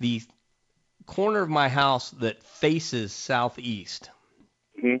the corner of my house that faces southeast,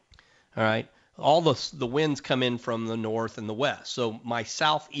 all right, all the winds come in from the north and the west. So my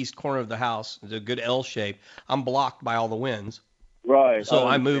southeast corner of the house is a good L shape. I'm blocked by all the winds. Right. So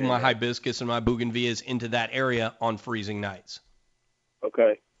I move my hibiscus and my bougainvilleas into that area on freezing nights.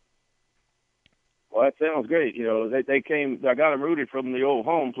 Okay. Well, that sounds great. They came. I got them rooted from the old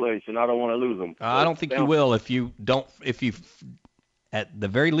home place, and I don't want to lose them. I don't think you will if you don't. If you, at the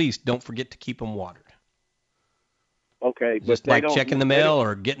very least, don't forget to keep them watered. Okay, just like checking the mail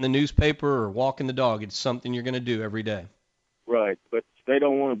or getting the newspaper or walking the dog. It's something you're going to do every day. Right, but they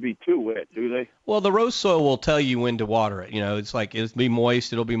don't want to be too wet, do they? Well, the rose soil will tell you when to water it. It's like it'll be moist,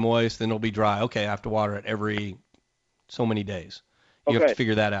 then it'll be dry. Okay, I have to water it every so many days. You have to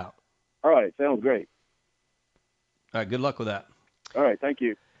figure that out. All right, sounds great. All right, good luck with that. All right, thank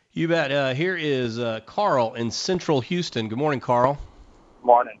you. You bet. Here is Carl in Central Houston. Good morning, Carl.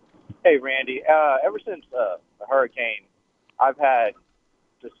 Morning. Hey, Randy. Ever since the hurricane, I've had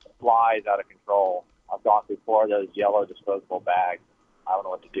just flies out of control. I've gone through 4 of those yellow disposable bags. I don't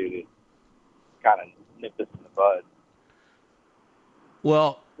know what to do to kind of nip this in the bud.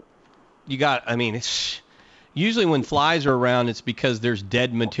 Well, it's usually when flies are around, it's because there's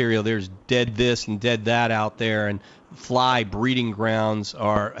dead material. There's dead this and dead that out there, and fly breeding grounds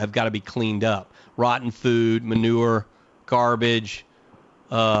have got to be cleaned up. Rotten food, manure, garbage,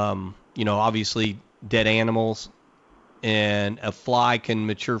 obviously dead animals. And a fly can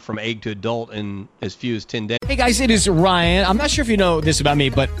mature from egg to adult in as few as 10 days. Hey guys, it is Ryan. I'm not sure if you know this about me,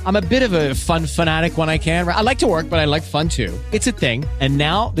 but I'm a bit of a fun fanatic when I can. I like to work, but I like fun too. It's a thing. And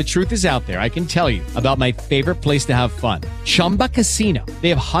now the truth is out there. I can tell you about my favorite place to have fun. Chumba Casino. They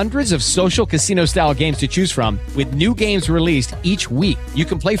have hundreds of social casino style games to choose from with new games released each week. You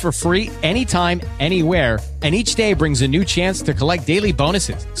can play for free anytime, anywhere. And each day brings a new chance to collect daily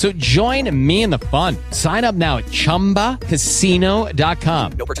bonuses. So join me in the fun. Sign up now at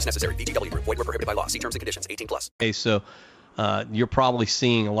ChumbaCasino.com. No purchase necessary. VGW Group. Void where prohibited by law. See terms and conditions. 18+. Okay, so you're probably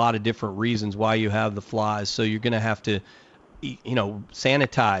seeing a lot of different reasons why you have the flies. So you're going to have to,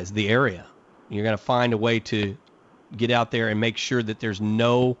 sanitize the area. You're going to find a way to get out there and make sure that there's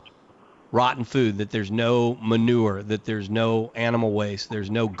no rotten food, that there's no manure, that there's no animal waste,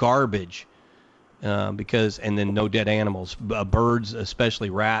 there's no garbage. And then no dead animals, birds, especially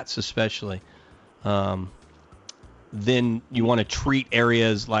rats, especially. Then you want to treat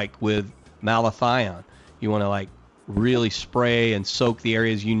areas like with malathion. You want to really spray and soak the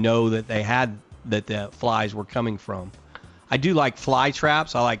areas that the flies were coming from. I do like fly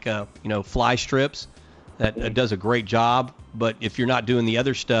traps. I like fly strips. That does a great job. But if you're not doing the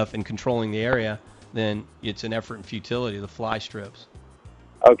other stuff and controlling the area, then it's an effort and futility. The fly strips.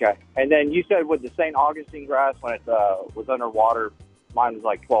 Okay. And then you said with the St. Augustine grass, when it was underwater, mine was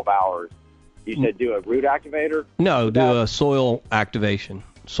like 12 hours. You said do a root activator? No, do a soil activation,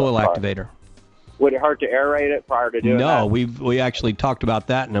 activator. Would it hurt to aerate it prior to doing that? No, we actually talked about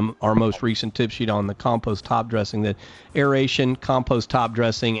that in our most recent tip sheet on the compost top dressing, that aeration, compost top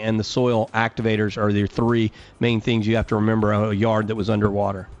dressing, and the soil activators are the 3 main things you have to remember on a yard that was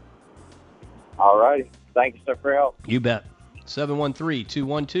underwater. All right. Thank you, sir, for your help. You bet.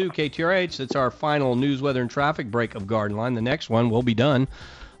 713-212-KTRH. That's our final news, weather, and traffic break of Garden Line. The next one will be done.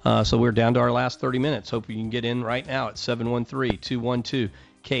 So we're down to our last 30 minutes. Hope you can get in right now at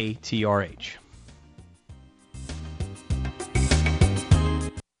 713-212-KTRH.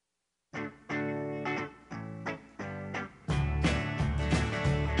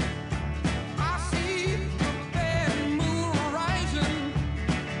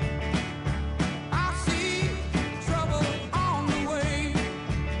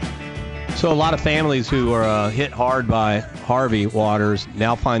 So a lot of families who are hit hard by Harvey waters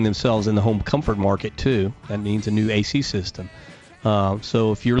now find themselves in the home comfort market too. That means a new AC system.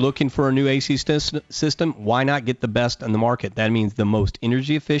 So if you're looking for a new AC system, why not get the best in the market? That means the most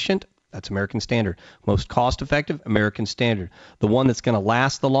energy efficient. That's American Standard. Most cost-effective, American Standard. The one that's going to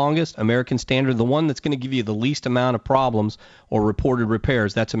last the longest, American Standard. The one that's going to give you the least amount of problems or reported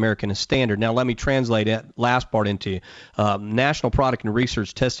repairs, that's American Standard. Now let me translate that last part into you. National Product and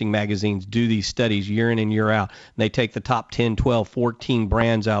Research Testing magazines do these studies year in and year out. They take the top 10, 12, 14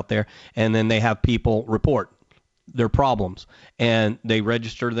 brands out there, and then they have people report their problems. And they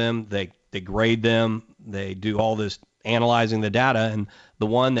register them, they grade them, they do all this analyzing the data, and the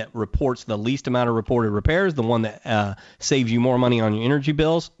one that reports the least amount of reported repairs, the one that saves you more money on your energy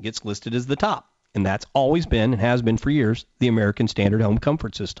bills, gets listed as the top. And that's always been and has been for years the American Standard home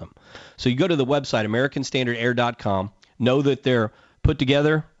comfort system. So you go to the website, AmericanStandardAir.com. Know that they're put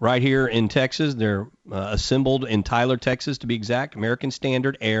together right here in Texas. They're assembled in Tyler, Texas, to be exact,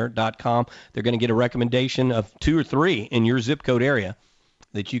 AmericanStandardAir.com. They're going to get a recommendation of 2 or 3 in your zip code area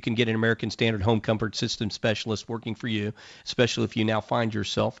that you can get an American Standard home comfort system specialist working for you, especially if you now find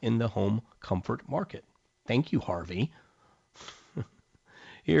yourself in the home comfort market. Thank you, Harvey.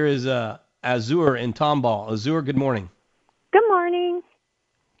 Here is Azur in Tomball. Azur, good morning. Good morning.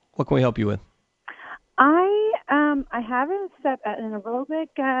 What can we help you with? I have an aerobic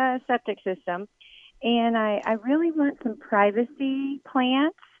septic system, and I really want some privacy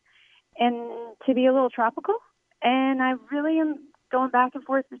plants and to be a little tropical. And I really am going back and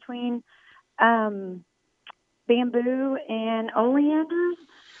forth between bamboo and oleanders,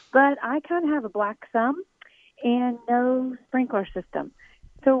 but I kind of have a black thumb and no sprinkler system.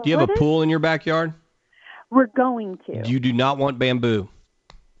 So do you have a pool in your backyard? We're going to. You do not want bamboo.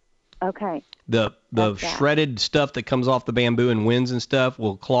 Okay. The shredded stuff that comes off the bamboo and winds and stuff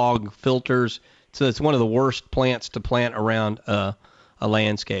will clog filters. So it's one of the worst plants to plant around a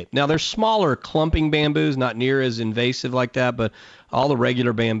landscape. Now, there's smaller clumping bamboos, not near as invasive like that, but all the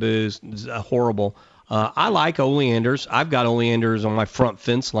regular bamboos is horrible. I like oleanders. I've got oleanders on my front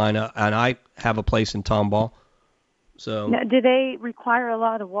fence line, and I have a place in Tomball. So now, do they require a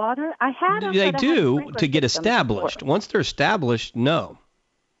lot of water? I had them. They do to get established. Before. Once they're established, no.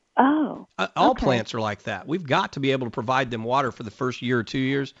 Oh. All plants are like that. We've got to be able to provide them water for the first year or 2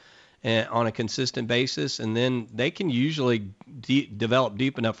 years on a consistent basis, and then they can usually develop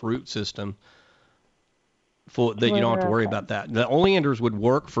deep enough root system that you don't have to worry about that. The oleanders would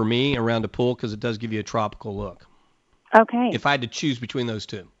work for me around a pool because it does give you a tropical look. Okay. If I had to choose between those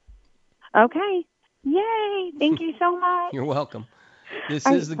two. Okay. Yay. Thank you so much. You're welcome. This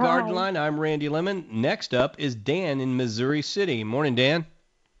is the Garden Line. I'm Randy Lemon. Next up is Dan in Missouri City. Morning, Dan.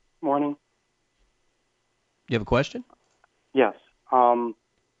 Morning. You have a question? Yes. I'm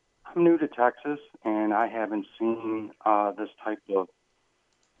new to Texas, and I haven't seen this type of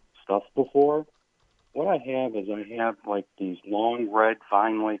stuff before. What I have is like these long red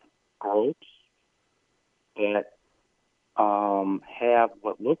vine-like growths that have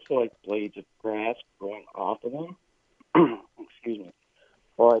what looks like blades of grass growing off of them. Excuse me.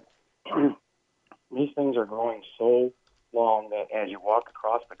 But these things are growing so long that as you walk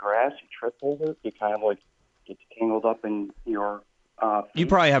across the grass, you trip over it, you kind of like get tangled up in your you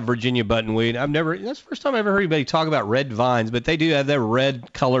probably have Virginia buttonweed. That's the first time I've ever heard anybody talk about red vines, but they do have that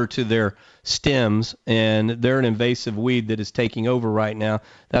red color to their stems, and they're an invasive weed that is taking over right now.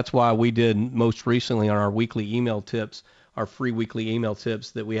 That's why we did most recently on our weekly email tips, our free weekly email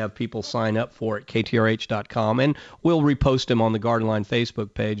tips that we have people sign up for at ktrh.com, and we'll repost them on the Garden Line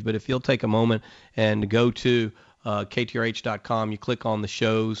Facebook page. But if you'll take a moment and go to ktrh.com, you click on the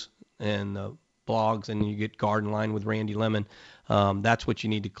shows and the blogs, and you get Garden Line with Randy Lemon. That's what you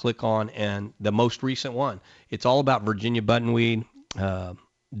need to click on. And the most recent one, it's all about Virginia buttonweed,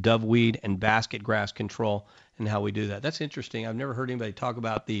 doveweed, and basket grass control and how we do that. That's interesting. I've never heard anybody talk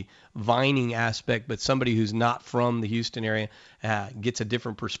about the vining aspect, but somebody who's not from the Houston area gets a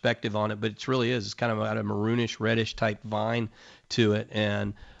different perspective on it. But it really is. It's kind of got a maroonish, reddish type vine to it.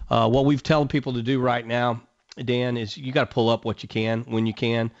 And what we've told people to do right now, Dan, is you got to pull up what you can when you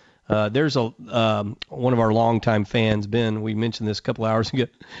can. There's one of our longtime fans, Ben. We mentioned this a couple hours ago.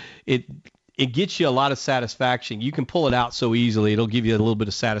 It gets you a lot of satisfaction. You can pull it out so easily. It'll give you a little bit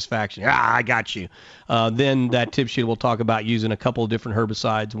of satisfaction. I got you. Then that tip sheet will talk about using a couple of different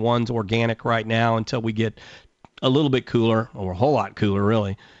herbicides. One's organic right now until we get a little bit cooler, or a whole lot cooler,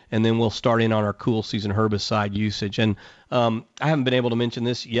 really. And then we'll start in on our cool season herbicide usage. And I haven't been able to mention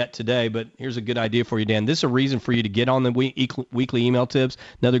this yet today, but here's a good idea for you, Dan. This is a reason for you to get on the weekly email tips.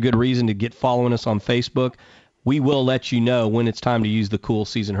 Another good reason to get following us on Facebook. we will let you know when it's time to use the cool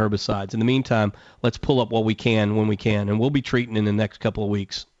season herbicides. In the meantime, let's pull up what we can when we can, and we'll be treating in the next couple of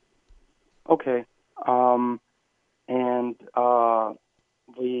weeks. Okay. And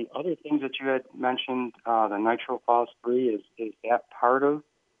the other things that you had mentioned, the nitrophos-3, is that part of?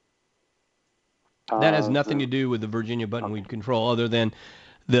 That has nothing to do with the Virginia buttonweed control other than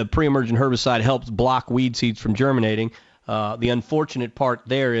the pre-emergent herbicide helps block weed seeds from germinating. The unfortunate part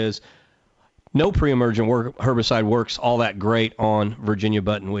there is no pre-emergent herbicide works all that great on Virginia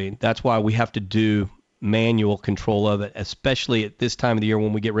buttonweed. That's why we have to do manual control of it, especially at this time of the year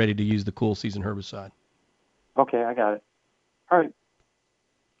when we get ready to use the cool season herbicide. Okay, I got it. All right.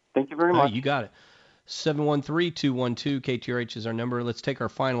 Thank you very much. You got it. 713-212-KTRH is our number. Let's take our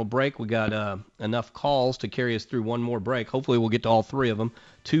final break. We got enough calls to carry us through one more break. Hopefully we'll get to all three of them.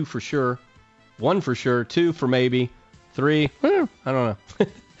 2 for sure. 1 for sure. 2 for maybe. 3, I don't know. It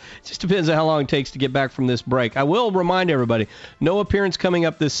just depends on how long it takes to get back from this break. I will remind everybody, no appearance coming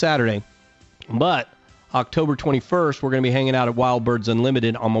up this Saturday, but October 21st, we're going to be hanging out at Wild Birds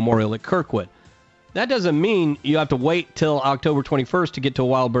Unlimited on Memorial at Kirkwood. That doesn't mean you have to wait till October 21st to get to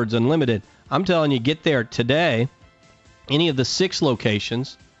Wild Birds Unlimited. I'm telling you, get there today. Any of the 6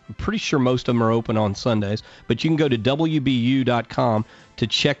 locations, I'm pretty sure most of them are open on Sundays, but you can go to WBU.com to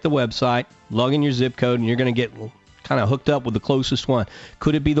check the website, log in your zip code, and you're going to get kind of hooked up with the closest one.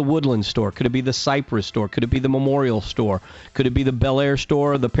 Could it be the Woodland store? Could it be the Cypress store? Could it be the Memorial store? Could it be the Bel Air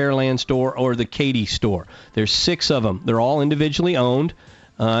store, the Pearland store, or the Katy store? There's 6 of them. They're all individually owned.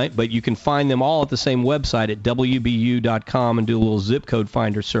 But you can find them all at the same website at WBU.com and do a little zip code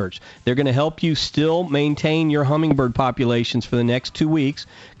finder search. They're going to help you still maintain your hummingbird populations for the next 2 weeks,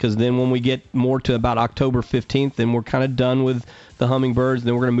 because then when we get more to about October 15th, then we're kind of done with the hummingbirds.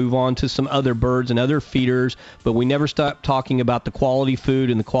 Then we're going to move on to some other birds and other feeders, but we never stop talking about the quality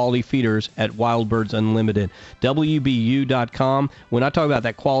food and the quality feeders at Wild Birds Unlimited. WBU.com. When I talk about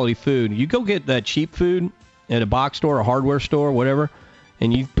that quality food, you go get that cheap food at a box store, a hardware store, whatever,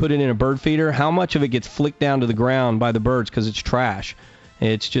 and you put it in a bird feeder, how much of it gets flicked down to the ground by the birds because it's trash?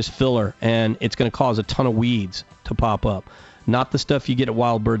 It's just filler, and it's going to cause a ton of weeds to pop up. Not the stuff you get at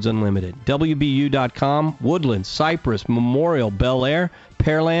Wild Birds Unlimited. WBU.com, Woodland, Cypress, Memorial, Bel Air,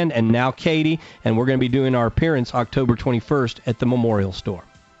 Pearland, and now Katy, and we're going to be doing our appearance October 21st at the Memorial store.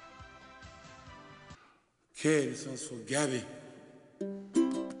 Okay, this one's for Gabby.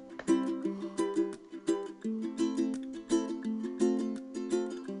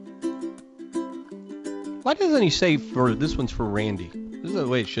 Why doesn't he say this one's for Randy? This is the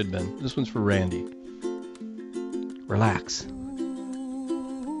way it should have been. This one's for Randy. Relax.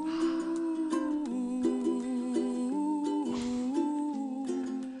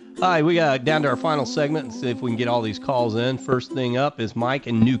 All right, we got down to our final segment and see if we can get all these calls in. First thing up is Mike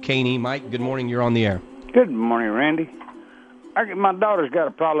in New Caney. Mike, good morning. You're on the air. Good morning, Randy. My daughter's got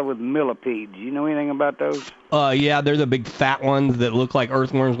a problem with millipedes. You know anything about those? Yeah, they're the big fat ones that look like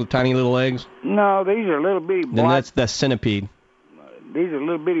earthworms with tiny little eggs. No, these are little bitty black. Then that's the centipede. These are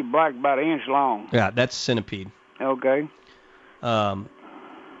little bitty black, about an inch long. Yeah, that's centipede. Okay.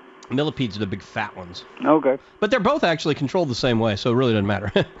 Millipedes are the big fat ones. Okay. But they're both actually controlled the same way, so it really doesn't matter.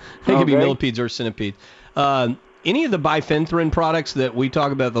 They could be millipedes or centipedes. Any of the bifenthrin products that we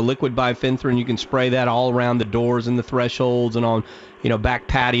talk about, the liquid bifenthrin, you can spray that all around the doors and the thresholds and on, back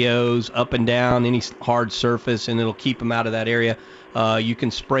patios, up and down, any hard surface, and it'll keep them out of that area. You can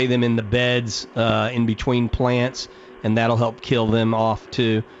spray them in the beds in between plants, and that'll help kill them off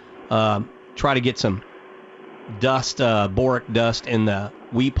too. Try to get some dust, boric dust in the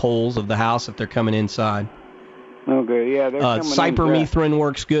weep holes of the house if they're coming inside. Okay, yeah, they're coming Cypermethrin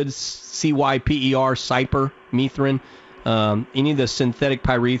works good. CYPER, cypermethrin. Any of the synthetic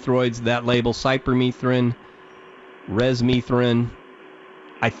pyrethroids, that label, cypermethrin, resmethrin,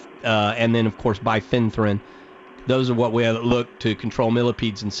 and then, of course, bifenthrin. Those are what we look to control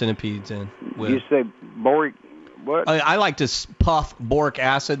millipedes and centipedes in. You say boric, what? I like to puff boric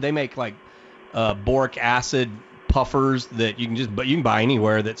acid. They make, boric acid puffers that you can buy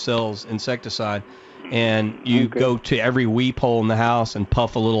anywhere that sells insecticide. And you go to every weep hole in the house and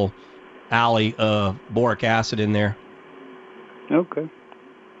puff a little alley of boric acid in there. Okay.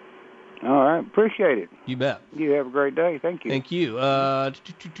 All right. Appreciate it. You bet. You have a great day. Thank you. Thank you.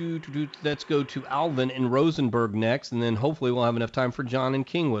 Let's go to Alvin in Rosenberg next, and then hopefully we'll have enough time for John in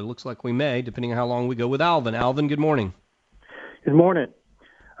Kingwood. Looks like we may, depending on how long we go with Alvin. Alvin, good morning. Good morning.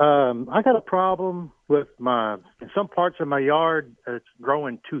 I got a problem with in some parts of my yard, it's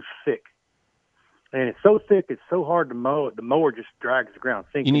growing too thick. And it's so thick, it's so hard to mow. The mower just drags the ground.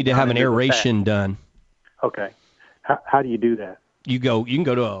 You need to have an aeration done. Okay. How do you do that? You can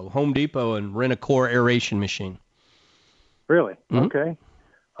go to a Home Depot and rent a core aeration machine. Really? Mhm. Okay.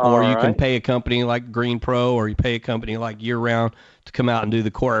 Or you All can right. pay a company like Green Pro, or you pay a company like Year Round to come out and do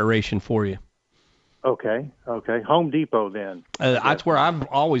the core aeration for you. Okay. Home Depot then. That's where I've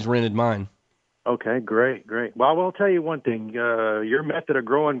always rented mine. Okay, great. Well, I will tell you one thing. Your method of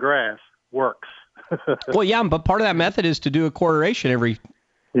growing grass works. Well, yeah, but part of that method is to do a core aeration every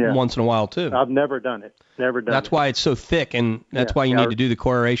once in a while, too. I've never done it. That's why it's so thick, and that's why you Yeah. need to do the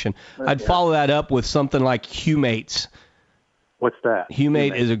core aeration. I'd Yeah. follow that up with something like Humates. What's that?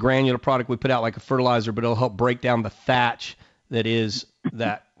 Humate is a granular product we put out like a fertilizer, but it'll help break down the thatch that is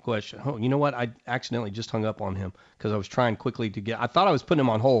that question. Oh, you know what? I accidentally just hung up on him because I was trying quickly to get. I thought I was putting him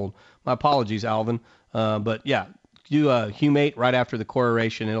on hold. My apologies, Alvin. But yeah, do Humate right after the core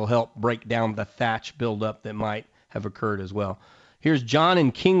aeration. It'll help break down the thatch buildup that might have occurred as well. Here's John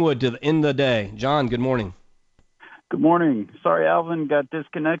in Kingwood to the end of the day. John, good morning. Good morning. Sorry, Alvin got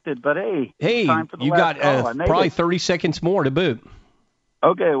disconnected, but hey, Hey, time for the you last got call. I made probably it. 30 seconds more to boot.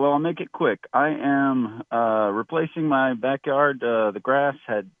 Okay, well, I'll make it quick. I am replacing my backyard. The grass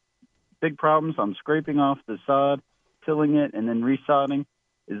had big problems. I'm scraping off the sod, tilling it, and then resodding.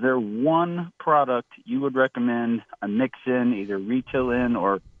 Is there one product you would recommend I mix in, either retill in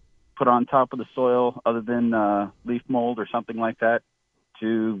or put on top of the soil other than leaf mold or something like that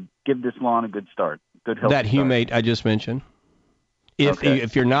to give this lawn a good start? Good healthy That start. Humate I just mentioned.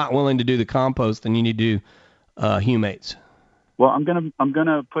 If you're not willing to do the compost, then you need to do Humates. Well, I'm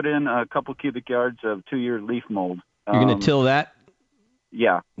gonna put in a couple cubic yards of 2-year leaf mold. You're going to till that?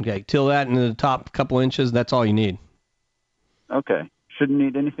 Yeah. Okay, till that in the top couple inches. That's all you need. Okay. Shouldn't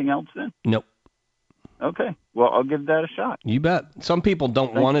need anything else then? Nope. Okay. Well, I'll give that a shot. You bet. Some people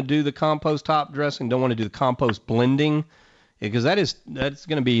don't want to do the compost top dressing, don't want to do the compost blending, because that's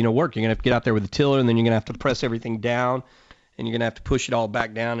going to be work. You're going to have to get out there with the tiller, and then you're going to have to press everything down, and you're going to have to push it all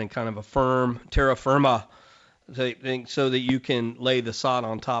back down in kind of a firm terra firma thing so that you can lay the sod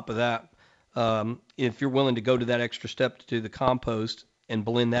on top of that. If you're willing to go to that extra step to do the compost and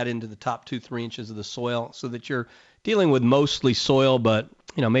blend that into the top 2-3 inches of the soil so that you're dealing with mostly soil, but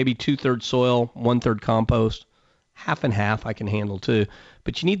maybe 2/3 soil, 1/3 compost, half and half I can handle too.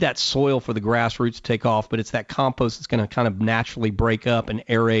 But you need that soil for the grass roots to take off, but it's that compost that's going to kind of naturally break up and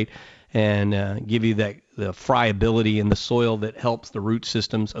aerate and give you the friability in the soil that helps the root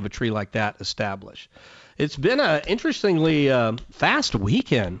systems of a tree like that establish. It's been an interestingly fast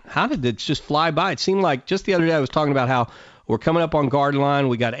weekend. How did it just fly by? It seemed like just the other day I was talking about how we're coming up on Garden Line.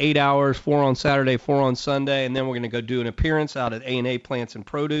 We got 8 hours, 4 on Saturday, 4 on Sunday, and then we're going to go do an appearance out at A&A Plants and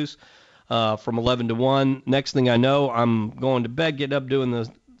Produce from 11 to 1. Next thing I know, I'm going to bed, getting up, doing the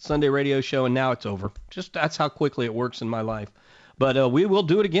Sunday radio show, and now it's over. Just that's how quickly it works in my life. But we will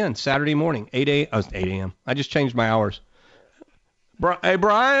do it again Saturday morning, 8 a.m. I just changed my hours. Hey,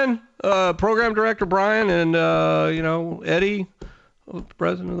 Brian, program director Brian, and, Eddie,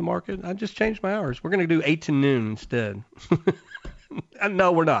 president of the market. I just changed my hours. We're going to do 8 to noon instead.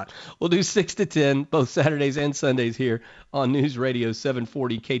 No, we're not. We'll do 6 to 10, both Saturdays and Sundays here on News Radio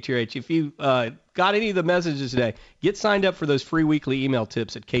 740 KTRH. If you got any of the messages today, get signed up for those free weekly email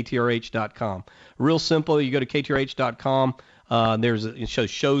tips at KTRH.com. Real simple. You go to KTRH.com. It shows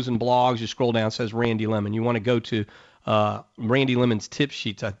shows and blogs. You scroll down, it says Randy Lemon. You want to go to Randy Lemon's tip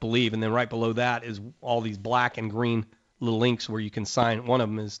sheets, I believe, and then right below that is all these black and green little links where you can sign. One of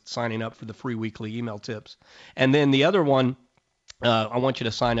them is signing up for the free weekly email tips. And then the other one I want you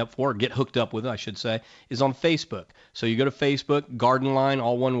to sign up for, or get hooked up with, I should say, is on Facebook. So you go to Facebook, Garden Line,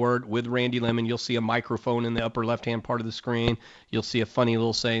 all one word, with Randy Lemon. You'll see a microphone in the upper left-hand part of the screen. You'll see a funny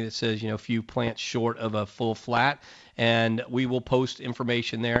little saying that says, few plants short of a full flat. And we will post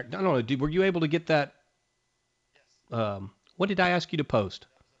information there. I don't know, were you able to get that? What did I ask you to post?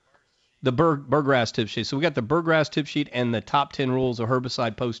 The Burgrass tip sheet. So we got the Burgrass tip sheet and the top 10 rules of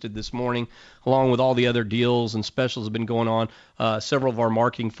herbicide posted this morning, along with all the other deals and specials have been going on. Several of our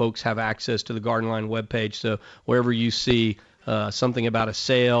marketing folks have access to the Garden Line webpage. So wherever you see something about a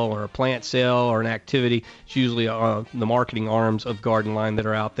sale or a plant sale or an activity, it's usually the marketing arms of Garden Line that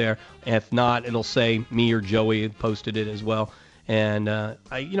are out there. If not, it'll say me or Joey posted it as well. And,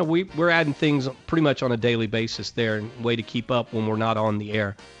 we're adding things pretty much on a daily basis there, and a way to keep up when we're not on the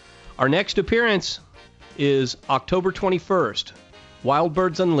air. Our next appearance is October 21st, Wild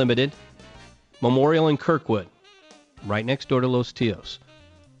Birds Unlimited, Memorial in Kirkwood, right next door to Los Tios.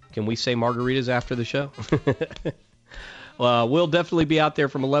 Can we say margaritas after the show? We'll definitely be out there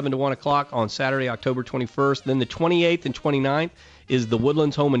from 11 to 1 o'clock on Saturday, October 21st. Then the 28th and 29th is the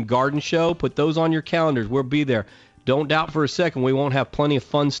Woodlands Home and Garden Show. Put those on your calendars. We'll be there. Don't doubt for a second we won't have plenty of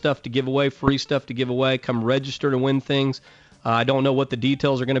fun stuff to give away, free stuff to give away. Come register to win things. I don't know what the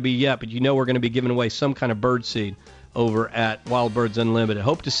details are going to be yet, but you know we're going to be giving away some kind of bird seed over at Wild Birds Unlimited.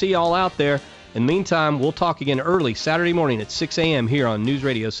 Hope to see you all out there. In the meantime, we'll talk again early Saturday morning at 6 a.m. here on News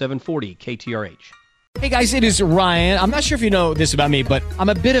Radio 740 KTRH. Hey guys, it is Ryan. I'm not sure if you know this about me, but I'm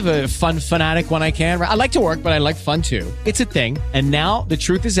a bit of a fun fanatic when I can. I like to work, but I like fun too. It's a thing. And now the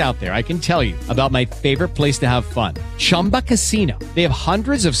truth is out there. I can tell you about my favorite place to have fun. Chumba Casino. They have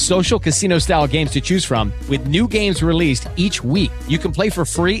hundreds of social casino style games to choose from with new games released each week. You can play for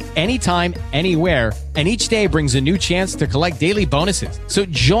free anytime, anywhere. And each day brings a new chance to collect daily bonuses. So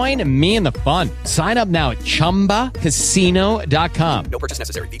join me in the fun. Sign up now at ChumbaCasino.com. No purchase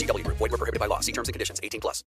necessary. VGW Group. Void where prohibited by law. See terms and conditions. 18+.